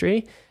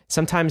industry.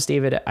 Sometimes,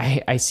 David,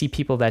 I see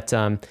people that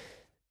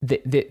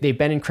they've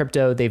been in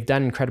crypto, they've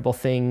done incredible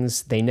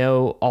things, they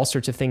know all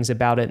sorts of things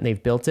about it, and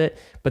they've built it,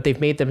 but they've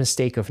made the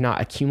mistake of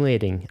not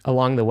accumulating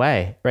along the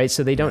way, right?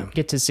 So they don't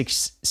get to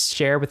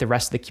share with the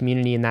rest of the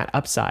community in that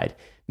upside.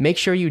 Make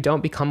sure you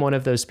don't become one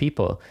of those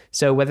people.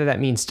 So whether that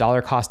means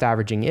dollar cost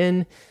averaging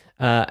in,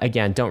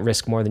 again, don't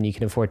risk more than you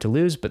can afford to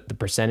lose, but the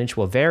percentage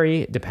will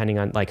vary depending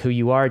on like who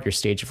you are, your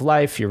stage of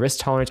life, your risk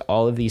tolerance,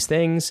 all of these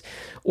things,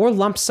 or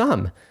lump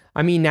sum.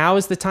 I mean, now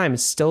is the time.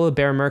 It's still a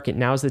bear market.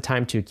 Now is the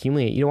time to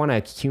accumulate. You don't want to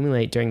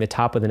accumulate during the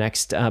top of the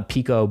next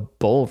Pico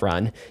bull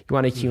run. You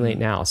want to accumulate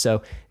now.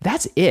 So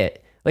that's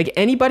it. Like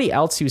anybody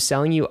else who's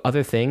selling you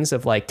other things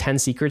of like 10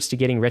 secrets to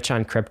getting rich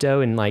on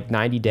crypto in like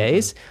 90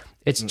 days,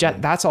 it's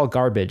just, that's all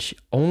garbage.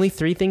 Only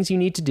 3 things you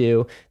need to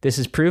do. This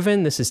is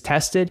proven. This is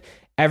tested.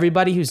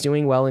 Everybody who's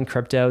doing well in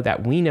crypto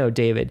that we know,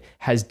 David,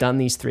 has done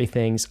these 3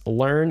 things: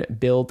 learn,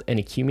 build, and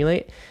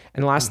accumulate.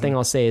 And the last thing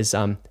I'll say is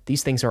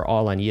these things are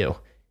all on you.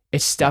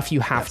 It's stuff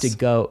you have to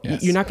go.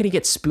 You're not going to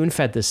get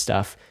spoon-fed this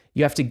stuff.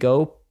 You have to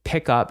go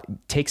pick up,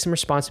 take some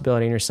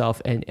responsibility on yourself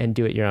and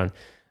do it your own.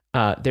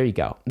 There you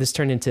go. This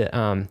turned into,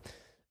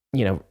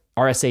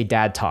 RSA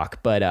dad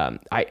talk, but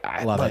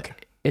I love it.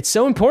 It's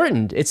so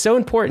important. It's so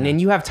important.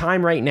 And you have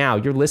time right now.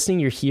 You're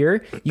listening. You're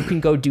here. You can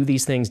go do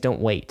these things.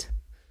 Don't wait.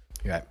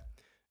 Right.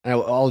 And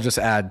I'll just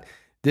add,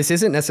 this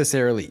isn't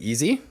necessarily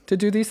easy to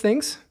do these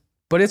things,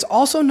 but it's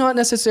also not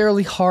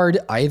necessarily hard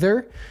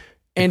either.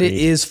 And Agreed.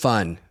 It is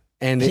fun.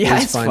 And it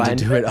is fun to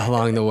do it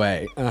along the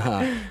way.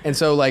 And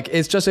so like,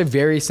 it's just a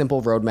very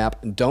simple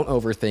roadmap. Don't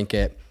overthink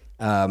it,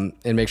 and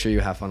make sure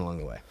you have fun along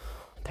the way.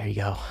 There you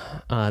go.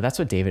 That's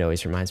what David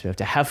always reminds me of,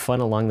 to have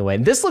fun along the way.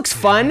 This looks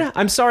fun.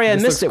 I'm sorry I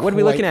missed it. What are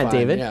we looking at,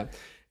 David?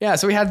 Yeah,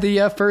 so we had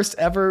the first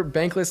ever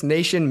Bankless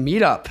Nation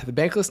meetup. The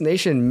Bankless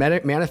Nation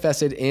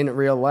manifested in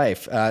real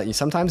life.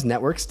 Sometimes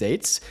network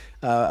states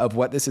of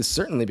what this is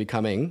certainly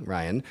becoming,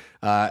 Ryan,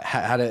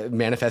 had it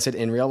manifested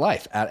in real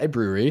life at a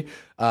brewery.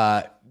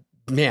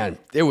 Man,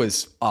 it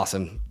was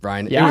awesome,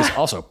 Ryan. Yeah. It was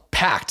also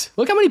packed.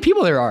 Look how many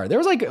people there are. There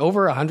was like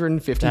over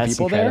 150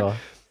 people incredible. There.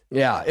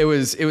 Yeah, it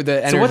was the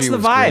energy. So what's the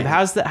vibe?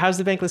 Great. How's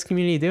the Bankless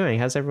community doing?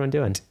 How's everyone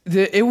doing?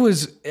 It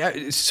was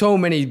so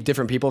many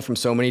different people from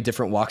so many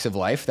different walks of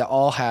life that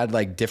all had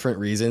like different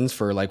reasons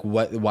for like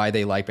why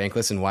they like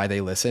Bankless and why they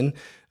listen.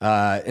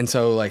 And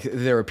so like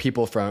there were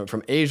people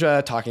from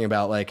Asia talking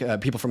about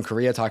like people from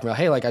Korea talking about,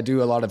 hey, like I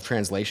do a lot of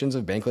translations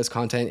of Bankless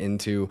content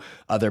into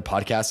other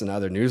podcasts and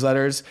other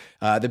newsletters.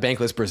 The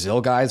Bankless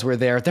Brazil guys were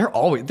there. They're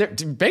always there.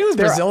 Bankless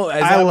Brazil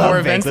has more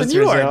events than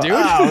you are, dude.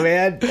 Oh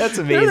man, that's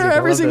amazing. They're there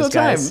every single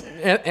time.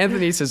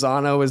 Anthony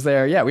Cesano was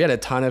there. Yeah, we had a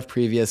ton of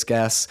previous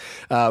guests.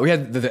 We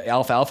had the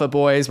Alfalfa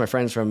boys, my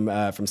friends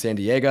from San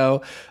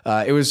Diego.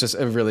 It was just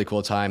a really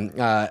cool time.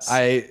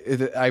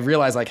 I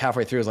realized like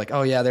halfway through, I was like,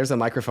 oh yeah, there's a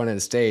microphone and a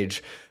stage.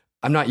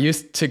 I'm not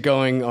used to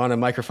going on a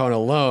microphone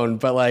alone,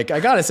 but like I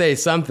gotta say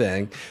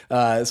something.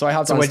 So I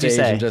hopped on stage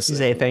and just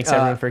say thanks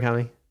everyone for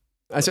coming.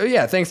 So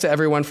yeah, thanks to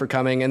everyone for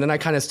coming. And then I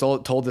kind of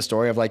told the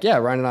story of like, yeah,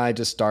 Ryan and I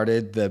just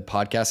started the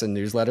podcast and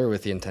newsletter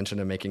with the intention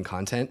of making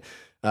content.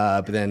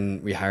 But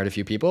then we hired a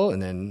few people, and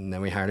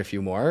then we hired a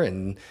few more,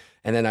 and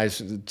then I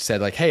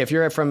said like, hey, if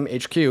you're from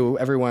HQ,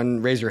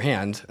 everyone raise your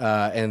hand,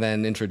 and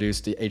then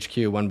introduced the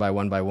HQ one by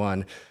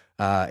one.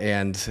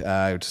 And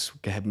just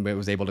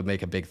was able to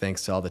make a big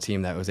thanks to all the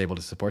team that was able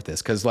to support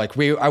this, because like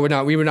we would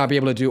not be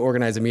able to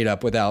organize a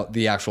meetup without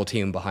the actual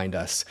team behind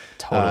us.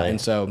 Totally.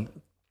 And so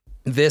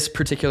this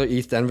particular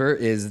ETHDenver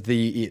is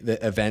the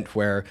event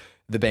where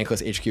the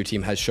Bankless HQ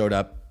team has showed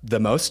up the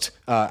most.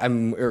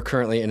 We're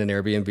currently in an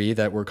Airbnb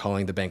that we're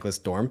calling the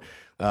Bankless dorm,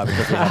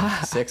 because we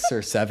have 6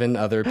 or 7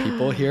 other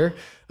people here.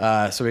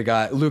 So we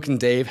got Luke and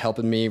Dave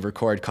helping me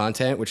record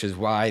content, which is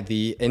why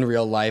the in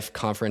real life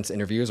conference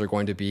interviews are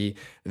going to be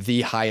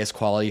the highest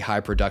quality, high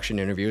production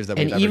interviews that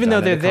we've ever done. And even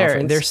though they're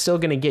there, they're still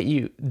going to get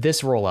you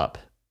this roll up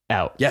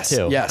out. Yes,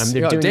 too. yes.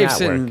 They're doing Dave's that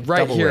sitting work,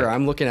 right here. work.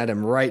 I'm looking at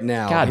him right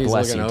now. God He's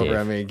bless looking you, over Dave.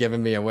 at me,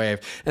 giving me a wave.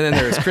 And then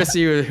there's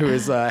Chrissy, who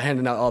is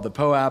handing out all the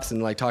POAPs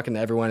and like talking to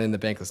everyone in the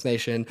Bankless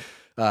Nation.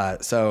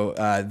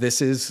 So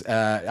this is,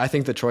 I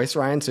think, the choice,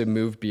 Ryan, to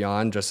move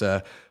beyond just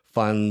a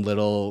fun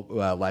little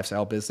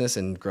lifestyle business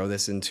and grow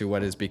this into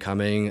what is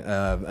becoming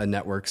a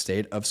network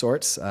state of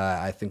sorts,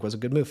 I think was a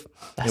good move.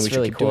 That's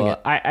really cool.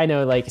 I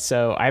know, like,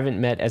 so I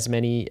haven't met as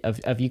many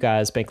of you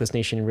guys, Bankless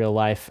Nation, in real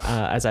life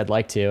as I'd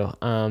like to.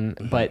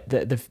 But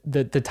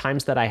the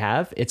times that I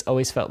have, it's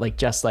always felt like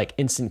just like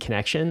instant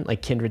connection,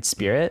 like kindred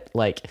spirit,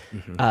 like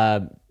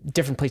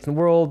different place in the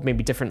world,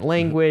 maybe different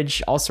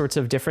language, all sorts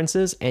of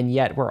differences. And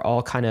yet we're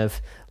all kind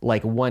of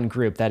like one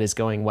group that is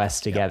going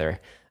west together.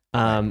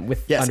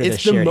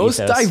 It's the most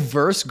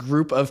diverse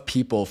group of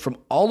people from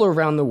all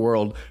around the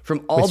world,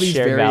 from all these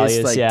various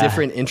values,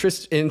 different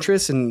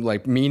interests and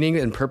like meaning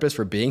and purpose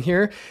for being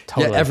here.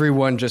 Totally. Yet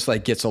everyone just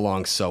like gets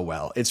along so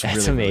well. It's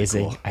really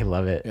amazing. Really cool. I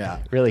love it. Yeah,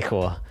 really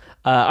cool.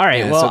 All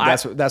right, well,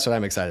 so that's what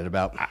I'm excited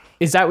about.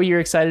 Is that what you're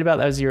excited about?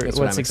 That was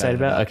what's excited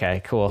about?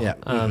 Okay, cool. Yeah.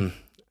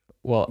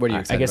 Well, what are you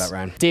excited about,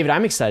 Ryan? David,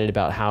 I'm excited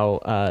about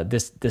how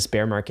this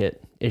bear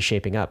market is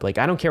shaping up. Like,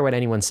 I don't care what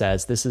anyone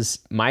says. This is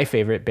my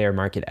favorite bear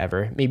market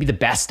ever, maybe the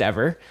best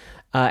ever.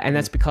 And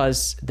that's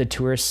because the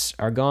tourists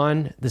are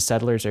gone. The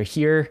settlers are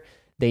here.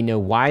 They know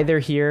why they're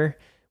here.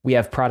 We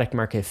have product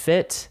market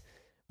fit.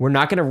 We're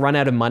not going to run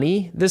out of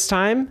money this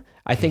time.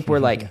 I think we're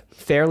like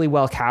fairly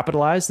well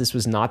capitalized. This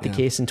was not the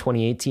case in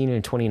 2018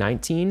 and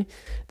 2019.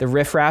 The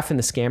riffraff and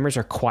the scammers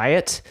are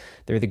quiet.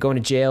 They're either going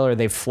to jail or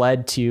they've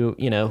fled to,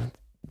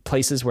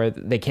 places where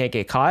they can't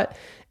get caught,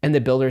 and the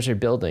builders are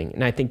building.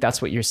 And I think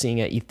that's what you're seeing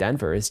at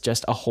ETHDenver is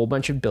just a whole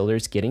bunch of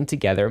builders getting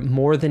together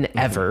more than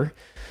ever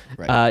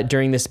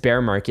during this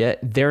bear market.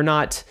 They're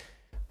not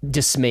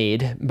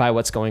dismayed by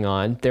what's going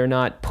on. They're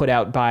not put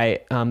out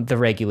by the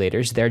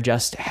regulators. They're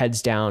just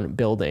heads down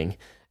building.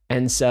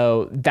 And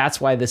so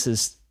that's why this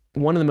is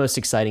one of the most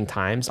exciting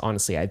times,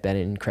 honestly, I've been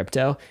in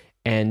crypto.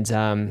 And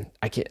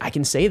I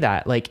can say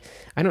that. Like,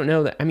 I don't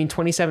know.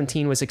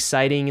 2017 was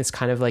exciting. It's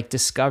kind of like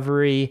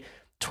discovery.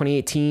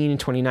 2018 and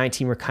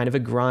 2019 were kind of a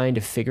grind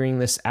of figuring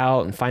this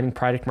out and finding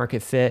product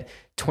market fit.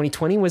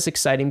 2020 was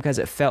exciting because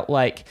it felt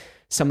like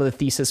some of the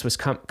thesis was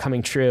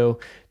coming true.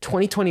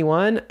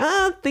 2021,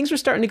 things were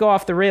starting to go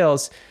off the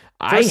rails.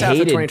 First half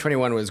of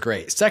 2021 was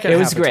great. Second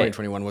half of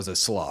 2021 was a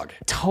slog.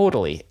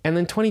 Totally. And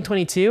then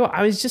 2022,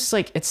 I was just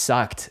like, it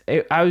sucked.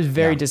 I was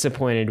very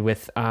disappointed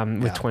with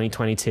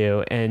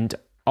 2022 and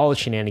all the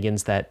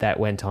shenanigans that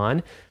went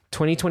on.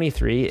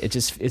 2023,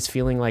 it's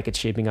feeling like it's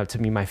shaping up to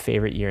be my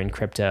favorite year in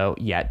crypto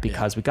yet,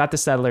 because we got the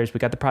settlers, we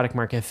got the product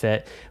market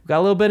fit, we got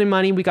a little bit of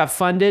money, we got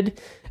funded.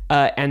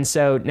 And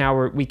so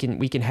now we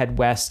can head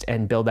west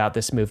and build out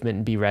this movement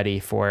and be ready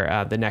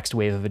for the next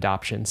wave of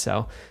adoption.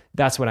 So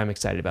that's what I'm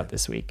excited about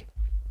this week.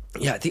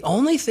 Yeah, the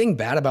only thing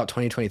bad about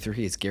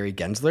 2023 is Gary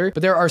Gensler,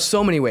 but there are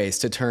so many ways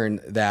to turn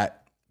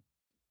that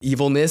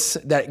evilness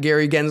that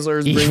Gary Gensler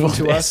is bringing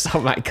to us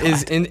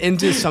is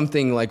into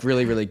something like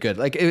really, really good.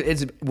 Like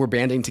we're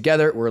banding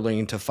together, we're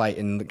learning to fight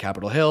in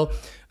Capitol Hill,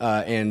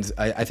 and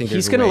I think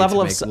he's going to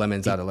level us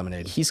lemons out of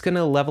lemonade. He's going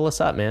to level us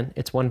up, man.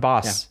 It's one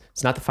boss. Yeah.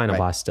 It's not the final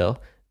boss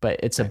still, but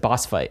it's a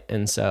boss fight,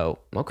 and so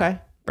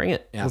bring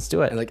it. Yeah. Let's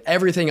do it. And like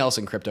everything else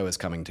in crypto is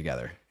coming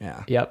together.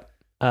 Yeah. Yep.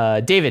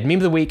 David, meme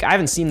of the week. I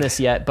haven't seen this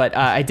yet, but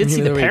I did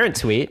see the parent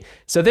tweet.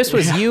 So this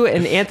was you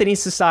and Anthony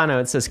Sassano.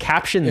 It says,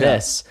 caption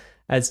this.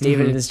 That's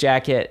David in his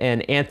jacket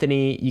and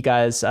Anthony, you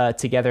guys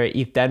together at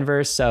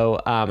ETHDenver. So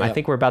I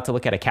think we're about to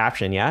look at a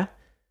caption, yeah?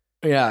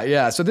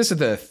 Yeah. So this is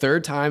the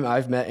third time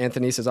I've met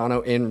Anthony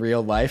Sassano in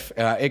real life.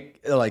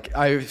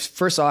 I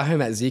first saw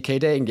him at ZK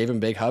Day and gave him a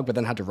big hug, but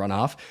then had to run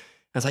off.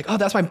 I was like, oh,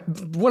 that's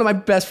one of my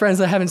best friends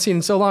that I haven't seen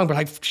in so long, but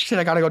like, shit,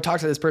 I got to go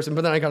talk to this person,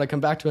 but then I got to come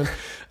back to him.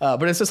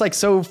 But it's just like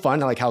so fun,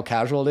 like how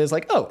casual it is.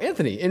 Like, oh,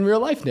 Anthony in real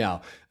life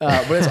now.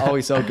 But it's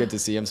always so good to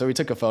see him. So we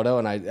took a photo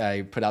and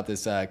I put out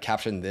this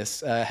caption,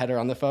 this header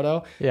on the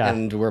photo. Yeah.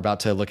 And we're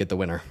about to look at the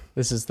winner.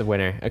 This is the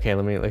winner. Okay,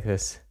 let me look at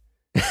this.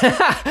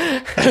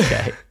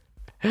 Okay.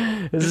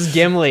 This is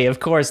Gimli, of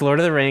course, Lord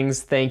of the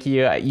Rings. Thank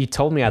you. You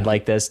told me I'd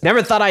like this.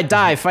 Never thought I'd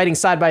die fighting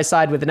side by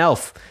side with an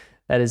elf.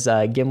 That is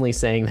Gimli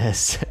saying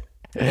this.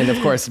 And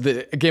of course,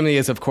 Gimli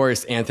is, of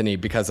course, Anthony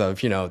because of,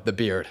 the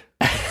beard,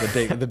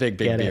 the big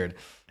beard.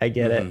 I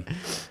get it.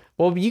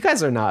 Well, you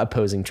guys are not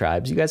opposing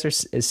tribes. You guys are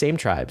same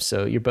tribes,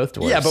 so you're both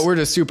dwarves. Yeah, but we're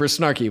just super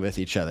snarky with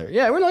each other.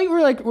 Yeah,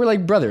 we're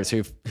like brothers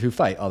who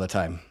fight all the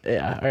time.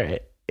 Yeah, all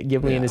right.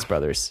 Gimli and his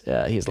brothers.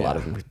 He has a lot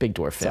of big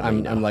dwarf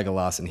family. So I'm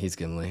Legolas and he's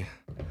Gimli.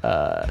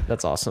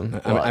 That's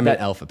awesome. I'm an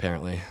elf,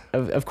 apparently.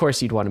 Of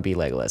course, you'd want to be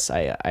Legolas.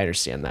 I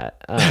understand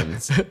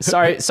that.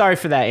 Sorry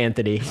for that,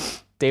 Anthony.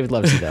 David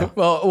loves you though.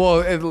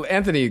 Well,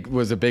 Anthony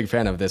was a big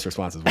fan of this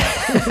response as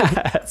well.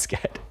 That's good.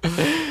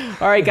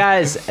 All right,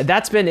 guys,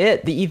 that's been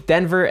it. The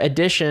ETHDenver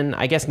edition.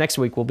 I guess next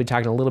week we'll be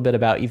talking a little bit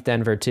about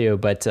ETHDenver too.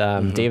 But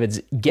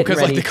David's getting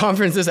ready. Because the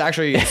conference is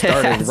actually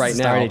started right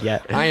now.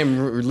 Yet. I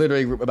am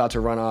literally about to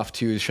run off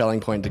to Shelling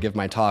Point to give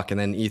my talk, and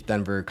then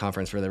ETHDenver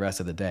conference for the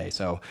rest of the day.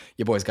 So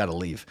you boys got to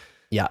leave.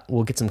 Yeah,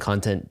 we'll get some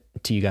content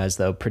to you guys,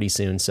 though, pretty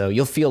soon. So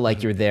you'll feel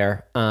like you're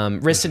there.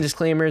 Risks and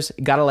disclaimers,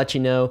 got to let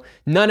you know.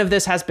 None of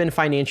this has been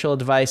financial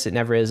advice. It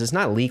never is. It's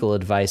not legal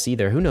advice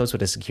either. Who knows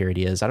what a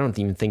security is? I don't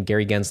even think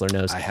Gary Gensler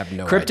knows. I have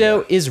no idea.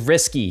 Crypto is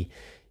risky.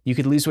 You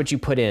could lose what you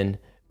put in,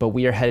 but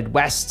we are headed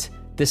west.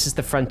 This is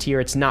the frontier.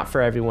 It's not for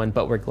everyone,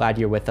 but we're glad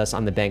you're with us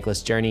on the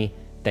Bankless journey.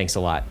 Thanks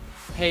a lot.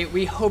 Hey,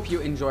 we hope you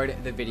enjoyed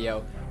the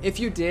video. If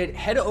you did,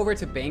 head over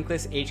to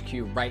Bankless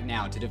HQ right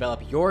now to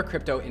develop your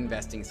crypto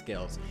investing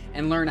skills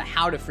and learn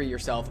how to free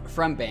yourself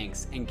from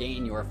banks and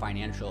gain your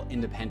financial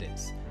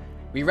independence.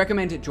 We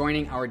recommend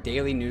joining our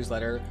daily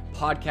newsletter,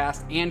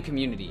 podcast, and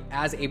community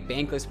as a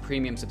Bankless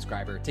Premium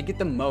subscriber to get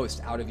the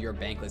most out of your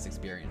Bankless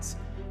experience.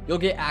 You'll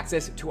get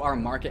access to our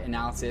market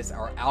analysis,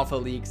 our alpha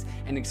leaks,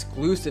 and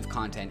exclusive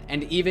content,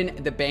 and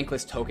even the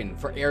Bankless token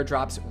for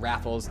airdrops,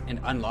 raffles, and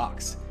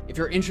unlocks. If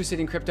you're interested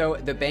in crypto,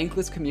 the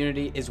Bankless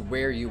community is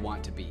where you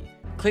want to be.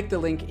 Click the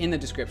link in the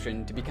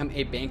description to become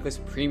a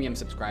Bankless Premium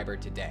subscriber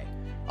today.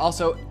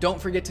 Also, don't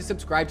forget to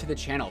subscribe to the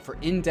channel for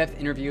in-depth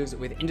interviews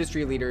with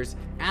industry leaders,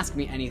 Ask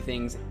Me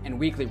Anythings, and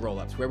weekly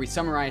roll-ups where we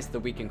summarize the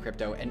week in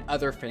crypto and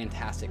other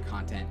fantastic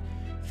content.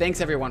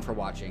 Thanks everyone for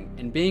watching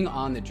and being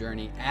on the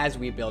journey as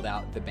we build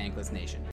out the Bankless Nation.